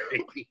sorry.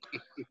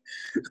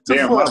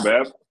 Damn, my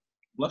bad.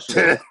 What you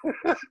doing,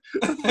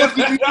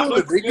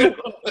 nigga?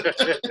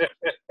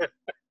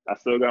 I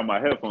still got my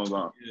headphones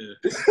on. Yeah.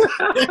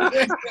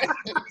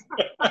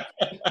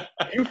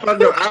 You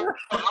fucking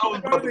I was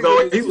about to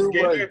go. He was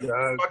getting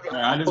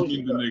I just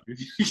need the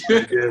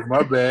nigga. Yeah,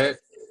 my bad.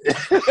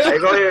 Hey,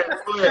 go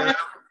ahead.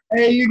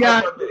 Hey, you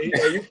got.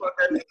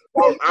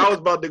 I was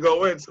about to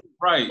go in.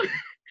 Right.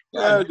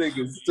 That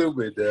nigga's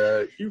stupid,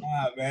 dog.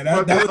 Man,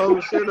 that whole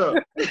shit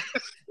up.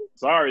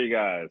 Sorry,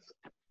 guys.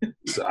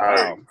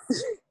 Sorry.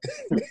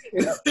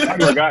 I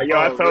forgot. Yo,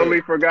 I totally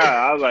forgot.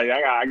 I was like,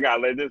 I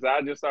gotta let this.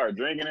 I just started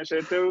drinking and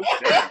shit too.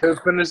 Let's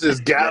finish this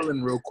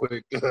gallon real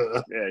quick.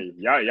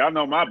 Yeah, y'all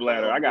know my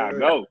bladder. I gotta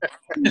go.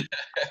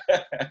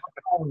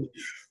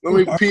 Let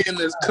me pee in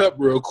this cup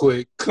real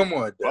quick. Come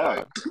on,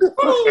 dog.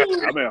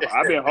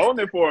 I've been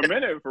holding it for a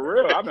minute, for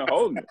real. I've been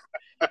holding it.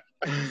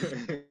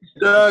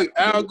 Doug,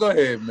 Al, go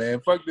ahead, man.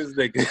 Fuck this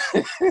nigga.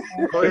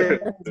 Go ahead.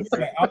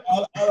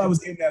 all I was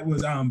getting at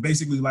was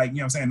basically like, you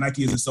know what I'm saying,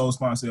 Nike is the sole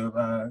sponsor of you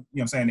know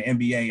what I'm saying, the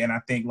NBA, and I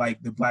think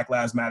like the Black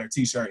Lives Matter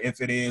t-shirt,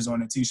 if it is on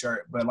the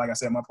t-shirt, but like I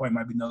said, my point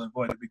might be null and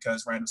voided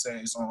because Randall said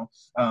it's on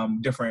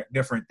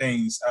different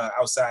things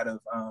outside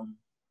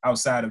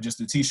of just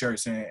the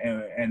t-shirts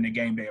and the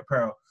game day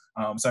apparel.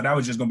 So that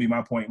was just gonna be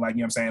my point. Like, you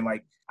know what I'm saying?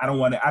 Like, I don't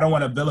want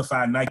to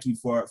vilify Nike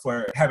for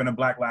having a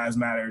Black Lives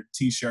Matter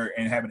t-shirt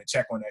and having to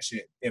check on that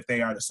shit if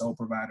they are the sole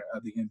provider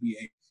of the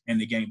NBA and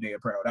the game day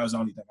apparel. That was the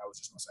only thing I was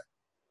just gonna say.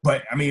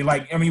 But I mean,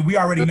 we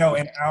already know,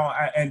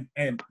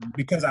 and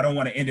because I don't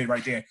want to end it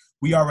right there,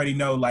 we already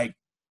know like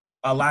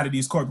a lot of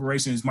these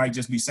corporations might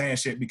just be saying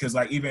shit because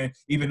like even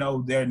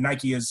though their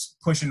Nike is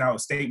pushing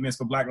out statements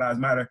for Black Lives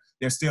Matter,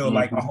 there's still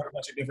like a whole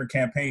bunch of different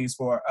campaigns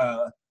for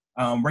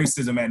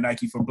racism at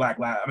Nike for Black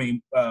Lives. I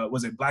mean,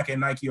 was it Black at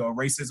Nike or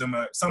racism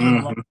or something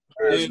along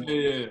those lines?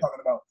 Yeah. Talking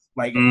about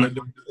like the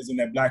racism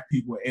that Black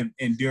people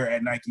endure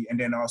at Nike, and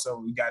then also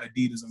we got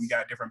Adidas and we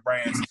got different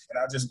brands. And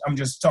I'm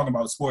just talking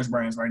about sports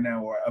brands right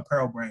now or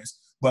apparel brands,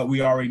 but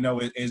we already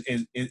know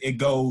it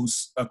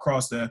goes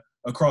across the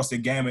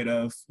gamut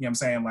of, you know what I'm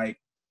saying, like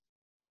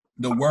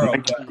the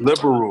world.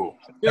 Liberal.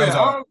 Yeah,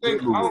 I don't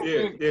think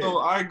so.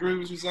 I agree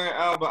with you saying,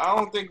 Al, but I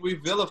don't think we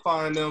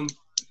vilifying them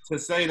to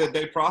say that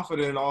they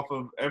profiting off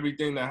of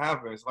everything that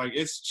happens. Like,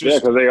 it's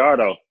just because they are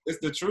though. It's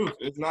the truth.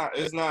 It's not.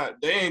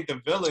 They ain't the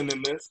villain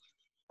in this.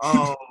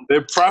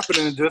 They're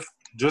profiting just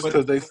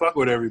because they fuck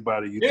with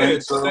everybody. You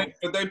think so?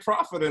 But they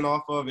profiting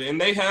off of it, and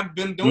they have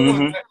been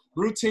doing that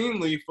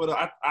routinely for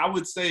I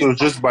would say so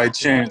just by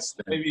chance,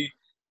 maybe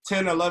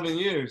 10, 11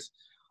 years.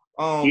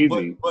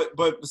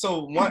 But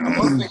so one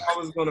thing I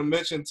was going to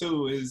mention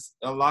too is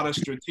a lot of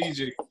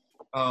strategic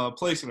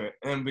placement,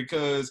 and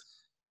because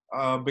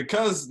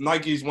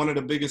Nike is one of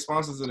the biggest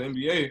sponsors of the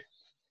NBA,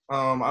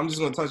 I'm just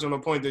going to touch on the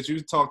point that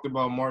you talked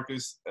about,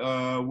 Marcus,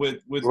 with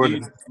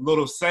these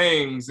little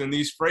sayings and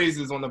these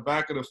phrases on the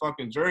back of the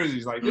fucking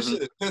jerseys. Like, this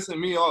shit is pissing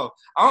me off.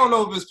 I don't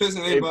know if it's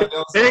pissing anybody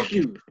else off. Thank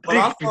you.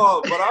 I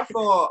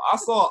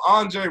saw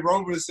Andre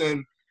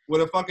Roberson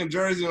with a fucking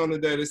jersey on the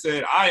day that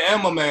said, "I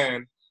am a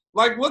man."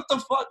 Like, what the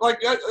fuck?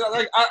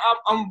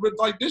 I'm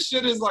like, this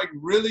shit is like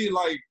really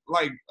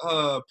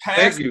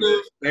passive.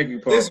 Thank you,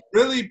 Paul. It's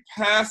really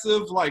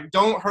passive, like,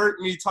 don't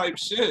hurt me type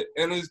shit,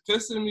 and it's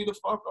pissing me the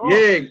fuck off.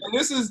 Yeah. And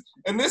this is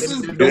the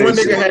one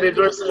nigga had a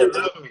jersey that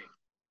love me.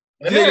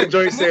 That nigga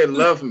Joy said,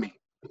 "Love me."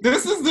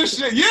 This is the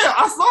shit. Yeah,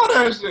 I saw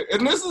that shit.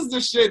 And this is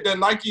the shit that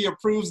Nike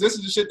approves. This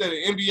is the shit that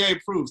the NBA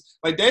approves.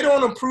 Like, they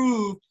don't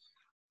approve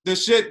the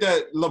shit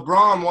that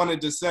LeBron wanted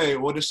to say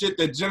or the shit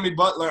that Jimmy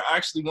Butler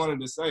actually wanted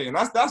to say. And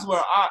that's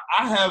where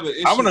I have an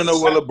issue. I want to know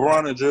what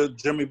LeBron and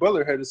Jimmy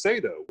Butler had to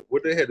say, though.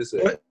 What they had to say.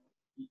 What?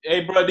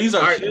 Hey, bro, these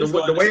are kids.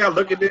 The way I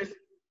look at this,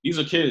 these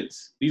are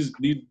kids. These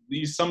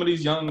some of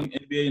these young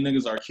NBA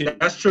niggas are kids.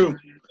 That's true.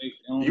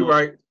 You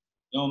right.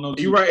 Don't know.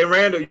 You right. And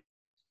Randall,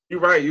 you're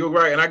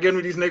right. And I give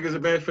these niggas the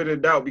benefit of the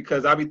doubt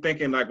because I be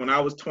thinking like when I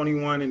was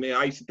 21 and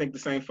I used to think the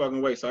same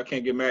fucking way, so I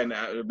can't get mad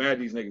at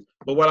these niggas.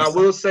 But what I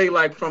will say,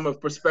 like from a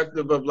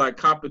perspective of like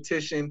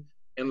competition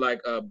and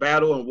like a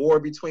battle and war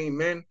between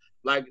men,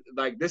 like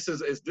this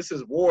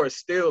is war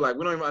still. Like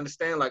we don't even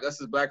understand like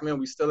us as black men,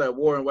 we still at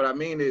war. And what I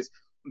mean is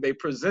they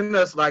present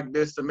us like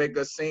this to make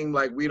us seem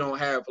like we don't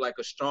have like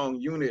a strong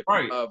unit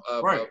of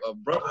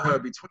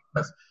brotherhood between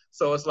us.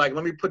 So it's like,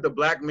 let me put the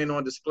black men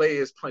on display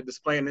as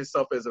displaying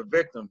himself as a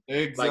victim.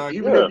 Exactly. Like,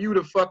 even if you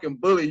the fucking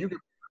bully, you can,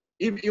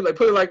 even like,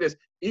 put it like this,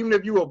 even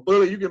if you a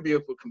bully, you can be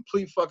a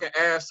complete fucking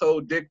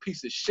asshole, dick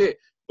piece of shit.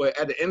 But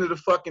at the end of the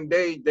fucking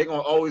day, they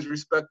gonna always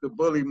respect the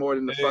bully more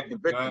than the fucking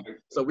victim.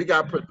 So we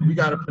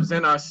gotta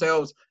present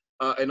ourselves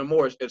in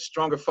a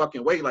stronger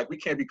fucking way. Like, we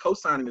can't be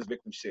co-signing this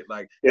victim shit.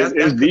 Like,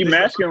 it's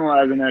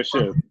demasculinizing that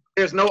shit.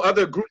 There's no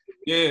other group.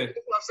 Yeah. That's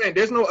what I'm saying.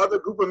 There's no other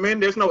group of men.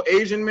 There's no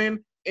Asian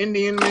men,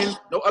 Indian men,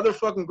 no other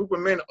fucking group of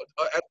men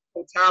as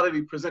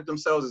totality present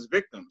themselves as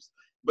victims.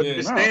 But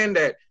understand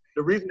that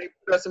the reason they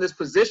put us in this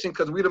position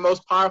because we the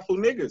most powerful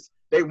niggas.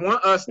 They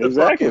want us to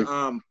fucking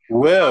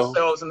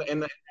ourselves in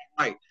the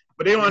fight.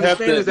 But they don't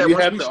understand is that you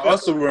have to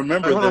also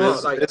remember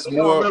that it's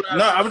more.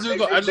 No, I was just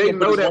going to put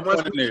one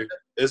point in there.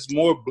 It's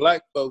more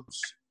black folks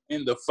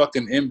in the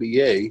fucking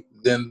NBA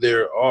than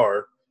there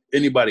are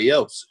anybody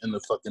else in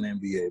the fucking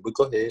NBA. But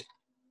go ahead.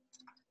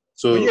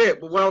 So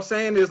but what I'm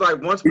saying is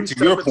like once we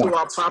step into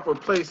our proper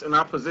place and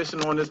our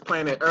position on this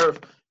planet Earth,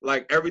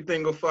 like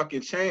everything will fucking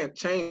change.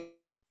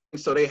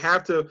 So they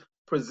have to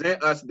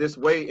present us this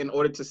way in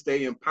order to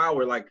stay in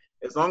power. Like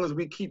as long as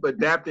we keep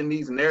adapting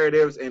these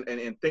narratives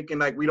and thinking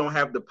like we don't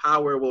have the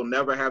power, we'll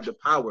never have the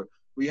power.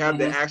 We have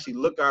to actually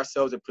look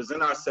ourselves and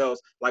present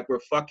ourselves like we're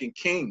fucking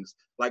kings.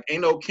 Like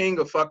ain't no king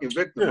a fucking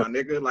victim, my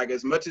nigga. Like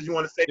as much as you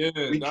want to say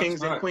we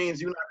kings and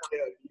queens, you're not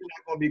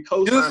gonna be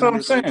co-signing. That's what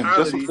I'm saying.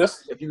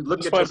 If you look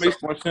at yourself,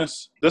 makes more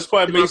sense. That's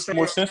why it makes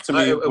more sense to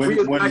me when we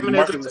as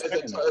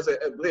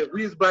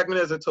black men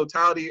as a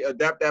totality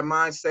adapt that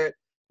mindset.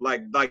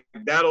 Like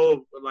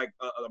that'll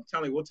I'm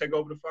telling you, we'll take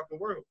over the fucking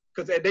world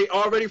because they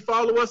already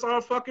follow us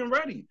all fucking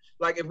ready.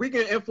 Like if we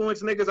can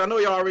influence niggas, I know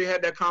y'all already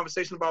had that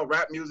conversation about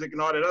rap music and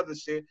all that other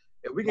shit.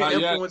 If we can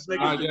influence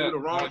niggas to do the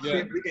wrong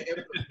shit, we can.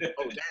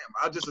 Oh damn!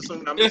 I just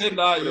assumed I missed it.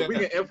 If we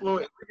can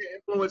influence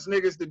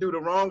niggas to do the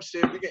wrong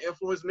shit. We can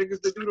influence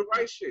niggas to do the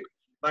right shit.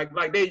 Like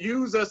they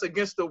use us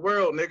against the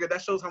world, nigga.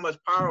 That shows how much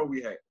power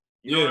we have.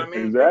 You know what I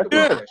mean? Exactly.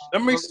 Yeah,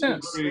 that makes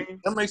sense.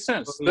 That makes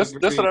sense. That's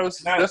what I was.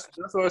 That's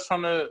what I was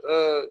trying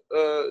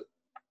to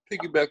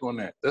piggyback on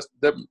that.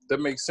 That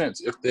makes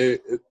sense.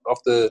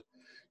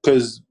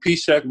 Because P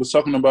Shack was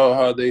talking about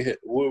how they had,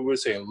 what we're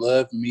saying,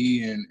 Love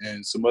Me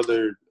and some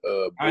other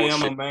I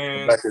Am a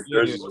Man.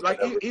 Like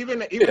even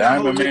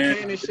that whole Nick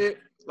Cannon shit.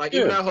 Like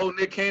even that whole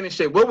Nick Cannon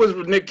shit. What was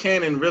Nick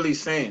Cannon really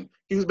saying?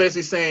 He was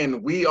basically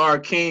saying we are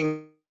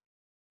kings.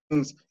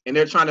 And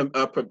they're trying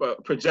to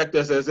project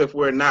us as if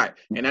we're not.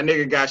 And that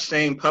nigga got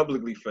shamed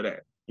publicly for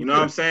that. You know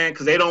what I'm saying?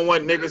 Because they don't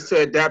want niggas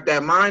to adapt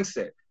that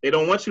mindset. They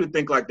don't want you to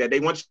think like that. They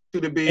want you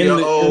to be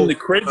the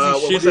crazy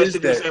shit is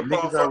that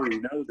niggas already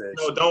know that.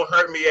 No, don't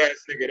hurt me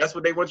ass nigga. That's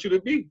what they want you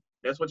to be.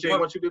 That's what they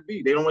want you to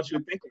be. They don't want you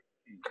to think like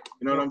that.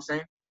 You know what I'm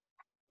saying?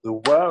 The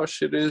wild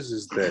shit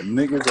is that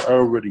niggas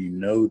already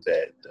know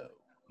that though.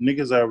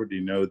 Niggas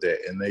already know that,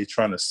 and they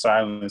trying to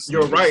silence.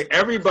 You're right.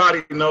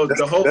 Everybody knows.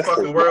 The whole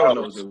fucking world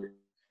knows it.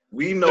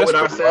 We know it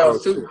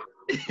ourselves too.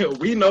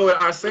 We know it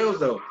ourselves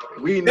though.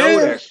 We know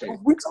that shit.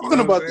 We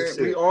talking about this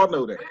shit. We all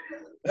know that.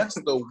 That's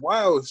the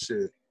wild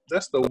shit.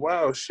 That's the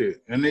wild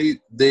shit. And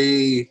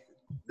they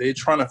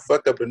trying to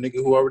fuck up a nigga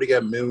who already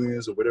got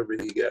millions or whatever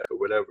he got or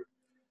whatever.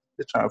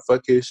 They're trying to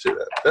fuck his shit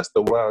up. That's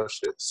the wild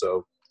shit.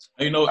 So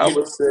I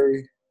would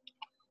say,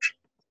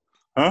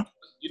 huh?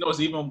 You know, it's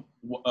even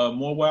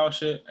more wild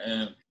shit.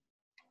 And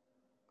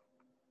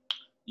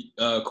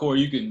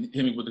Corey, you can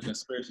hit me with the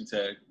conspiracy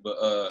tag,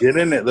 but get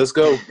in it. Let's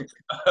go.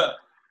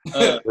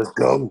 Let's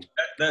go.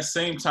 That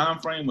same time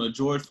frame when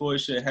George Floyd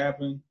shit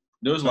happened,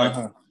 there was like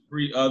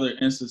 3 other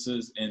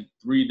instances in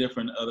 3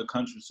 different other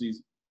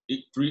countries,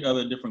 3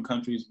 other different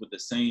countries with the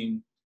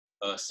same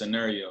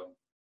scenario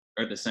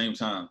at the same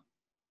time.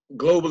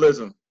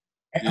 Globalism.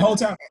 And the whole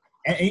time,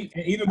 and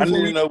even I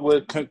didn't know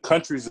what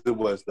countries it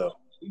was though.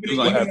 It was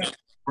like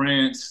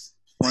France,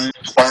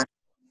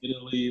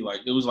 Italy,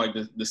 like it was like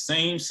the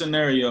same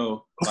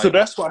scenario. So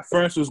that's why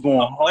France was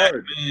going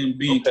hard. And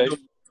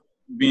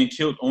being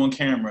killed on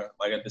camera,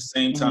 like at the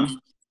same time.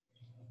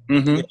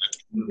 The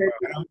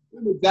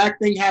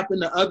exact thing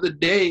happened the other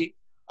day.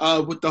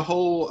 with the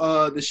whole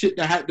the shit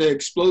that had the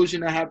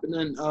explosion that happened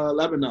in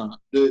Lebanon.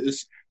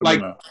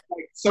 Like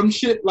some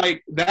shit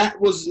like that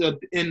was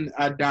in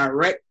a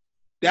direct.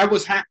 That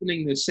was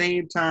happening the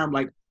same time,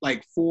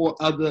 like 4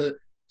 other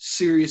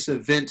serious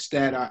events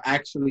that are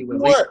actually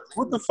related.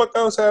 What the fuck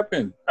else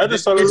happened? I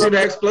just saw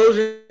the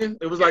explosion.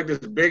 It was like this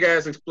big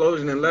ass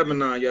explosion in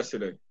Lebanon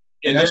yesterday.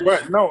 And that's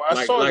right. No,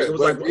 I saw that. It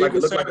was it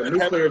looked like a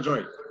nuclear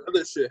joint.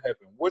 Other shit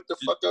happened. What the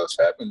fuck else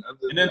happened?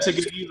 And then to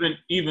get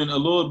even a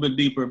little bit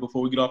deeper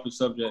before we get off the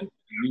subject,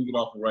 we can get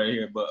off right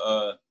here. But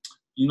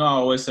you know, I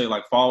always say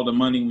like follow the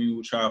money when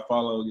you try to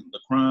follow the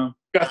crime.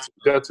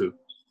 Got to.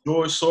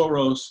 George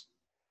Soros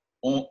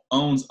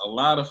owns a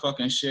lot of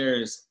fucking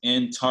shares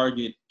in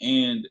Target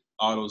and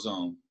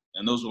AutoZone,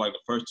 and those were like the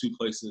first 2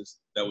 places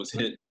that was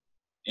hit.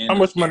 How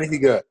much money he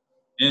got?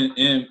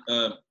 In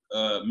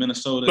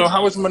Minnesota. So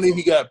how much money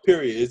he got?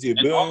 Period. Is he a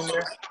billionaire? Also,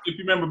 if you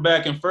remember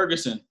back in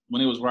Ferguson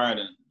when it was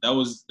rioting, that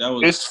was.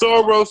 Is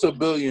Soros a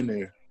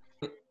billionaire?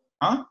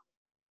 Huh?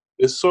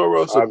 Is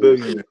Soros a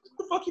billionaire? What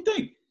the fuck you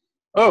think?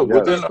 Oh,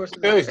 well then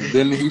okay.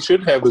 Then he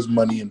should have his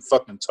money in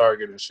fucking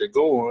Target and shit.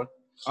 Go on.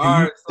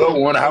 All right,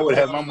 go on. I would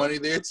have my money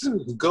there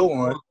too. Go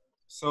on.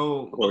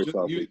 So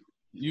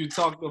you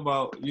talked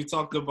about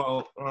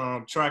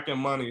tracking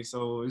money.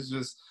 So it's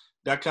just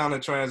that kind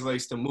of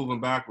translates to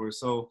moving backwards.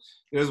 So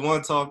there's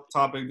one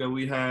topic that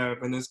we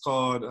have, and it's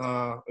called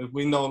if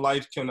we know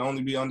life can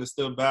only be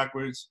understood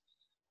backwards,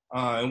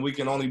 and we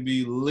can only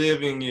be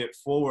living it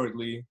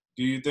forwardly.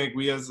 Do you think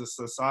we as a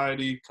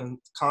society can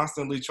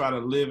constantly try to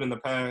live in the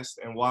past,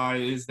 and why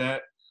is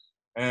that?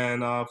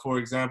 And for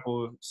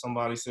example,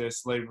 somebody said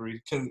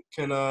slavery.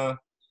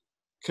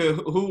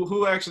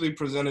 Who actually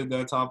presented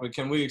that topic?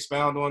 Can we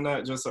expound on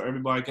that just so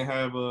everybody can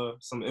have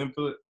some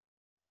input?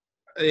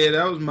 Yeah,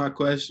 that was my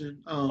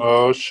question.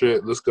 Oh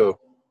shit, let's go.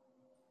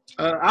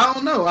 I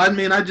don't know. I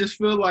mean, I just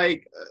feel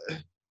like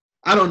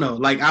I don't know.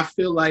 Like I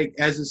feel like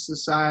as a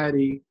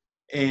society,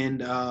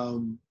 and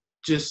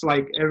just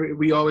like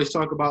we always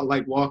talk about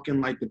like walking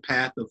like the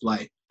path of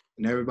life,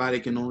 and everybody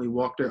can only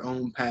walk their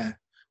own path.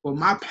 Well,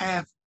 my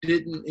path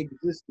didn't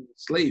exist in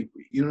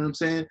slavery. You know what I'm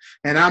saying?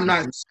 And I'm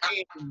not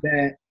saying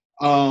that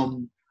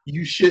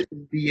you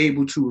shouldn't be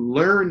able to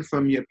learn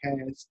from your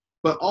past,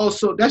 but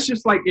also that's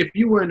just like if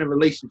you were in a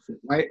relationship,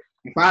 right?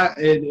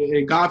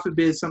 If God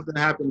forbid something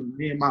happened to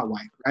me and my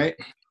wife, right?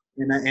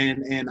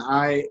 And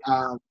I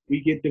we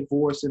get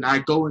divorced and I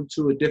go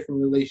into a different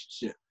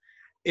relationship.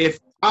 If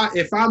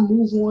I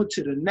move on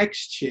to the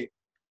next chick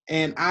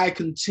and I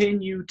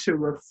continue to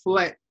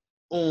reflect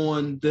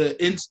on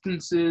the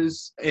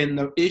instances and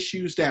the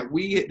issues that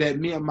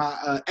me and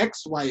my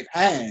ex-wife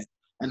had,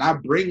 and I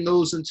bring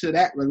those into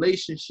that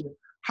relationship,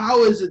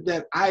 how is it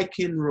that I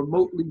can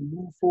remotely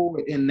move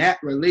forward in that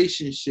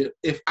relationship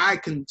if I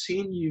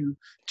continue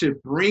to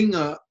bring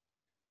up,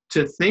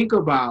 to think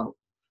about,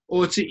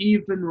 or to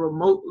even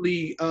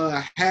remotely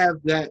have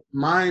that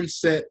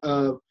mindset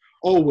of,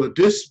 oh, well,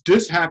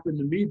 this happened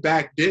to me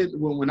back then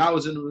when I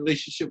was in a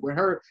relationship with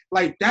her.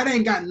 Like, that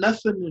ain't got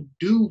nothing to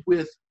do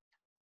with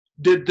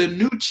the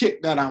new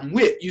chick that I'm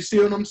with. You see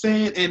what I'm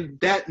saying? And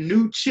that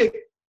new chick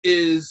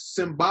is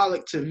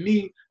symbolic to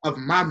me of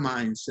my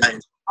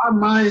mindset. My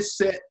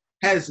mindset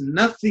has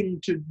nothing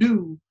to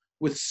do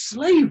with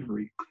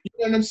slavery. You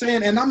know what I'm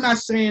saying? And I'm not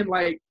saying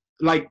like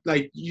you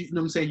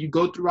know what I'm saying, you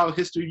go throughout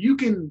history,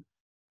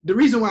 the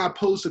reason why I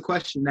pose the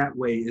question that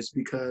way is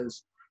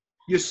because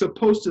you're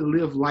supposed to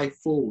live life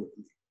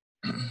forwardly.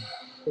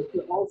 But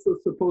you're also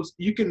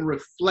you can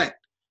reflect,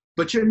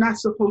 but you're not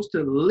supposed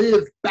to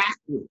live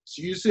backwards.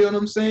 You see what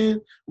I'm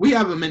saying? We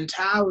have a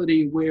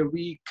mentality where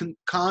we can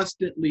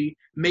constantly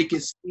make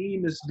it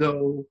seem as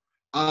though,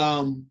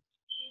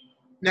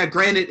 now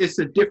granted, it's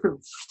a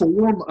different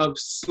form of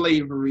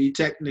slavery,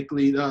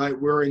 technically.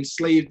 We're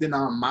enslaved in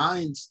our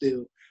minds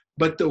still.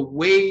 But the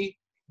way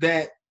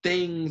that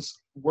things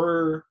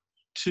were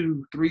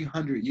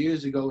 200-300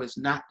 years ago is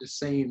not the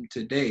same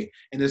today.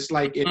 And it's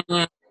like if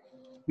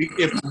we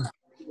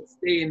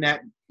stay in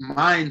that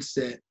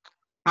mindset,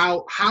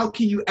 how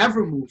can you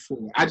ever move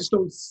forward? I just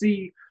don't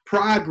see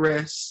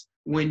progress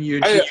when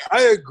you're.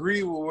 I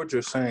agree with what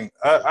you're saying.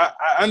 I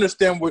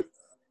understand what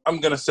I'm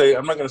gonna say.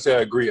 I'm not gonna say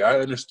I agree. I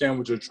understand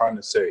what you're trying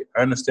to say.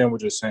 I understand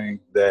what you're saying.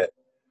 That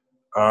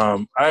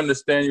I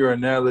understand your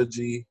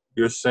analogy.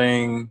 You're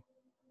saying,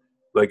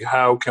 like,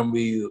 how can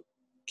we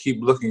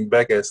keep looking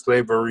back at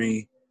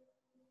slavery,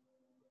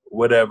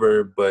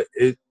 whatever? But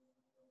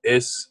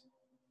it's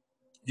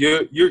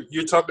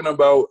you're talking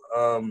about.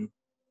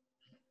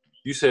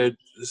 You said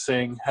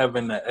saying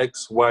having an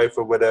ex-wife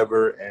or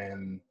whatever,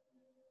 and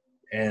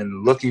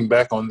looking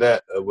back on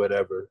that or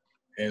whatever,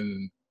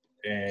 and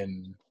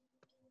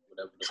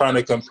trying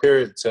to compare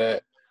it to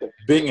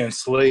being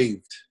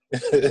enslaved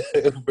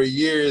for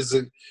years,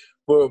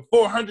 for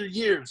 400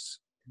 years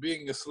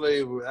being a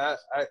slave. I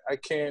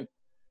can't.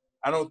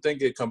 I don't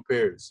think it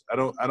compares. I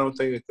don't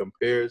think it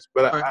compares.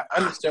 But I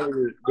understand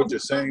what you're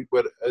saying.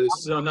 But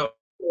it's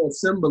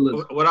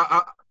symbolism. What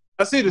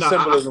I see the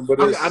symbolism, but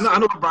it's, I know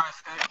what Brian's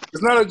saying.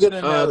 It's not a good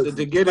analogy.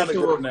 To get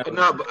into it,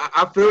 no, but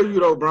I feel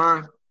you though,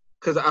 Brian.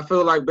 because I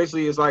feel like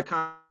basically it's like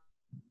kind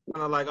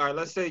of like, all right,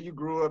 let's say you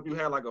grew up, you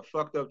had like a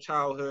fucked up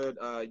childhood,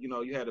 you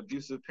know, you had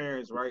abusive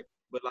parents, right?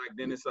 But like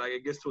then it's like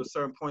it gets to a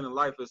certain point in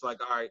life, it's like,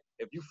 all right,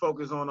 if you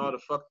focus on all the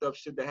fucked up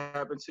shit that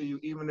happened to you,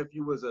 even if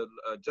you was a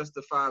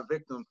justified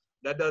victim,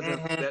 that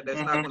doesn't that's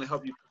not going to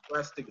help you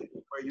progress to get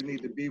where you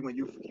need to be when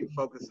you keep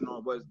focusing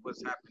on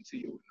what's happened to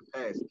you in the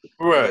past.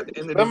 Right. At the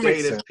end of the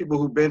day, there's people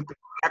who've been through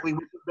exactly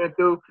what you've been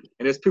through,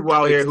 and there's people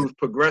out here who've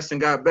progressed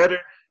and got better.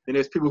 And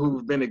there's people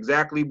who've been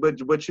exactly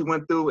what you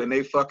went through, and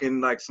they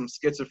fucking like some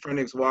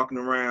schizophrenics walking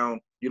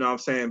around, you know what I'm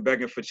saying,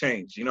 begging for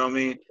change. You know what I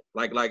mean?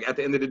 Like at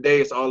the end of the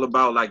day, it's all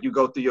about like you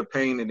go through your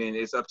pain, and then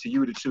it's up to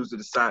you to choose to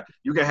decide.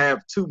 You can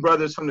have two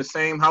brothers from the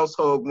same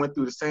household went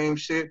through the same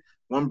shit.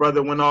 One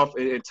brother went off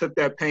and took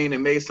that pain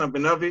and made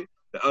something of it.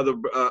 The other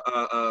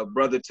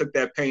brother took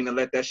that pain and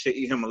let that shit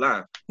eat him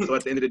alive. So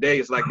at the end of the day,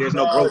 it's like there's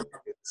no growth.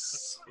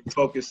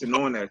 Focusing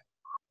on that.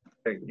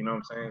 You know what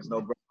I'm saying? It's no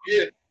growth.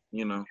 Yeah.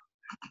 You know.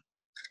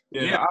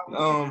 Yeah.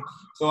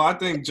 So I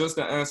think just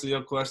to answer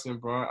your question,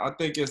 bro, I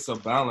think it's a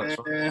balance.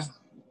 Right?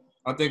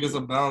 I think it's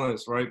a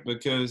balance, right?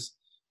 Because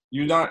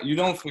you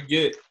don't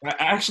forget.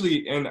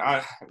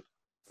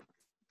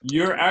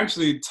 You're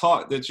actually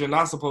taught that you're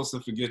not supposed to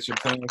forget your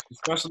past,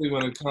 especially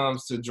when it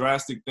comes to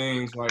drastic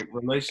things like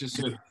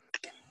relationships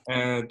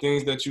and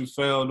things that you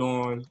failed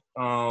on,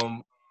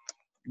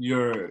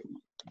 your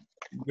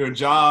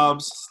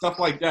jobs, stuff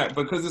like that,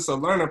 because it's a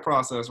learning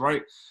process,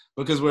 right?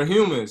 Because we're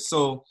humans.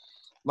 So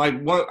like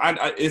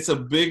it's a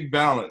big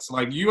balance.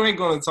 Like you ain't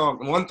gonna talk.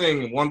 One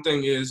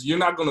thing is you're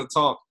not gonna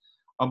talk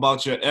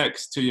about your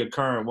ex to your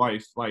current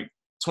wife like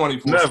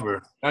 24.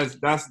 Never. That's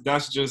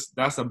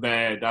a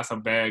bad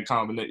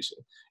combination.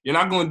 You're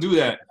not gonna do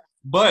that.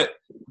 But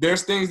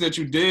there's things that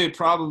you did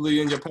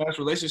probably in your past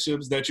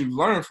relationships that you've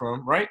learned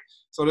from, right?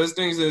 So there's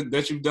things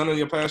that you've done in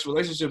your past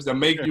relationships that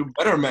make you a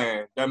better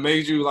man. That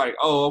made you like,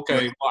 oh,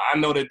 okay, well, I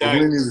know that. We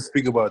don't need to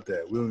speak about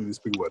that.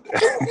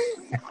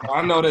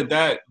 I know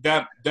that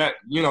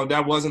you know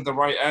that wasn't the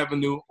right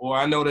avenue, or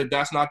I know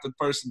that's not the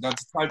person.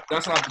 That's not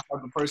the type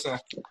of person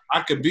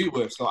I could be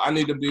with. So I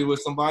need to be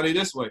with somebody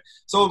this way.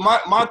 So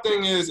my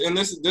thing is, and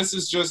this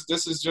is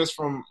just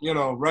from, you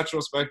know,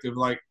 retrospective.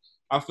 Like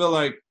I feel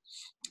like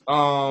a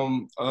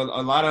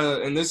lot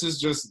of, and this is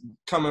just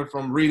coming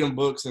from reading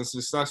books and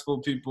successful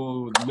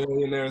people,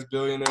 millionaires,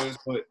 billionaires,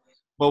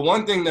 but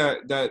one thing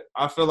that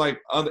I feel like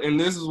and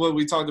this is what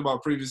we talked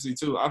about previously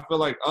too, I feel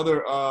like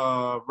other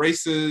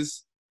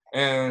races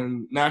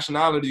and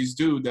nationalities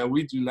do that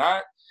we do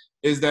not,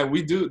 is that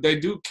they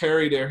do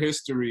carry their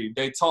history.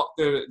 They talk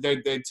to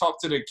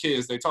their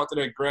kids, they talk to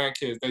their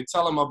grandkids, they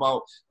tell them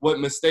about what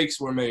mistakes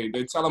were made,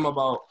 they tell them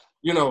about,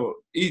 you know,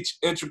 each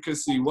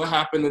intricacy, what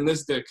happened in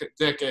this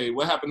decade,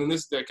 what happened in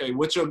this decade,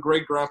 what your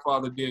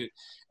great-grandfather did.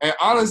 And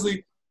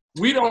honestly,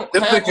 we don't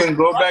can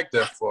go back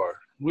that far.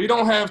 We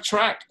don't have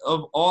track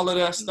of all of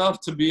that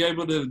stuff to be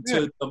able to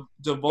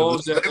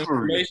divulge that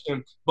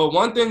information. But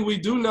one thing we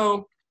do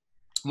know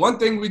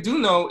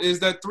is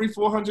that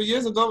 300-400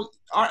 years ago,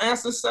 our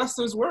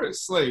ancestors were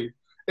enslaved.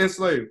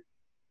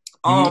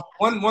 One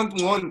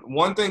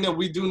thing that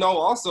we do know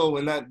also,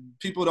 and that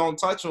people don't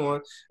touch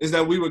on, is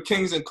that we were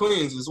kings and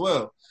queens as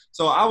well.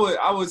 So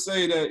I would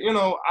say that, you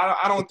know,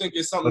 I don't think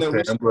it's something that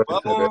we should dwell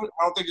on.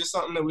 I don't think it's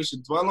something that we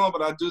should dwell on,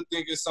 but I do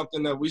think it's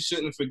something that we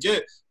shouldn't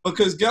forget,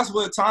 because guess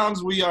what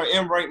times we are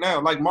in right now?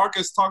 Like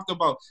Marcus talked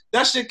about,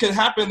 that shit could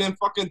happen in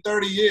fucking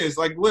 30 years.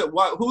 Like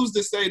who's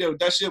to say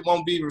that shit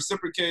won't be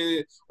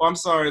reciprocated,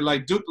 or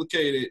like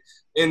duplicated,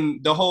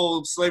 and the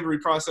whole slavery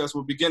process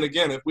will begin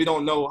again if we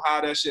don't know how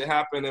that shit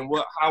happened and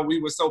how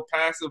we were so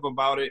passive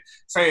about it,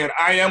 saying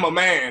I am a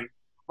man.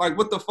 Like,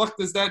 what the fuck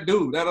does that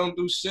do? That don't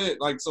do shit.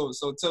 Like, so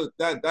to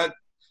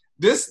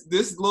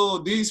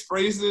these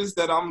phrases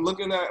that I'm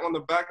looking at on the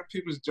back of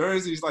people's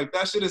jerseys, like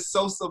that shit is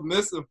so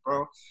submissive,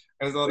 bro.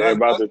 And so they're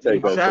about to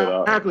take that shit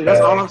off. Exactly.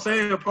 That's all I'm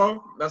saying,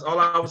 Paul. That's all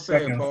I was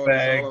saying, Paul.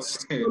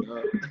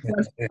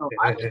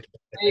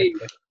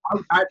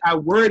 I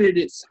worded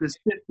it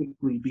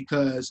specifically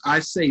because I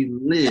say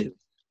live.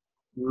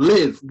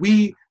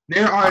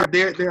 There are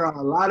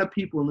a lot of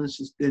people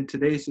in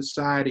today's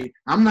society.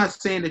 I'm not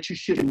saying that you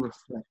shouldn't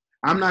reflect.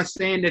 I'm not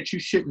saying that you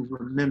shouldn't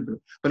remember,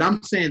 but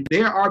I'm saying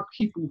there are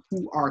people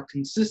who are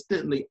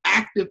consistently,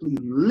 actively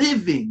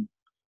living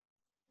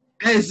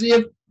as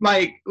if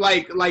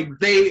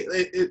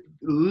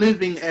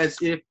living as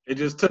if it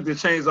just took the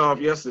chains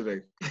off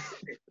yesterday.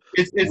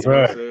 It's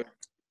right.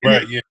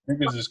 Yeah,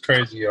 niggas is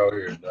crazy out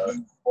here, dog.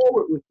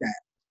 Forward with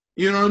that.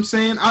 You know what I'm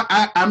saying?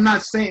 I'm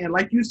not saying,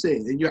 like you said,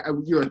 and you're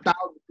 1,000%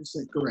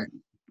 correct.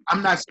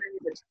 I'm not saying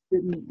that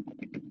you didn't.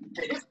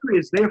 History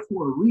is there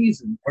for a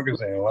reason.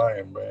 Fuckers ain't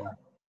lying, man.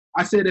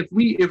 I said if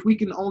we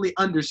can only be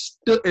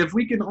understood,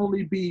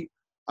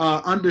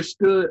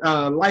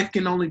 life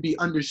can only be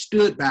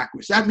understood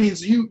backwards. That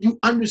means you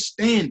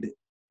understand it.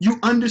 You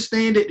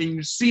understand it and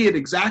you see it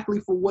exactly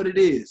for what it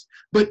is.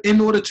 But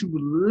in order to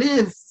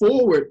live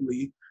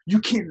forwardly, you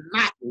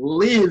cannot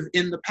live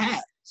in the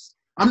past.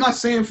 I'm not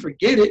saying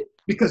forget it,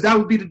 because that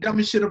would be the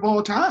dumbest shit of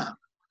all time.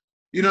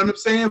 You know what I'm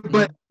saying?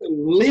 But to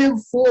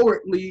live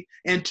forwardly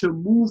and to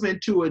move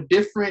into a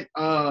different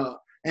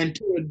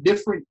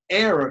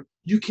era,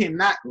 you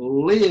cannot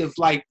live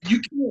like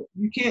you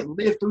can't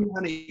live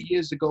 300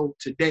 years ago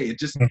today.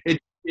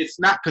 It's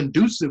not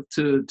conducive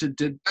to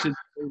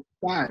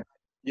time.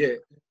 Yeah.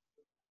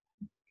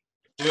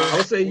 I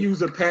would say use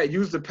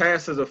the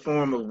past as a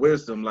form of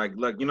wisdom. Like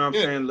you know what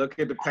I'm saying? Look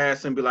at the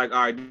past and be like,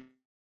 all right,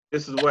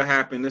 this is what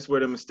happened. This is where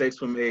the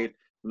mistakes were made.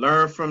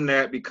 Learn from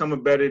that, become a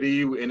better to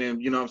you, and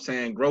then, you know what I'm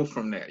saying, grow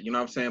from that. You know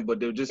what I'm saying?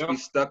 But they'll just be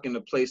stuck in the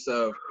place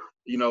of,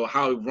 you know,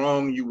 how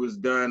wrong you was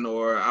done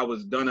or I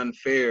was done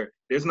unfair.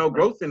 There's no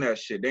growth in that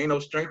shit. There ain't no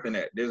strength in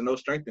that. There's no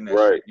strength in that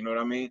shit. You know what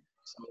I mean?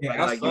 So,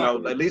 like you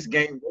know, at least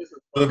gain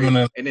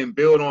wisdom and then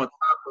build on top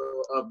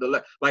of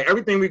the like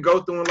everything we go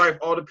through in life,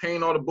 all the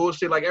pain, all the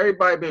bullshit. Like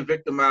everybody been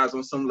victimized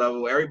on some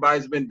level.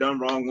 Everybody's been done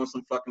wrong on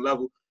some fucking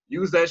level.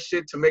 Use that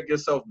shit to make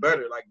yourself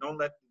better. Like don't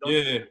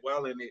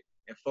dwell in it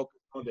and focus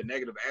on the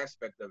negative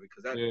aspect of it,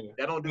 because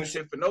that don't do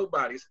shit for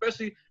nobody,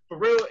 especially for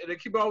real. And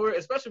keep all real,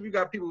 especially if you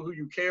got people who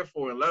you care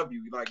for and love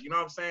you. Like, you know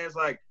what I'm saying? It's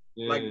like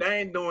they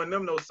ain't doing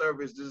them no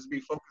service. Just be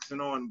focusing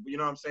on, you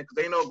know what I'm saying? Because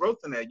they ain't no growth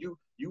in that. You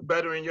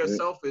bettering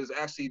yourself is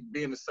actually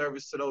being a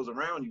service to those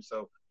around you.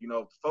 So, you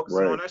know,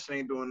 focusing on that shit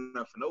ain't doing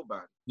nothing for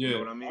nobody. Yeah, you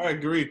know what I mean? I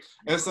agree.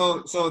 And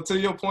so to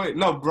your point,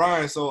 no,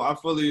 Brian. So I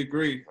fully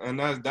agree, and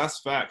that's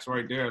facts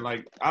right there.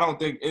 Like I don't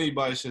think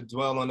anybody should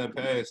dwell on that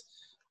past.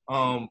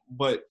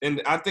 But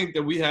I think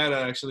that we had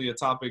actually a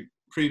topic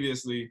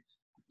previously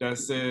that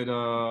said,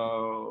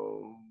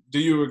 do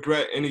you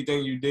regret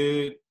anything you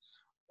did?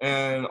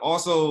 And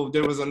also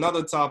there was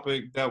another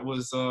topic that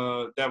was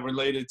that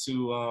related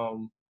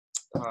to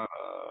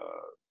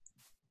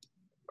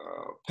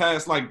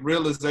past like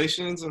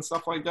realizations and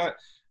stuff like that.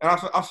 And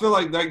I feel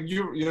like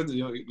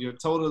you're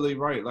totally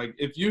right. Like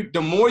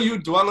the more you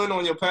dwelling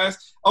on your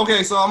past.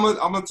 Okay, so I'm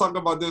gonna talk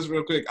about this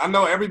real quick. I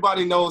know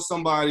everybody knows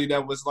somebody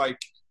that was like,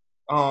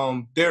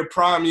 their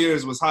prime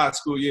years was high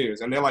school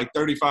years, and they're like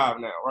 35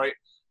 now, right?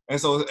 And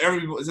so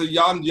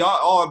y'all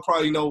all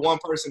probably know one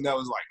person that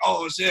was like,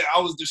 oh shit, I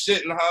was the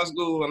shit in high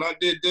school, and I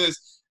did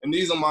this, and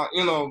these are my,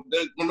 you know,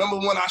 remember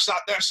when I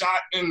shot that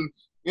shot, and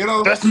you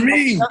know, that's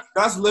me.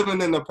 That's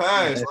living in the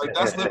past, like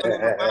that's living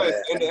in the past,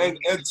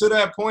 and to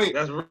that point,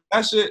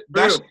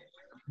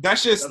 that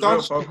shit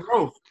stunts your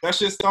growth. That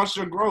shit stunts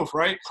your growth,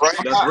 right?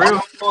 That's real. I'm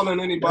not calling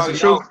anybody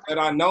out that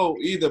I know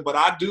either, but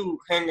I do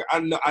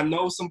I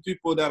know some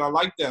people that are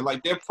like that.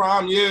 Like their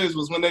prime years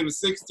was when they were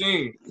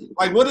 16.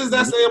 Like what does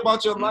that say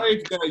about your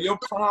life? That your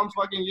prime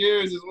fucking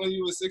years is when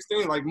you were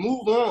 16. Like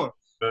move on.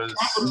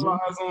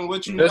 Capitalize on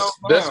what you know now.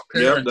 That's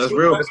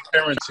real. That's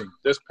parenting.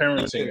 That's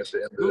parenting at the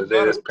end of the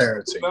day. That's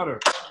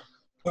parenting.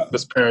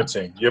 That's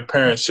parenting. Your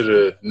parents should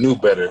have knew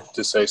better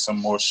to say some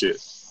more shit.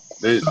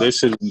 They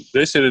should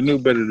have knew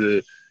better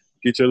to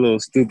get your little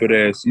stupid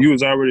ass. You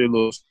was already a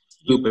little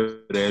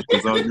stupid ass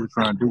because all you were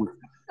trying to do was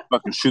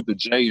fucking shoot the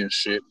J and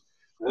shit.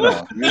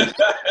 No,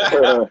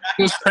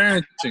 it's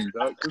parenting,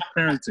 dog. It's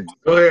parenting.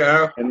 Go ahead,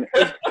 Al.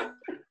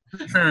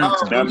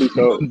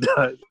 Parenting.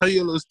 Tell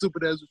your little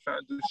stupid ass was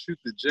trying to shoot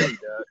the J, dog.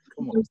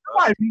 Come on.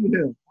 What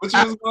you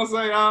was gonna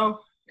say,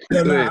 Al?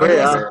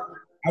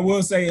 I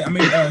will say. I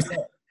mean,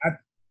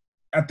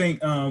 I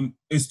think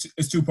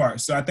it's two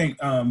parts. So I think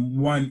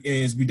one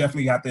is we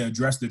definitely have to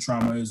address the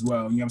trauma as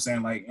well. You know what I'm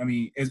saying? Like, I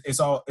mean, it's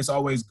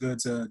always good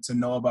to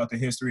know about the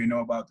history and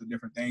know about the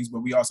different things, but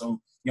we also,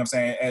 you know what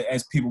I'm saying,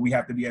 as people, we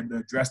have to be able to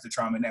address the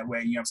trauma in that way.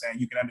 You know what I'm saying?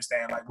 You can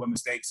understand like what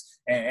mistakes,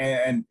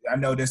 and I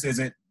know this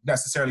isn't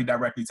necessarily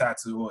directly tied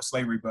to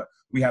slavery, but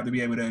we have to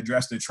be able to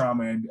address the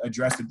trauma and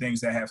address the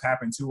things that have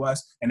happened to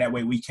us, and that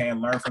way we can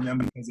learn from them.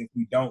 Because if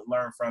we don't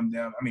learn from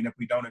them, I mean, if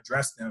we don't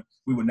address them,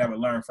 we will never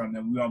learn from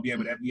them. We won't be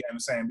able to, you know what I'm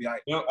saying, be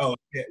like, oh,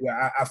 shit, well,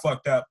 I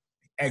fucked up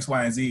X,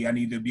 Y, and Z. I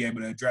need to be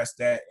able to address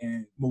that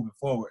and moving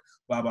forward,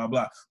 blah, blah,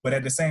 blah. But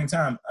at the same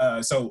time,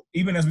 so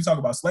even as we talk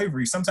about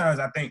slavery, sometimes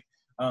I think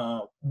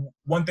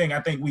one thing I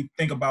think we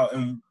think about,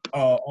 and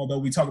although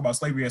we talk about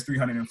slavery as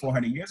 300 and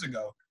 400 years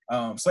ago,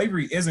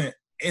 slavery isn't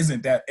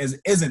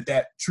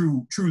that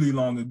truly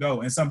long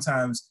ago. And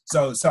sometimes,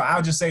 so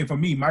I'll just say for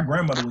me, my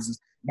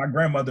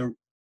grandmother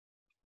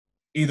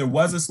either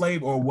was a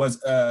slave or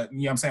was, you know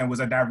what I'm saying, was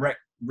a direct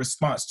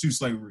response to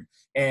slavery.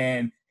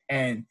 And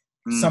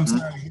sometimes, you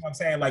know what I'm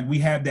saying, like we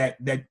have that,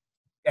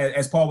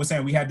 as Paul was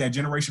saying, we have that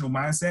generational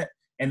mindset,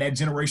 and that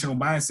generational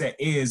mindset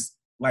is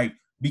like,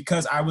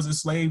 because I was a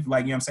slave,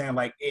 like, you know what I'm saying,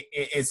 like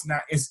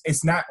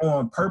it's not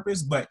on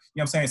purpose, but you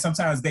know what I'm saying,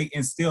 sometimes they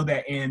instill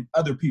that in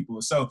other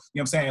people. So, you know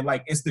what I'm saying,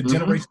 like it's the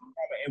generational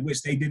in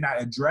which they did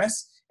not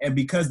address, and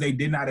because they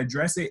did not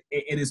address it,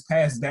 it is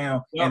passed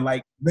down. And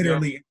like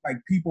literally like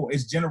people,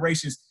 it's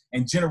generations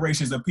and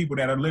generations of people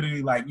that are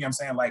literally like, you know what I'm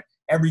saying, like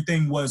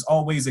everything was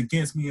always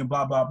against me and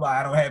blah, blah, blah.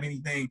 I don't have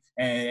anything.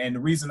 And the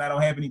reason I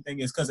don't have anything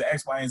is because of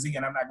X, Y, and Z.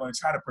 And I'm not going to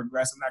try to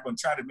progress. I'm not going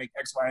to try to make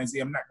X, Y, and Z.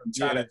 I'm not going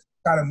to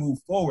try to move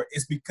forward.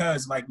 It's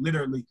because like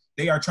literally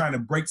they are trying to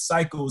break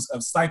cycles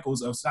of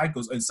cycles of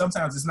cycles. And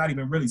sometimes it's not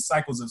even really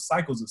cycles of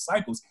cycles of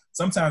cycles.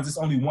 Sometimes it's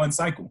only one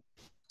cycle.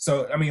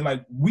 So, I mean,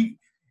 like we,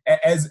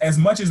 as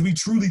much as we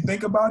truly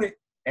think about it,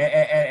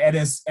 and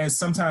as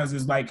sometimes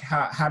it's like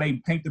how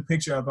they paint the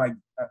picture of like,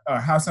 or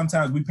how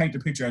sometimes we paint the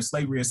picture of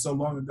slavery as so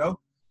long ago.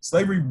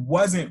 Slavery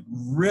wasn't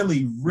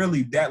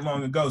really that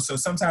long ago. So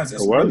sometimes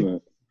it's really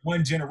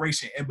one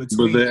generation in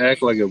between. But they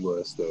act like it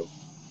was though.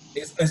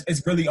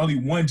 It's really only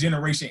one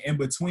generation in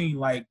between,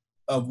 like,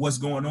 of what's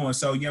going on.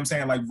 So, you know what I'm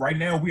saying? Like, right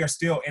now, we are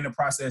still in the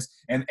process,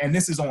 and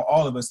this is on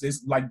all of us.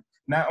 This, like,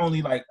 not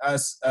only, like,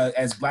 us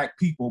as Black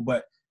people,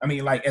 but, I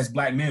mean, like, as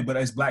Black men, but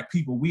as Black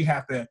people, we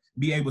have to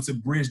be able to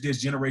bridge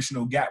this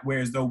generational gap,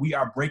 whereas though we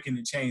are breaking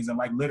the chains, and,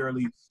 like,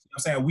 literally, you know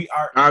what I'm saying?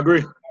 I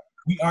agree.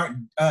 We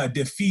aren't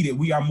defeated.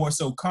 We are more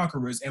so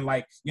conquerors, and,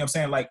 like, you know what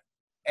I'm saying? Like,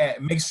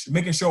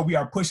 making sure we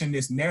are pushing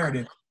this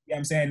narrative, you know what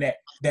I'm saying,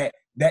 that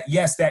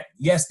yes,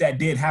 that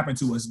did happen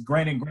to us.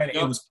 Granted,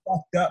 it was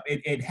fucked up.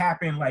 It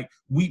happened. Like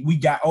we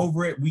got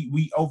over it.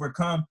 We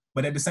overcome.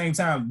 But at the same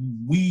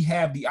time, we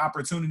have the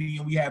opportunity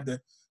and we have the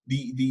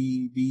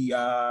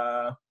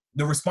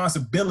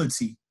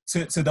responsibility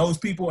to those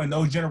people and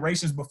those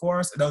generations before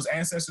us, those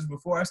ancestors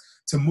before us,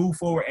 to move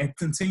forward and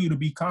continue to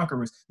be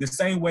conquerors. The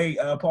same way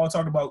Paul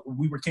talked about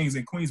we were kings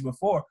and queens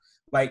before.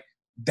 Like,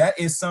 that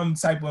is some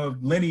type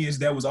of lineage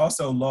that was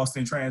also lost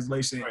in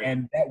translation,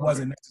 and that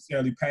wasn't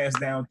necessarily passed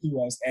down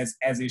to us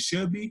as it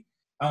should be,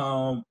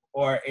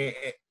 or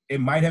it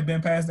might have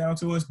been passed down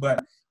to us. But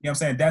you know what I'm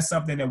saying, that's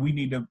something that we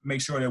need to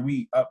make sure that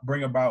we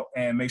bring about,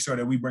 and make sure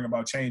that we bring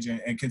about change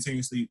and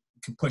continuously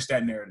push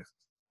that narrative.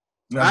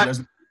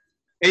 And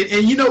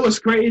you know what's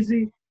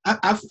crazy?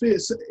 I feel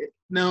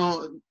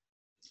now.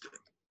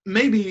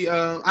 Maybe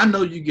I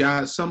know you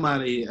guys.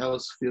 Somebody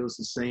else feels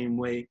the same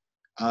way.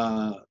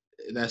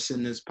 That's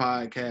in this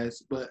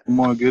podcast, but come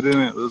on, get in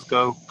it. Let's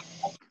go.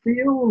 I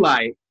feel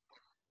like,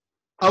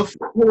 of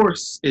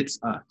course, it's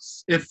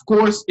us. Of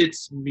course,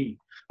 it's me.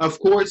 Of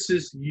course,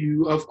 it's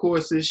you. Of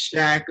course, it's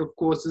Shaq. Of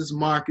course, it's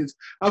Marcus.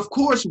 Of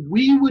course,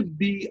 me,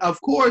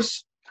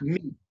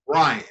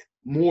 Brian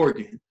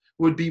Morgan,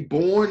 would be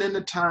born in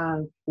a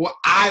time where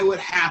I would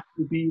have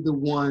to be the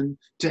one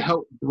to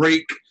help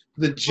break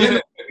the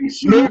generation.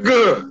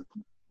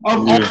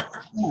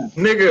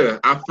 Nigga,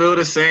 I feel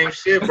the same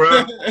shit,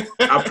 bro.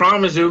 I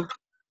promise you.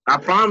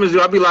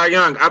 I'll be like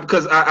young,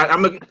 because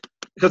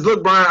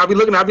look, Brian, I'll be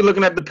looking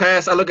at the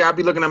past. I'll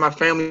be looking at my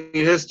family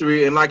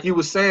history, and like you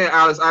were saying,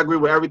 Alex, I agree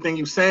with everything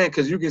you saying,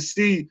 because you can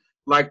see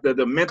like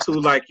the mental,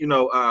 like, you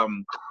know,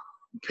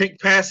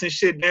 passing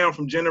shit down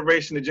from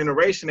generation to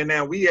generation, and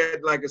now we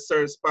at like a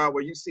certain spot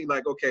where you see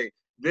like, okay,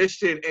 this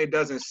shit, it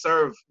doesn't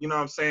serve, you know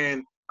what I'm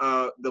saying,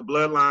 the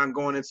bloodline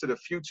going into the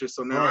future.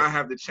 So now I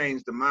have to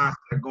change the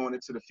mindset going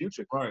into the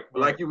future. But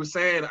like you were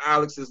saying,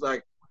 Alex, is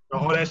like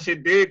all that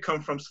shit did come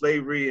from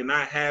slavery and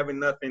not having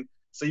nothing.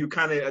 So you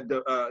kind of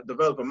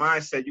develop a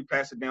mindset. You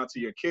pass it down to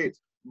your kids.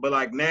 But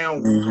like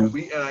now,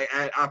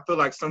 I feel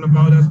like some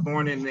about us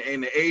born in the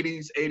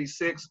 80s,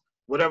 86,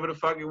 whatever the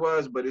fuck it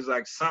was. But it's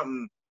like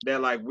something that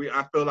like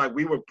I feel like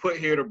we were put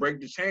here to break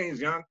the chains,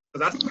 young.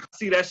 Because I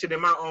see that shit in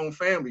my own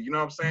family. You know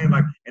what I'm saying?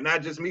 Like, and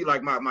not just me.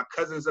 Like my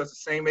cousins that's the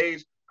same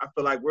age. I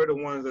feel like we're the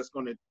ones that's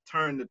going to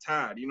turn the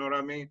tide. You know what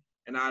I mean?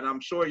 And I'm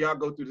sure y'all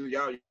go through this.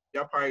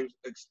 Y'all probably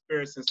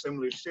experiencing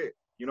similar shit.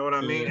 You know what I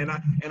mean? And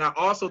I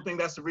also think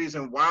that's the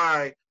reason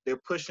why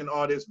they're pushing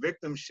all this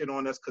victim shit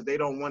on us, because they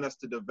don't want us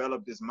to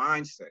develop this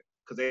mindset,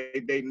 because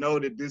they know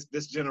that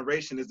this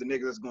generation is the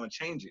nigga that's going to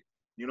change it.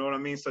 You know what I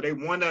mean? So they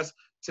want us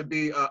to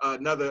be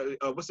another,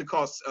 what's it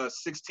called,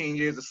 16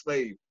 years a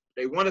slave.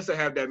 They want us to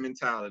have that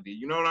mentality.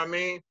 You know what I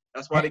mean?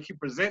 That's why they keep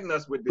presenting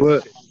us with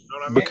this shit. You know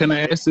what I mean? But can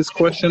I ask this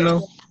question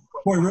though?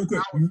 Point real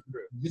quick,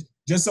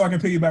 just so I can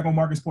piggyback on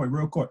Marcus' point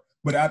real quick.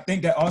 But I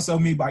think that also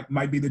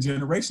might be the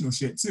generational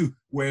shit too.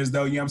 Whereas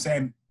though, you know what I'm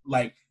saying,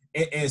 like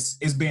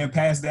it's being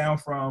passed down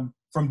from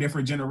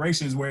different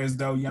generations. Whereas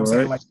though, you know what I'm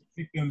saying, like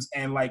victims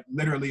and like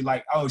literally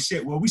like, oh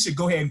shit, well we should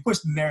go ahead and push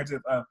the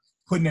narrative of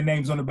putting the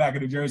names on the back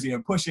of the jersey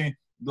and pushing,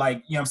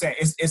 like, you know what I'm saying,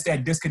 it's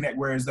that disconnect.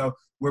 Whereas though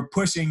we're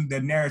pushing the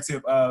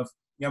narrative of,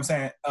 you know what I'm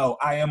saying, oh,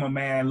 I am a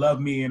man, love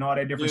me, and all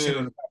that different shit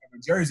on the back of the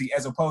jersey,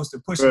 as opposed to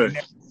pushing the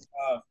narrative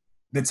of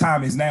the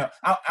time is now.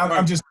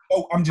 I'm just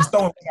throwing it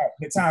out.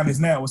 The time is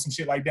now, or some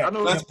shit like that.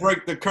 Let's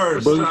break the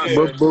curse. But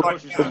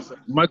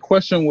my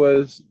question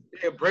was,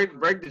 break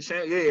the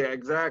chain. Yeah,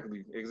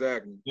 exactly.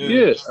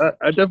 Yeah,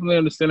 I definitely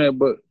understand that.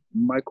 But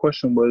my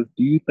question was,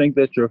 do you think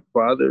that your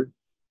father,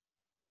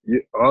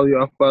 all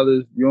your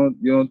fathers, you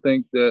don't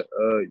think that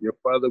your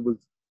father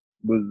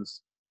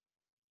was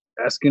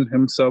asking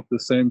himself the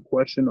same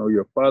question, or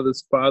your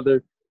father's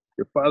father,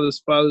 your father's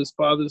father's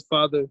father's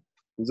father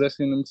was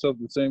asking himself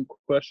the same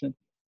question?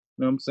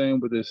 You know what I'm saying?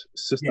 With this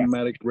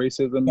systematic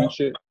racism and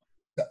shit.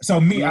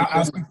 So me,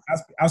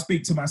 I'll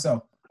speak to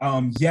myself.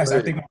 Yes,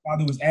 I think my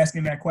father was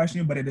asking that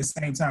question, but at the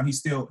same time, he's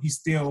still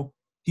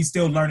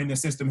learning the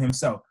system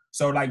himself.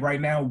 So like right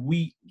now,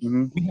 we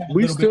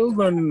still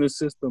learning the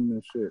system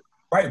and shit.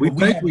 Right, we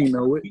think we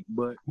know it,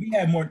 but we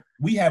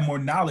have more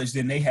knowledge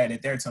than they had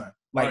at their time.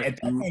 Like at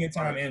that point in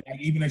time, and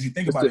like, even as you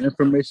think about the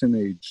information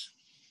age.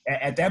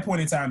 At that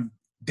point in time,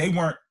 they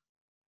weren't.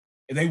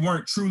 they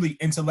weren't truly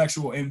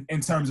intellectual in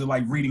terms of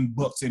like reading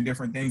books and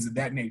different things of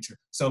that nature.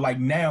 So like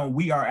now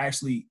we are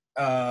actually, you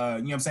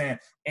know what I'm saying,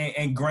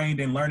 ingrained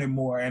in learning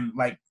more, and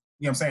like,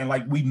 you know what I'm saying,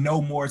 like we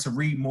know more to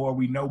read more,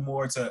 we know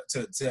more to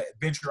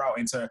venture out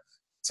and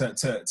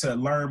to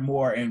learn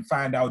more and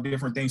find out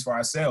different things for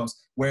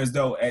ourselves. Whereas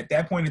though at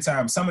that point in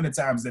time, some of the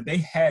times that they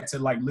had to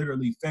like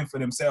literally fend for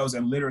themselves,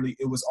 and literally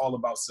it was all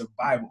about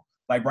survival.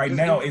 Like right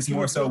now, it's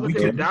more so we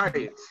can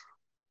diets.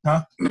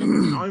 Huh? I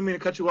don't even mean to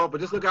cut you off, but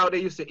just look how they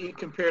used to eat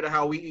compared to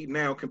how we eat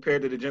now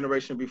compared to the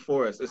generation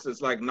before us.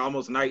 It's like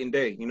almost night and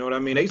day. You know what I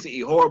mean? They used to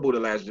eat horrible the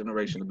last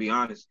generation, to be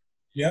honest.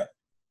 Yep.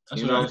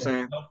 You know what I'm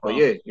saying? But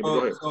yeah, go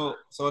ahead.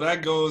 So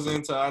that goes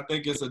into, I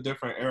think it's a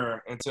different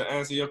era. And to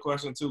answer your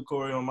question too,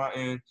 Corey, on my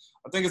end,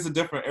 I think it's a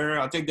different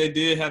era. I think they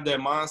did have that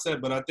mindset,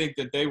 but I think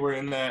that they were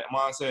in that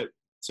mindset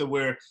to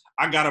where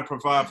I gotta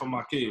provide for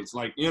my kids.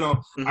 Like, you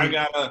know, I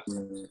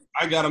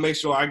gotta make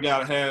sure I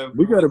gotta have.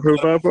 We gotta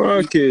provide for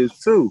our kids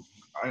too.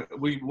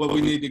 We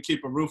need to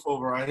keep a roof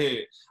over our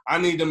head. I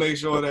need to make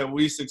sure that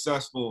we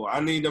successful. I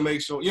need to make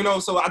sure, you know.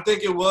 So I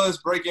think it was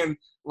breaking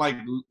like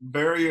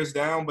barriers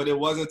down, but it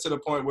wasn't to the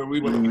point where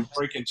we were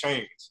breaking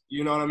chains.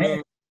 You know what I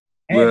mean?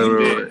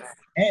 And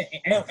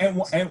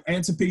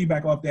to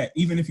piggyback off that,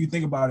 even if you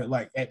think about it,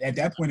 like at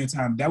that point in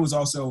time, that was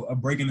also a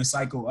breaking the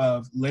cycle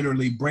of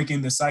literally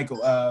breaking the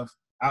cycle of,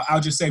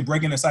 I'll just say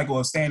breaking the cycle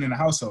of staying in the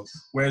household.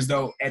 Whereas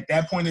though at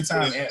that point in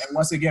time, and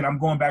once again, I'm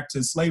going back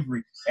to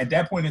slavery. At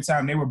that point in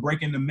time, they were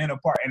breaking the men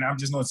apart. And I'm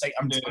just going to say,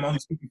 I'm only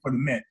speaking for the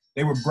men.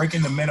 They were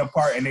breaking the men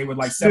apart, and they would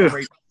like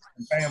separate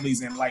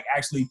families and like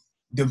actually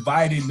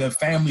dividing the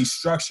family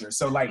structure.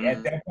 So like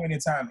at that point in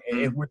time,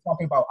 if we're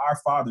talking about our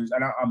fathers,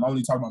 and I'm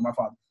only talking about my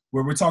father,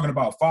 where we're talking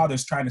about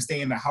fathers trying to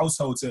stay in the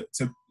household to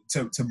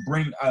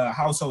bring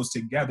households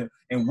together,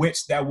 in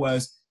which that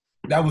was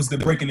the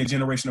breaking the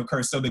generational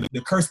curse. So the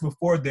curse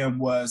before them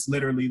was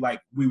literally like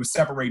we were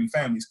separating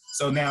families.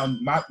 So now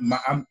I'm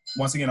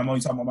once again, I'm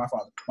only talking about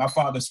my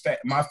father.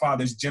 My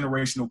father's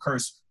generational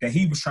curse that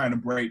he was trying to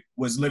break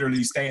was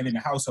literally staying in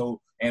the household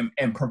and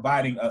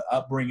providing a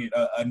upbringing,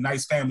 a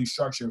nice family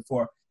structure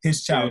for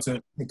his child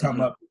to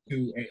come up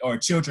to, or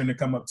children to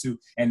come up to.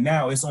 And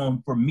now it's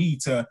on for me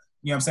to,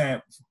 you know what I'm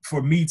saying,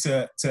 for me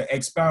to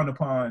expound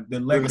upon the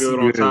legacy.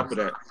 Build on top of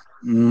that.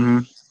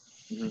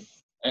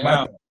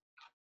 And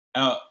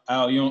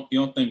Al, you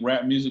don't think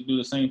rap music do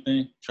the same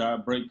thing? Try to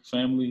break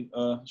family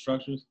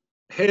structures?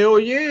 Hell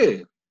yeah.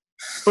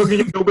 Fucking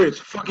your bitch,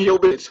 fucking your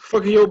bitch,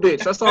 fucking your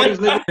bitch. That's all these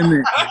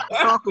niggas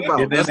talk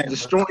about. That's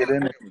destroying.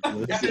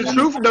 It's the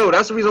truth though.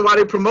 That's the reason why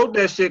they promote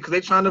that shit, because they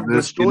trying to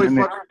destroy fucking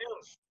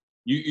news.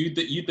 You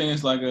think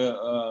it's like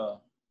a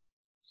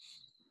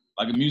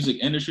music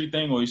industry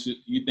thing, or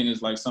you think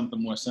it's like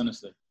something more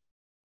sinister?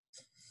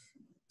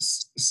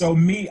 So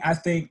me, I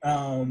think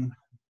I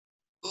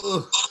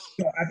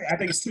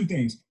think it's two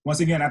things. Once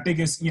again, I think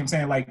it's, you know what I'm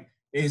saying, like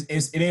it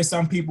is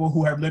some people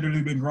who have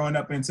literally been growing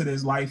up into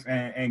this life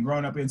and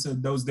growing up into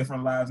those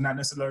different lives, not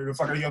necessarily the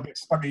fucking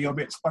your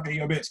bitch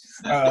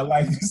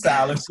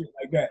lifestyle and shit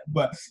like that.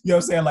 But you know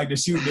what I'm saying, like the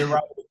shooting, the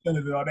robbing, the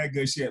killing, and all that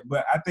good shit.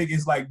 But I think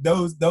it's like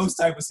those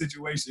type of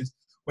situations.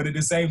 But at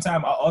the same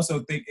time, I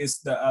also think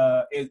it's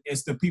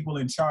the people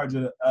in charge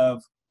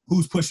of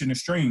who's pushing the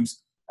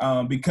streams,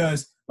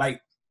 because like.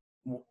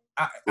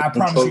 I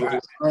promise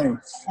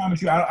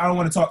you, I don't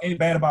want to talk any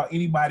bad about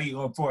anybody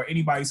or for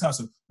anybody's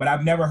hustle, but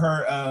I've never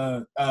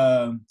heard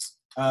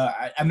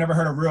I've never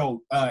heard a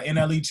real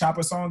NLE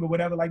Chopper song or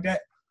whatever like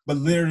that. But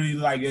literally,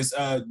 like it's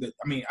I've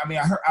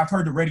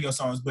heard the radio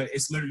songs, but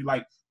it's literally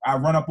like I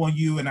run up on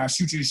you and I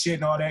shoot you to shit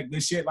and all that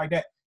good shit like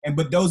that.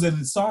 But those are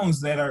the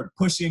songs that are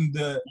pushing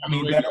that are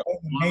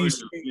on the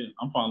mainstream. Yeah,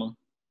 I'm following.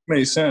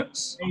 Makes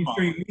sense.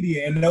 Mainstream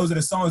media, and those are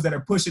the songs that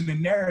are pushing the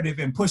narrative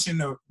and pushing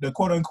the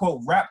quote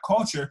unquote rap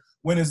culture.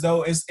 When as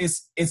though it's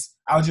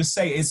I'll just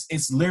say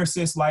it's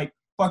lyricists like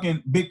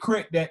fucking Big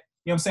Crit that,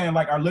 you know what I'm saying,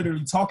 like are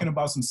literally talking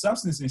about some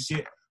substance and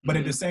shit. But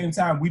at the same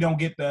time, we don't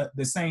get the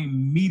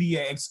same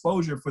media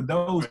exposure for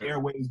those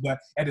airwaves. But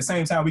at the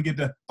same time, we get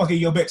the fucking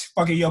your bitch,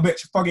 fucking your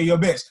bitch, fucking your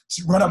bitch,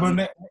 run up on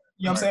that.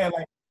 You know what I'm saying?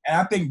 Like, and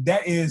I think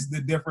that is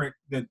the different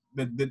the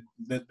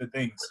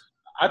things.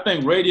 I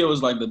think radio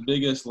is like the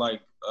biggest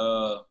like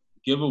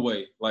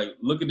giveaway. Like,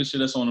 look at the shit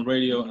that's on the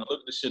radio and look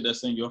at the shit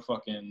that's in your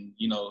fucking,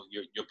 you know,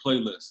 your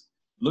playlist.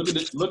 Look at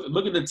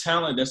the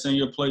talent that's in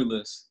your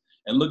playlist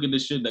and look at the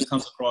shit that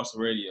comes across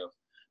the radio.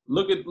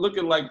 Look at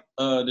like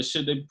the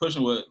shit they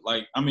pushing with,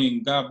 like, I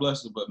mean, God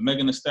bless her, but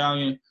Megan Thee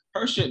Stallion,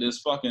 her shit is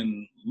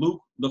fucking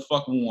Luke the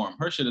fuck warm.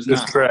 Her shit is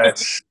not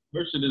trash.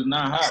 Her shit is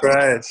not hot.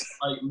 Trash.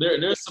 Like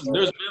there's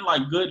been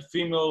like good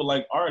female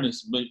like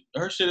artists, but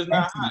her shit is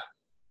not hot.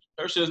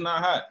 Her shit is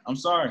not hot. I'm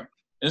sorry.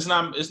 It's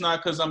not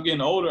because I'm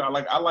getting older. I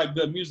like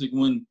good music.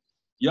 When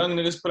young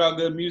niggas put out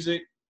good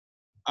music,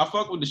 I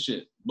fuck with the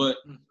shit. But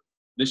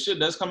the shit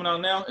that's coming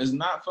out now is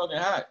not fucking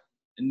hot.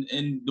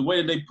 And the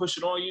way that they push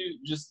it on you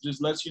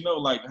just lets you know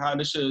like how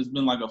this shit has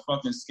been like a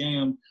fucking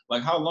scam.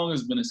 Like how long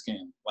has it been a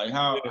scam? Like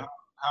how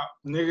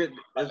nigga,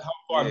 how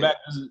far back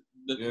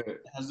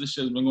has this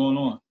shit been going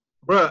on?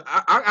 Bro,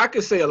 I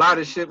could say a lot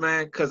of shit,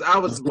 man, because I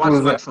was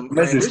watching like some,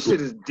 man, this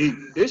shit is deep.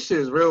 This shit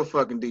is real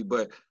fucking deep.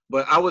 But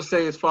I would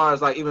say as far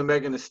as like even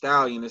Megan Thee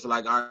Stallion, it's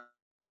like, all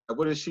right,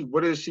 what does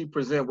she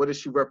present? What does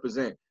she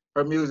represent?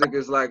 Her music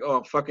is like, oh,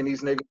 I'm fucking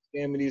these niggas,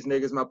 scamming these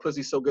niggas, my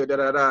pussy's so good, da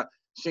da da.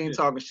 She ain't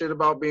talking shit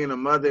about being a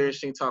mother.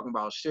 She ain't talking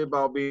about shit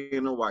about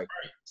being a wife.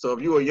 So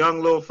if you a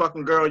young little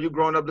fucking girl, you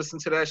growing up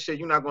listening to that shit,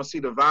 you're not gonna see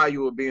the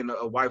value of being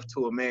a wife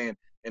to a man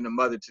and a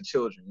mother to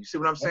children. You see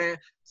what I'm saying?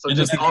 So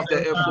just off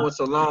that influence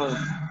alone,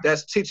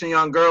 that's teaching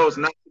young girls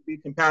not to be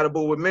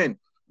compatible with men.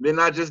 Then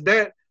not just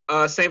that,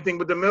 same thing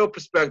with the male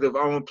perspective.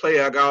 I'm a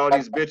player. I got all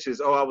these bitches.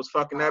 Oh, I was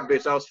fucking that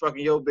bitch. I was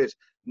fucking your bitch.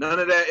 None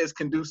of that is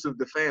conducive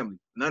to family.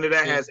 None of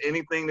that has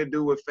anything to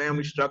do with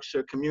family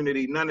structure,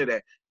 community, none of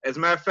that. As a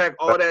matter of fact,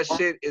 all that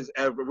shit is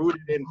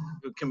rooted in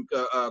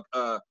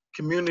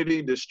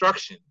community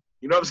destruction.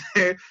 You know what I'm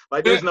saying?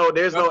 Like there's no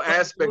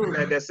aspect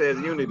of that says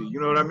unity.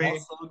 You know what I mean?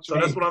 So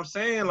that's what I'm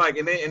saying. Like,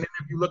 and then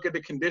if you look at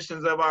the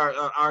conditions of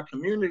our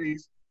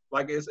communities,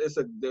 like it's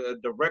a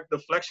direct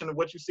deflection of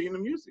what you see in the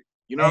music.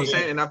 You know what I'm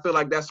saying? And I feel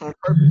like that's on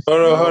purpose.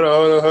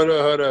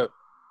 Hold up.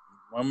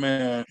 My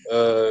man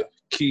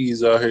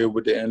Keys out here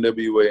with the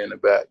NWA in the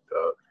back,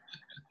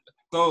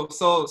 dog.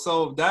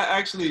 So that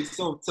actually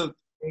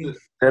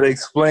that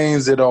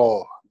explains it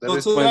all. That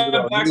explains it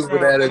all. Niggas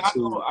with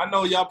attitude. I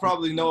know y'all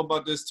probably know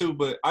about this too,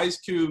 but Ice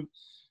Cube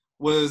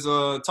was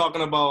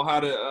talking about how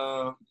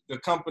the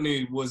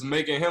company was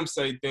making him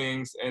say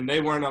things and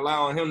they weren't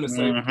allowing him to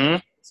say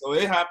things. So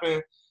it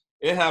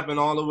happened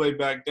all the way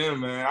back then,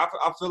 man.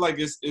 I feel like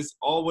it's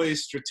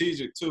always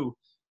strategic too.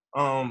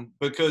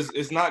 Because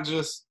it's not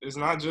just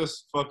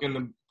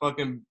fucking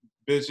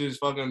bitches,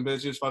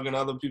 fucking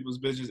other people's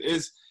bitches.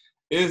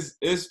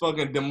 It's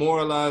fucking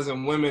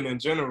demoralizing women in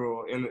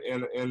general in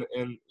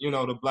you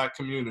know the black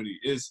community.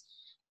 It's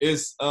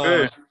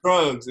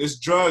drugs. It's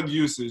drug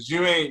usage.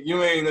 You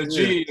ain't a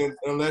G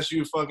unless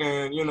you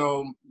fucking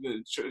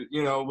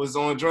was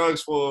on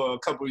drugs for a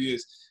couple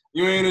years.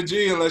 You ain't a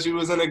G unless you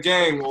was in a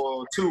gang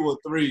or 2 or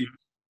 3.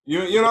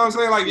 You know what I'm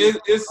saying? Like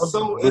it's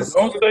so. It's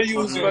don't say you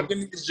was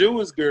fucking these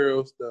Jewish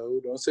girls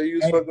though. Don't say you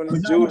was fucking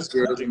these Jewish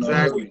girls.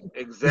 Exactly.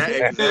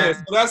 Yeah,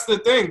 so that's the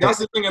thing.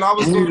 And I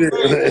was going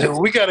to say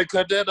we gotta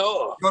cut that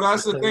off. No,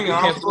 that's the thing.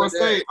 I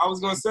was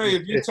gonna say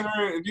if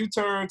you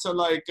turn to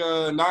like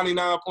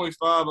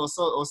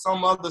 99.5 or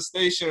some other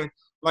station,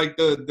 like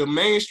the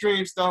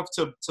mainstream stuff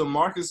to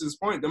Marcus's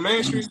point, the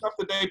mainstream stuff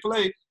that they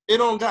play, it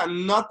don't got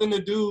nothing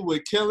to do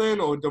with killing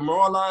or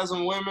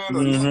demoralizing women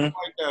or nothing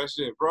like that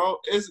shit, bro.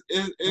 It's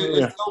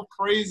so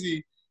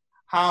crazy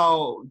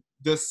how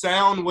the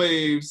sound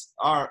waves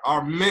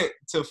are meant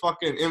to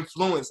fucking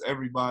influence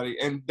everybody,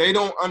 and they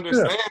don't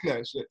understand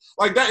that shit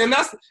like that. And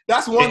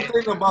that's one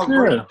thing about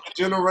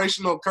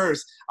generational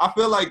curse. I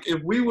feel like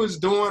if we was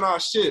doing our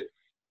shit,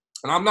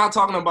 and I'm not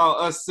talking about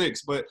us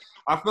 6, but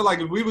I feel like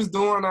if we was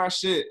doing our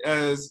shit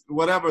as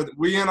whatever,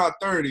 we in our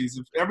 30s,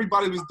 if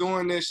everybody was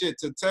doing this shit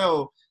to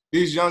tell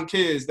these young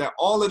kids that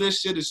all of this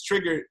shit is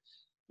triggered,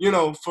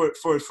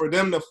 for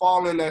them to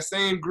fall in that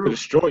same group.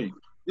 Destroy you.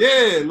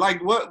 Yeah,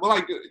 like what?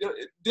 Like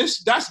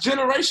that's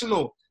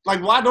generational.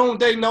 Like, why don't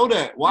they know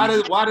that? Why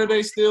do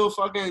they still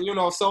fucking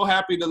so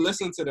happy to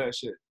listen to that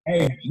shit?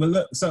 Hey, but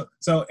look, so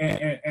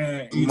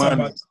and you talk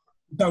about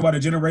the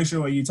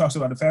generational, and you talk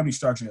about the family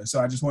structure.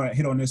 So I just want to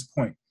hit on this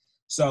point.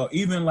 So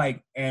even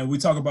and we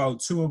talk about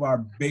two of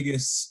the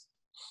biggest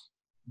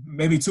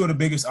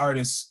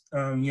artists. You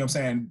know what I'm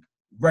saying?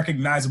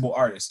 Recognizable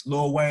artists,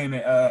 Lil Wayne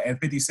and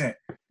 50 Cent.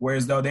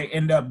 Whereas though they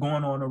end up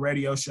going on a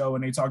radio show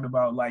and they talked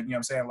about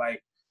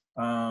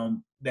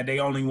that they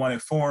only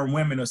wanted foreign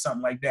women or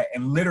something like that,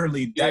 and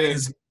literally that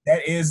is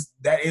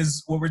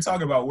what we're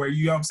talking about. Where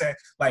you know what I'm saying,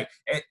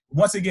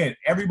 once again,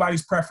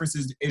 everybody's preference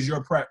is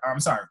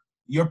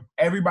your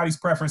everybody's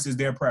preference is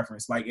their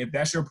preference. Like if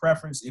that's your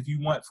preference, if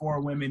you want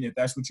foreign women, if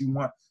that's what you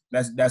want,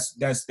 that's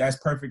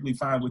perfectly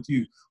fine with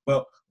you.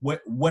 But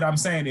what I'm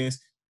saying is,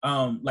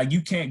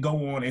 you can't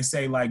go on and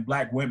say like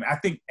black women. I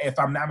think if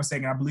I'm not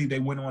mistaken, I believe they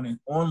went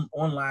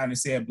online and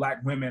said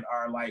black women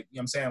are like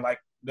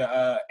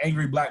the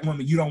angry black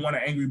woman. You don't want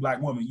an angry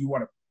black woman. You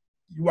want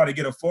to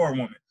get a foreign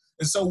woman.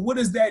 And so what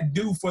does that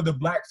do for the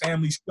black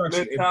family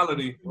structure?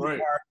 Mentality,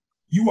 right?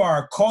 You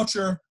are a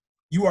culture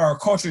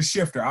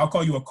shifter. I'll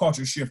call you a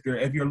culture shifter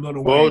if you're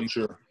Lil Wayne.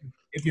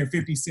 If you're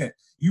 50 Cent.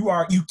 You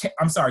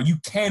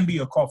can be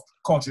a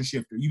culture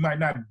shifter. You might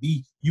not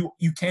be, you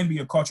can be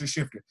a culture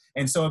shifter.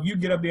 And so if you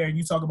get up there and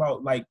you talk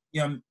about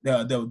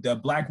the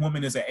black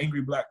woman is an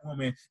angry black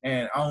woman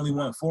and I only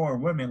want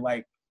foreign women,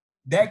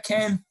 that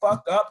can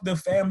fuck up the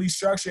family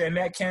structure, and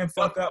that can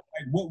fuck up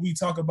what we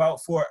talk about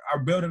for our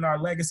building our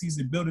legacies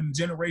and building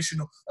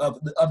generational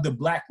of the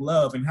black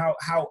love, and how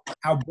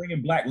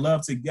bringing black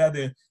love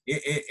together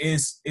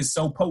is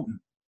so potent.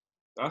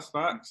 That's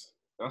facts.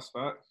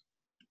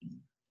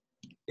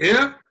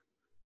 Yeah,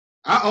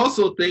 I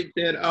also think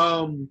that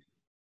how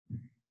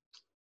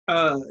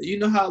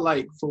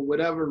for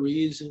whatever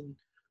reason,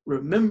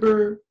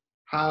 remember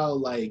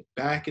how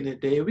back in the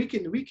day we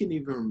can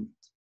even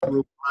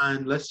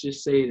rewind, let's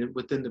just say that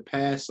within the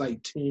past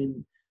like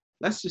 10,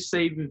 let's just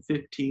say even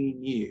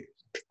 15 years.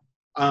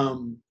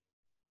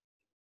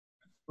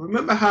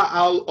 Remember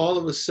how all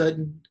of a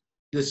sudden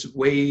this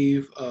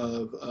wave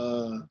of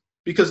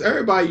because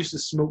everybody used to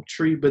smoke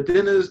tree, but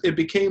then it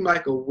became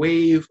like a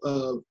wave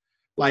of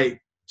like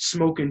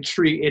smoking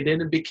tree, and then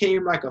it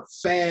became like a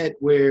fad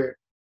where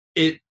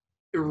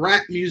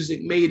rap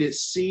music made it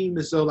seem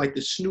as though like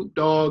the Snoop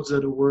Dogs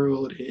of the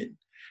world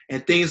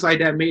and things like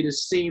that made it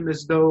seem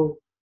as though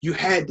you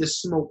had to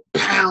smoke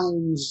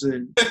pounds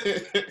and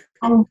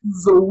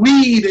ounces of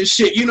weed and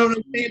shit. You know what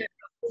I'm saying?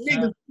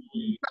 Niggas,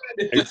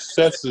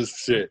 excessive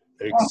shit.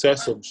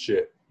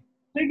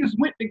 Niggas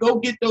went to go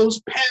get those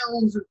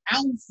pounds and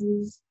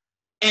ounces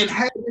and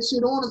had that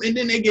shit on them, and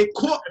then they get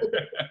caught.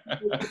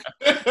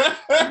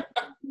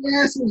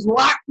 Their asses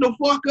locked the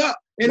fuck up.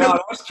 And no,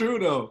 that's true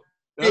though.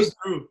 That's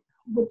true.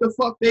 What the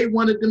fuck they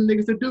wanted them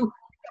niggas to do?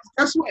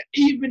 That's what.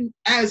 Even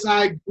as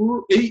I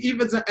grew,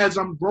 even as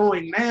I'm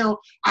growing now,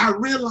 I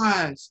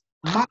realize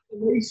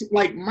moderation,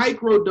 like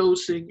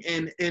microdosing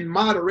and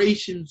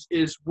moderations,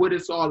 is what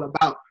it's all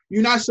about.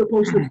 You're not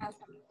supposed to be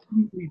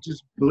completely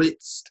just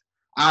blitzed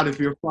out of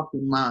your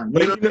fucking mind.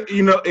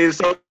 You know, it's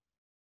so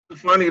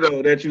funny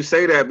though that you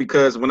say that,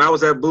 because when I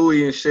was at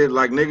Bowie and shit,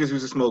 like niggas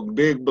used to smoke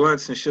big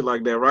blunts and shit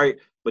like that, right?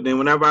 But then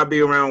whenever I be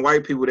around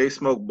white people, they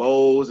smoke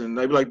bowls and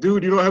they be like,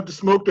 dude, you don't have to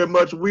smoke that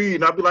much weed.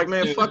 And I'll be like,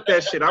 man, fuck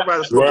that shit. I'd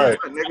rather smoke a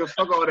blunt, nigga.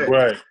 Fuck all that.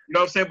 Right. You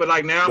know what I'm saying? But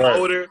like now I'm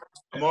older.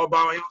 I'm all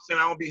about, you know what I'm saying?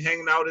 I don't be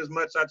hanging out as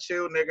much. I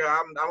chill, nigga.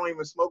 I don't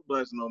even smoke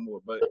blunts no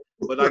more. But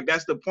like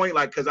that's the point,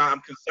 like, cause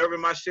I'm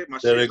conserving my shit. My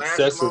shit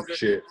lasts longer.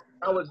 Shit.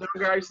 I was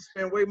younger, I used to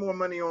spend way more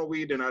money on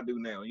weed than I do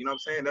now. You know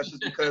what I'm saying? That's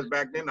just because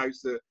back then I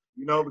used to,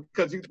 you know,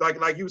 because you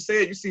like you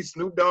said, you see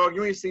Snoop Dogg,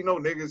 you ain't see no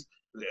niggas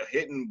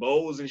hitting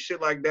bowls and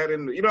shit like that.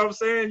 And you know what I'm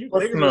saying? You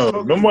niggas no,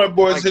 smoking, them white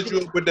boys like, hit you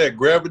up with that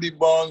gravity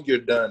bong, you're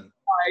done.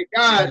 Oh my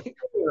God.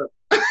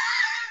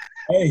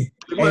 Hey,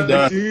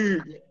 done.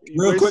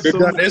 Real quick,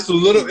 it's a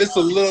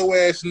little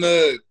ass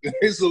snug.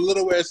 It's a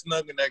little ass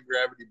snug in that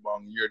gravity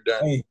bong. You're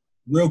done. Hey,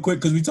 real quick,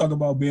 because we talk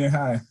about being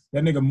high.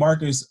 That nigga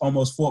Marcus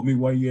almost fought me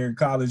one year in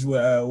college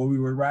when we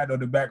were riding on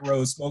the back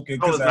road smoking.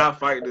 I was not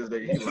fighting this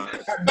nigga. He lied.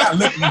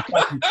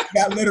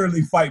 Got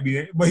literally fight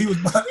me, but he was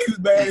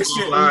bad as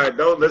shit. Lied.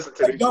 Don't listen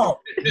to this. Dog,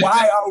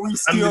 why are we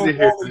still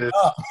rolling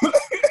up?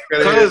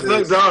 Because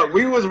look, dog,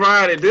 we was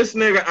riding. This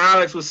nigga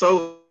Alex was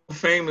so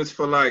famous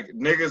for like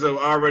niggas have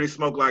already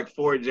smoked like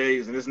 4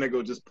 J's, and this nigga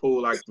would just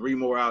pull like 3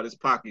 more out of his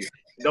pocket.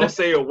 Don't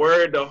say a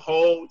word the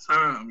whole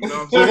time. You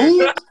know what I'm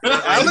saying?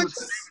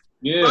 Alex?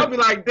 Yeah. I'll be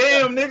like,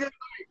 damn, nigga.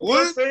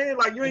 What I'm saying?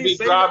 Like you ain't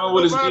saying driving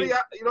with nobody, his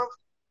you know?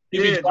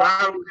 Yeah,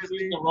 driving with his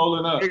feet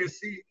rolling up. Niggas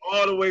see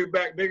all the way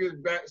back.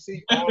 Niggas back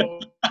see all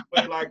the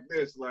way like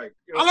this. Like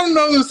you know? I don't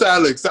know this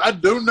Alex. I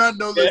do not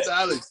know this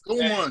Alex. Come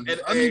on.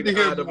 I need to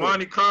hear the more.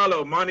 Monte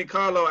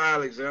Carlo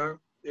Alex, huh?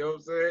 You know what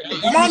I'm saying?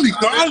 Monte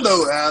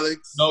Carlo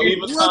Alex. No,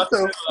 even what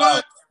the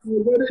fuck?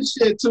 What is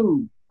shit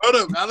too? Hold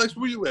up, Alex.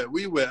 Where you at?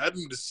 I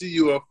need to see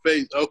your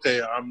face.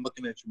 Okay, I'm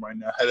looking at you right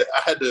now.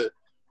 I had to.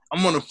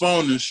 I'm on the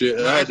phone and shit.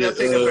 I had to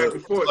take it back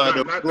before. Not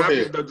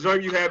the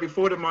drug you had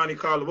before the Monte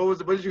Carlo.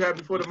 What did you have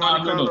before the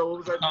Monte Carlo? What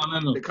was that?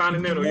 The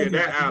Continental. Yeah,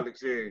 that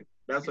Alex. Yeah,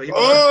 that's what he.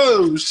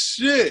 Oh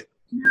shit!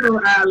 You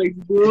know, Alex,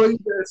 boy, you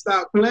better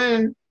stop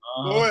playing.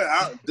 Boy,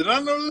 did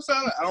I know this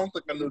Alex? I don't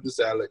think I knew this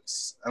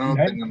Alex. I don't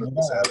think I knew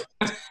this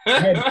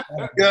Alex.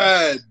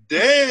 God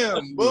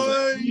damn,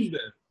 boy.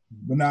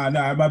 But nah,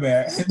 my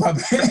bad. My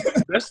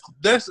bad.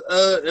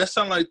 That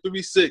sound like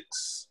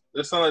 3-6.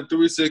 That sound like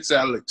 3-6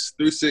 Alex.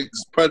 3-6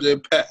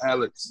 Project Pat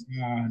Alex.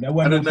 Nah, that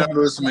wasn't. I didn't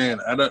know this man.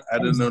 I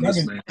didn't know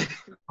this man.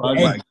 Oh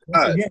hey, my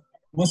God.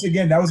 Once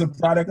again, that was a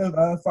product of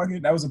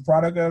that was a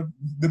product of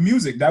the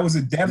music. That was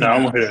a devil. No, I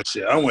don't want to hear that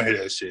shit. I don't want to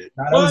hear that shit.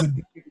 Nah,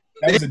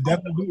 that was a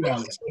devil dude,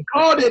 Alex.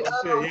 Called it.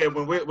 Yeah,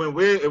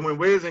 when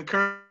Wiz and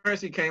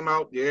Currency came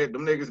out, yeah,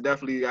 them niggas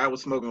definitely. I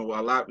was smoking a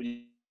lot.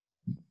 You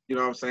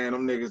know what I'm saying?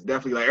 Them niggas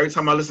definitely, like, every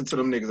time I listen to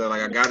them niggas, I'm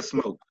like, I gotta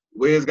smoke.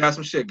 Wiz got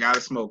some shit, gotta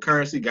smoke.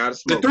 Currency, gotta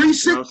smoke. The 3-6.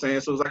 You know what I'm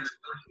saying? So it's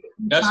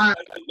like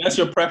that's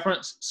your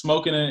preference,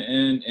 smoking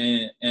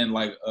and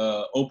like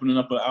opening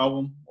up an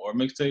album or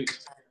mixtape.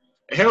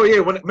 Hell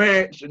yeah,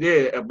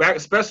 back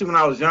especially when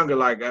I was younger,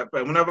 like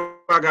whenever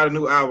I got a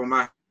new album,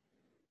 I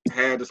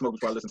had to smoke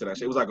before I listened to that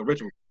shit. It was like a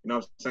ritual, you know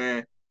what I'm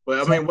saying?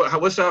 But I mean,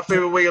 what's your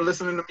favorite way of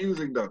listening to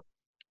music though?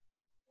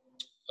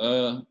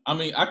 I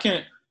mean, I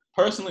can't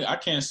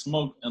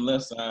smoke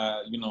unless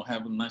I,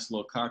 have a nice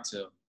little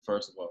cocktail.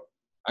 First of all,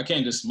 I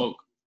can't just smoke.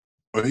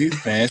 Well, he's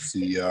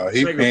fancy, y'all.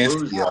 He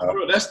fancy,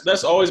 y'all.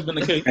 That's always been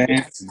the case.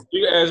 Fancy.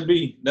 You ask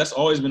B, that's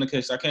always been the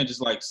case. I can't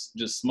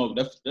just smoke.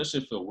 That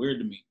shit feel weird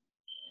to me.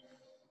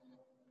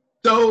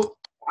 So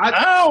honestly,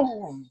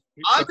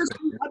 I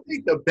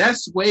think the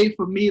best way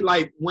for me,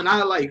 like when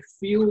I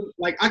feel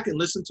like I can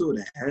listen to it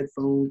in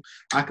headphones,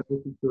 I can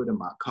listen to it in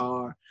my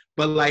car,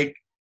 but like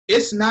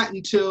it's not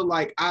until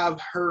like I've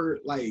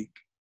heard like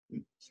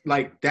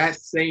that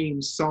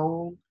same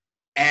song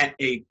at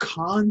a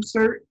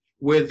concert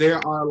where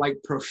there are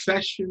like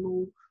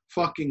professional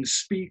fucking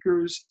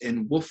speakers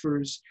and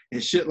woofers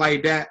and shit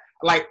like that.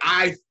 Like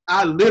I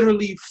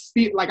literally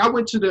feel like I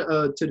went to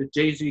the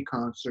Jay-Z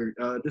concert.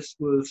 This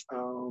was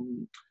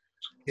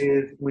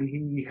when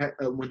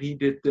he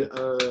did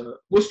the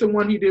what's the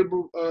one he did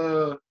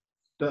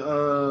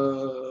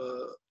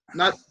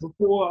not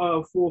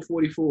before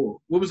 444.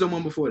 What was the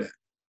one before that?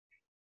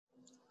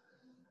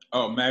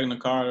 Oh, Magna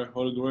Carta,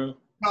 Holy Grail.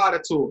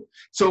 Carta tour.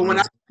 So when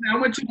I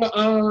went to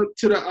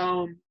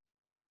the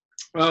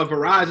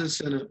Verizon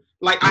Center,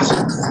 like I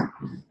heard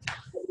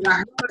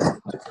the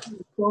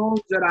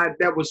songs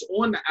that was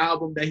on the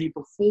album that he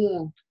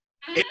performed,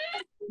 it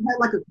had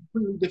like a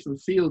completely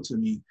different feel to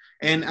me.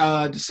 And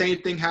the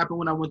same thing happened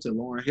when I went to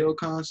Lauryn Hill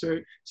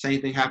concert.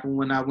 Same thing happened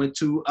when I went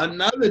to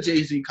another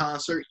Jay-Z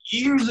concert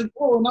years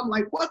ago. And I'm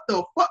like, what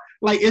the fuck?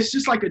 Like, it's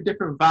just like a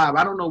different vibe.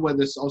 I don't know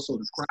whether it's also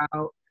the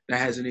crowd that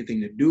has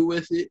anything to do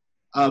with it.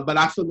 But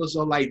I feel as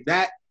though like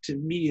that to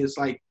me is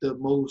like the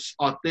most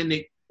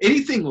authentic.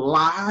 Anything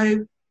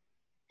live,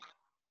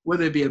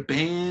 whether it be a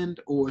band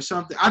or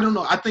something, I don't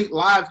know. I think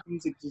live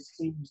music just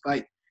seems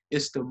like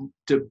it's the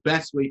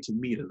best way to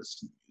me to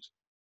listen to music.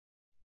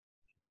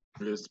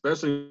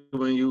 Especially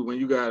when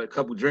you got a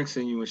couple drinks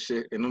in you and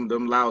shit, and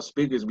them loud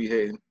speakers be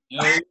hitting.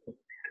 Yeah.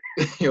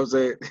 You know what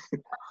I'm saying?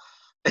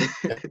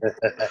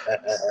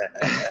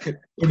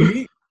 For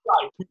me,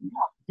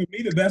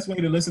 the best way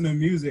to listen to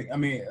music, I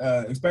mean,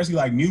 especially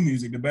like new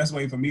music, the best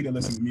way for me to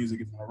listen to music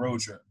is on a road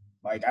trip.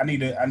 Like I need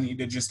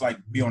to just like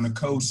be on the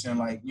coast and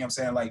like, you know what I'm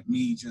saying, like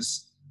me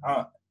just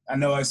I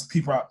know it's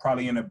people are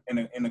probably in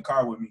the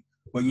car with me,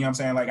 but you know what I'm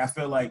saying, like I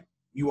feel like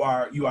you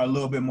are a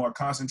little bit more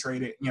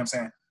concentrated, you know what I'm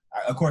saying?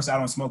 Of course I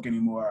don't smoke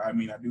anymore. I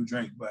mean, I do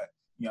drink, but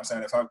you know what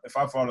I'm saying, if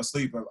I fall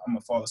asleep, I'm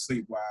gonna fall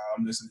asleep while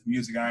I'm listening to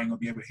music. I ain't gonna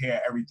be able to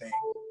hear everything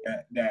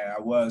that I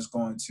was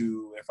going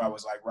to if I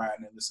was like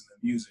riding and listening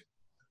to music.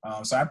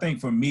 So I think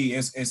for me,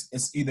 it's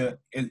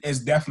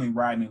definitely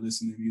riding and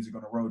listening to music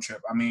on a road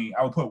trip. I mean,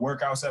 I would put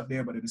workouts up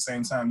there, but at the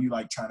same time, you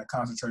like trying to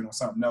concentrate on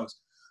something else.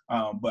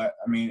 But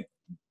I mean,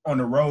 on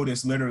the road,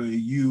 it's literally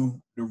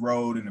you, the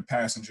road, and the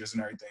passengers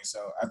and everything.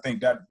 So I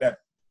think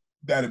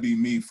that'd be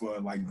me for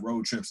like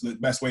road trips. The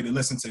best way to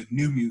listen to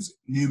new music,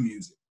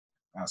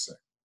 I'll say.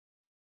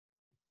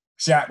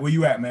 Shaq, where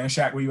you at, man?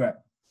 Shaq, where you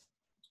at?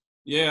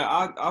 Yeah,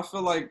 I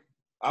feel like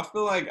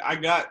I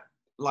got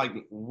like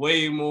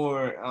way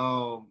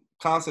more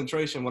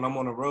concentration when I'm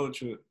on a road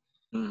trip.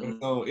 Mm-hmm.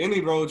 And so any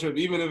road trip,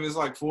 even if it's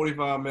like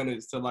 45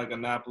 minutes to like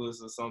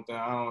Annapolis or something,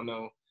 I don't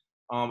know.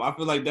 I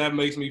feel like that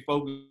makes me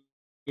focus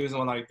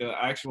on like the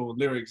actual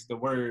lyrics, the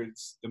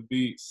words, the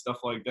beats, stuff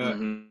like that.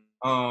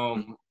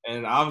 Mm-hmm.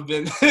 And I've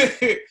been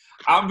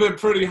I've been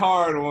pretty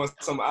hard on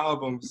some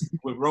albums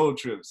with road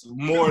trips,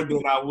 more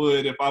than I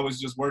would if I was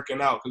just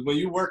working out. Because when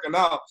you working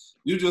out,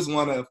 you just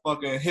want to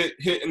fucking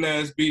hit an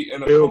ass beat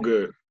and feel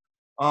good.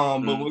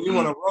 But when you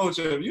on a road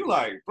trip, you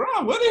like,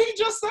 bro, what did he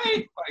just say?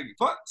 Like,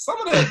 fuck,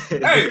 some of that.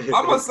 Hey,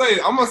 I'm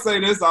gonna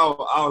say this out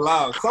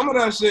loud. Some of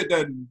that shit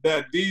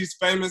that these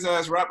famous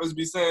ass rappers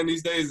be saying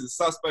these days is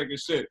suspect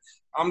as shit.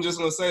 I'm just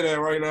gonna say that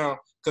right now,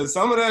 because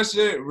some of that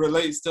shit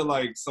relates to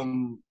like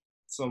some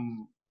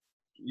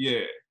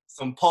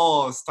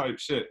pause type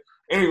shit.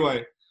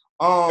 Anyway,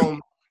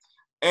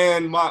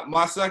 and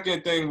my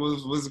second thing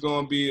was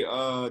gonna be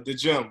the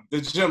gym.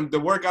 The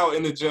workout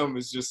in the gym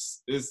is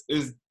just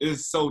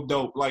is so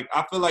dope. Like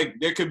I feel like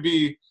there could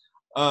be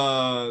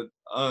not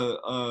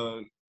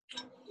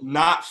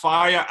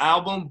fire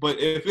album, but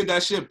if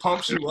that shit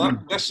pumps you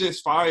up, that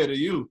shit's fire to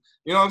you.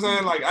 You know what I'm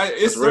saying? Like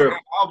it's certain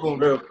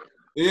albums.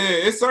 Yeah,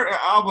 it's certain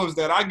albums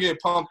that I get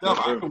pumped up.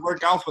 I can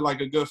work out for like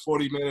a good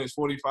 40 minutes,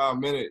 45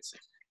 minutes.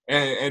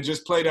 And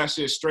just play that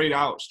shit straight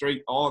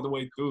all the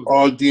way through.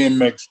 All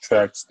DMX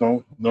tracks.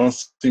 Don't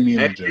see me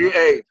in the gym.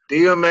 Hey,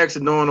 DMX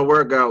doing the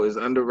workout is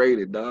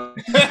underrated,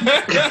 dog.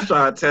 I'm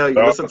trying to tell you.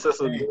 Listen to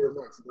some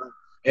DMX, dog.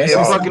 And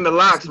fucking the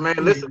locks, man.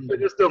 Listen to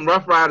just them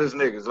Rough Riders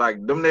niggas.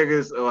 Like them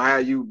niggas will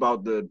have you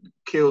about to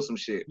kill some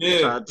shit.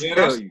 Yeah, I'm trying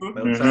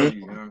to tell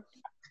you, man.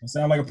 That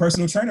sound like a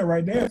personal trainer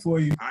right there for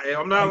you.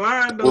 I'm not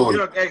lying though.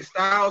 Yo, hey,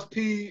 Styles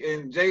P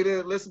and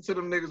Jada, listen to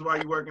them niggas while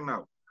you working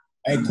out.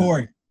 Hey,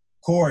 Corey.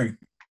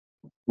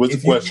 What's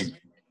the question?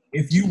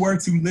 If you were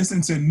to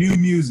listen to new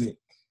music,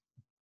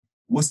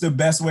 what's the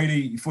best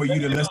way for you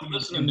to listen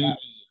to new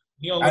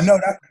music? I know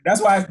that's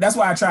why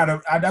I try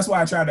to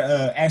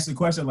ask the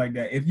question like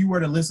that. If you were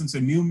to listen to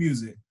new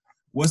music,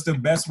 what's the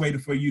best way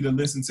for you to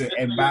listen to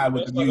and vibe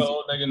with the music? Like a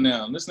old nigga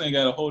now. This nigga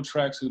got a whole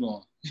tracksuit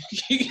on.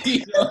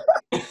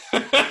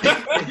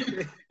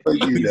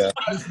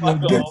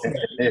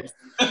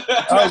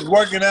 I was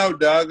working out,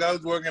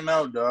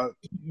 dog.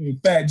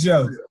 Fat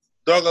Joe.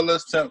 Dog, I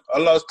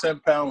lost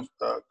 10 pounds,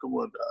 dog. Come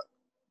on, dog.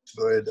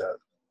 Go ahead, dog.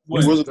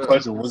 What's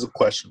the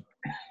question?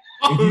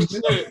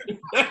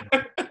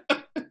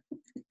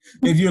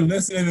 If you're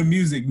listening to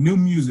music, new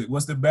music,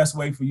 what's the best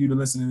way for you to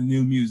listen to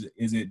new music?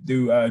 Is it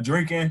through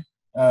drinking,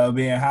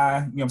 being high,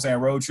 you know what I'm saying,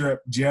 road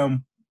trip,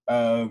 gym, you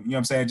know what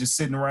I'm saying, just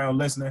sitting around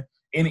listening?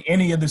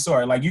 Any of the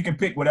sort. Like, you can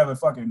pick whatever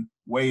fucking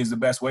way is the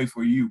best way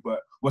for you, but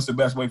what's the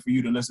best way for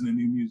you to listen to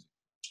new music?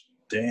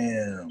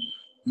 Damn.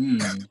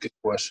 Good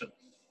question.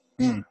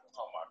 Oh my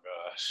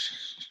gosh.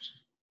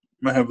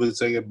 I'm gonna have to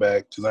take it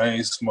back because I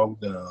ain't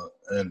smoked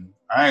and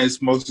I ain't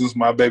smoked since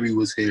my baby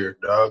was here,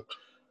 dog.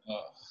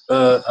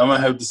 I'm gonna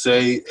have to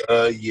say,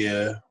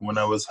 yeah, when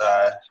I was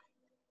high.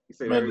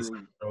 When I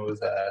was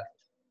high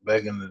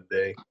back in the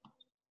day.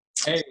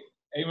 Hey,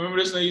 remember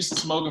this nigga used to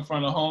smoke in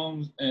front of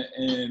homes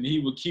and he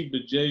would keep the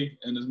J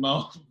in his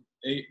mouth?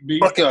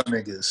 Fuck y'all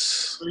niggas.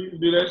 So you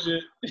do that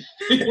shit.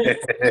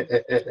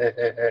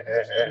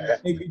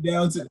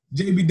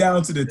 JB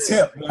down to the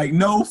tip. Like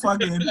no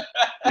fucking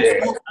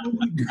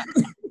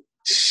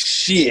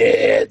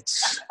shit.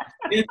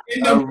 In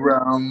the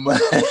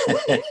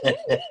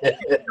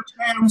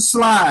damn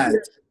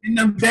slides. In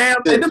them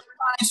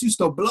slides used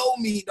to blow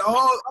me,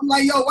 dog. I'm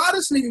like, yo, why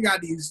this nigga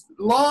got these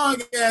long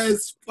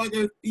ass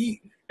fucking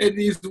feet and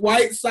these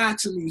white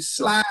socks and these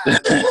slides?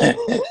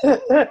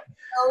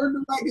 What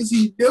the fuck is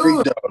he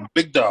doing?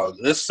 Big dog.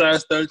 It's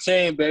size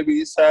 13,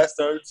 baby. It's size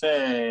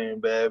 13,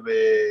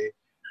 baby.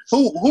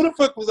 Who the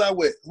fuck was I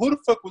with? Who the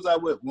fuck was I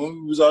with when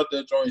we was out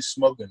there joint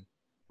smoking?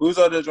 We was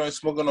out there joint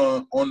smoking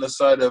on the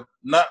side of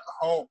not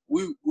home.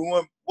 We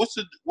went. What's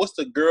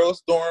the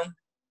girls' dorm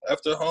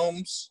after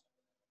homes?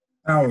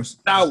 Towers.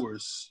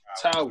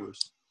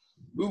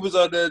 We was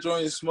out there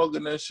joint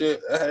smoking that shit.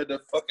 I had to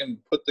fucking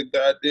put the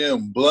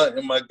goddamn blunt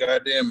in my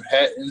goddamn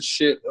hat and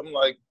shit. I'm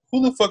like,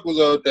 who the fuck was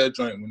out that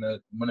joint when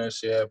that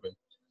shit happened?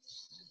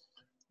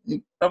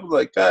 I was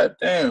like, God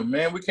damn,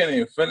 man, we can't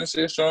even finish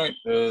this joint.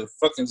 The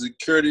fucking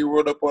security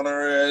rolled up on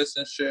our ass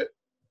and shit.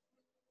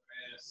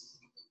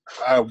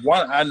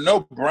 I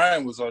know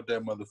Brian was out there,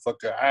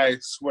 motherfucker. I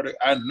swear to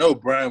I know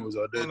Brian was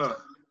out there.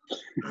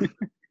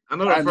 I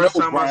know the first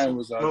time Brian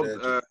was out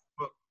there.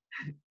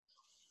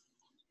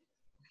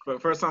 The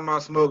first time I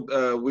smoked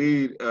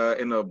weed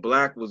in a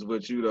black was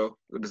with you though,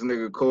 with this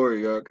nigga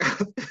Corey.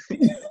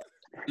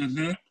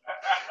 Mm-hmm.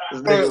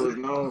 This nigga was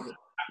known.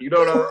 You know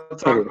what I'm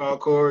talking about,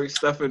 Corey?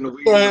 Stuffing the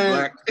weed in the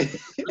black.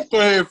 Let's go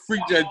ahead and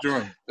freak that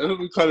joint. That's what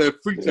we call it,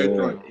 freak that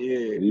joint.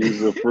 Yeah, he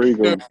used to freak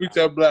him. Freak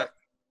that black.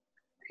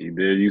 He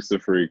did used to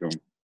freak him.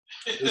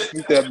 Let's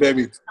freak that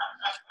baby.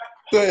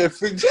 Go ahead,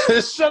 freak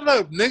that. Shut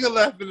up, nigga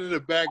laughing in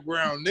the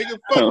background. Nigga,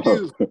 fuck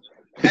you.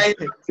 Hey,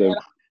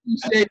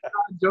 appreciate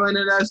y'all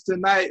joining us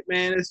tonight,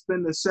 man. It's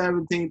been the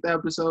 17th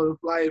episode of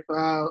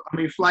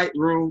Flight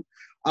Room.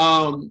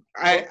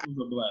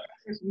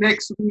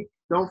 Next week,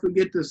 don't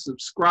forget to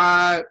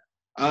subscribe.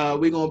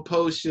 We're gonna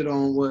post it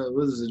on what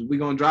is it? We're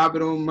gonna drop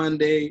it on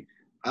Monday.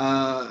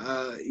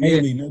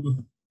 Daily,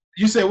 nigga.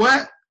 You said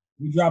what?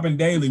 We dropping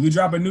daily. We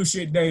dropping new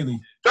shit daily.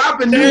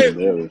 Dropping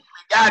daily.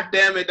 God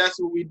damn it, that's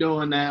what we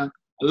doing now.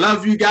 I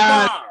love you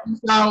guys. Peace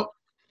out.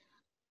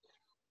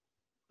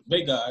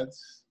 Big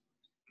guys.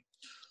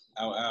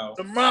 Ow.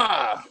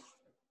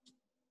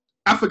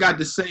 I forgot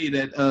to say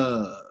that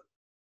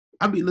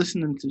I be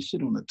listening to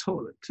shit on the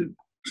toilet too.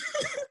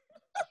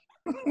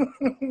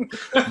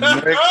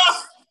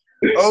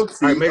 All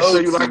right, make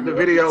sure you like the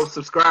video,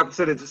 subscribe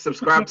to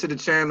the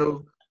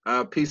channel.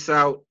 Peace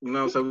out. You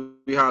know, so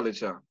we holler at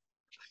y'all.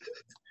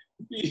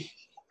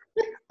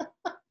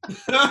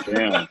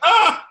 Damn.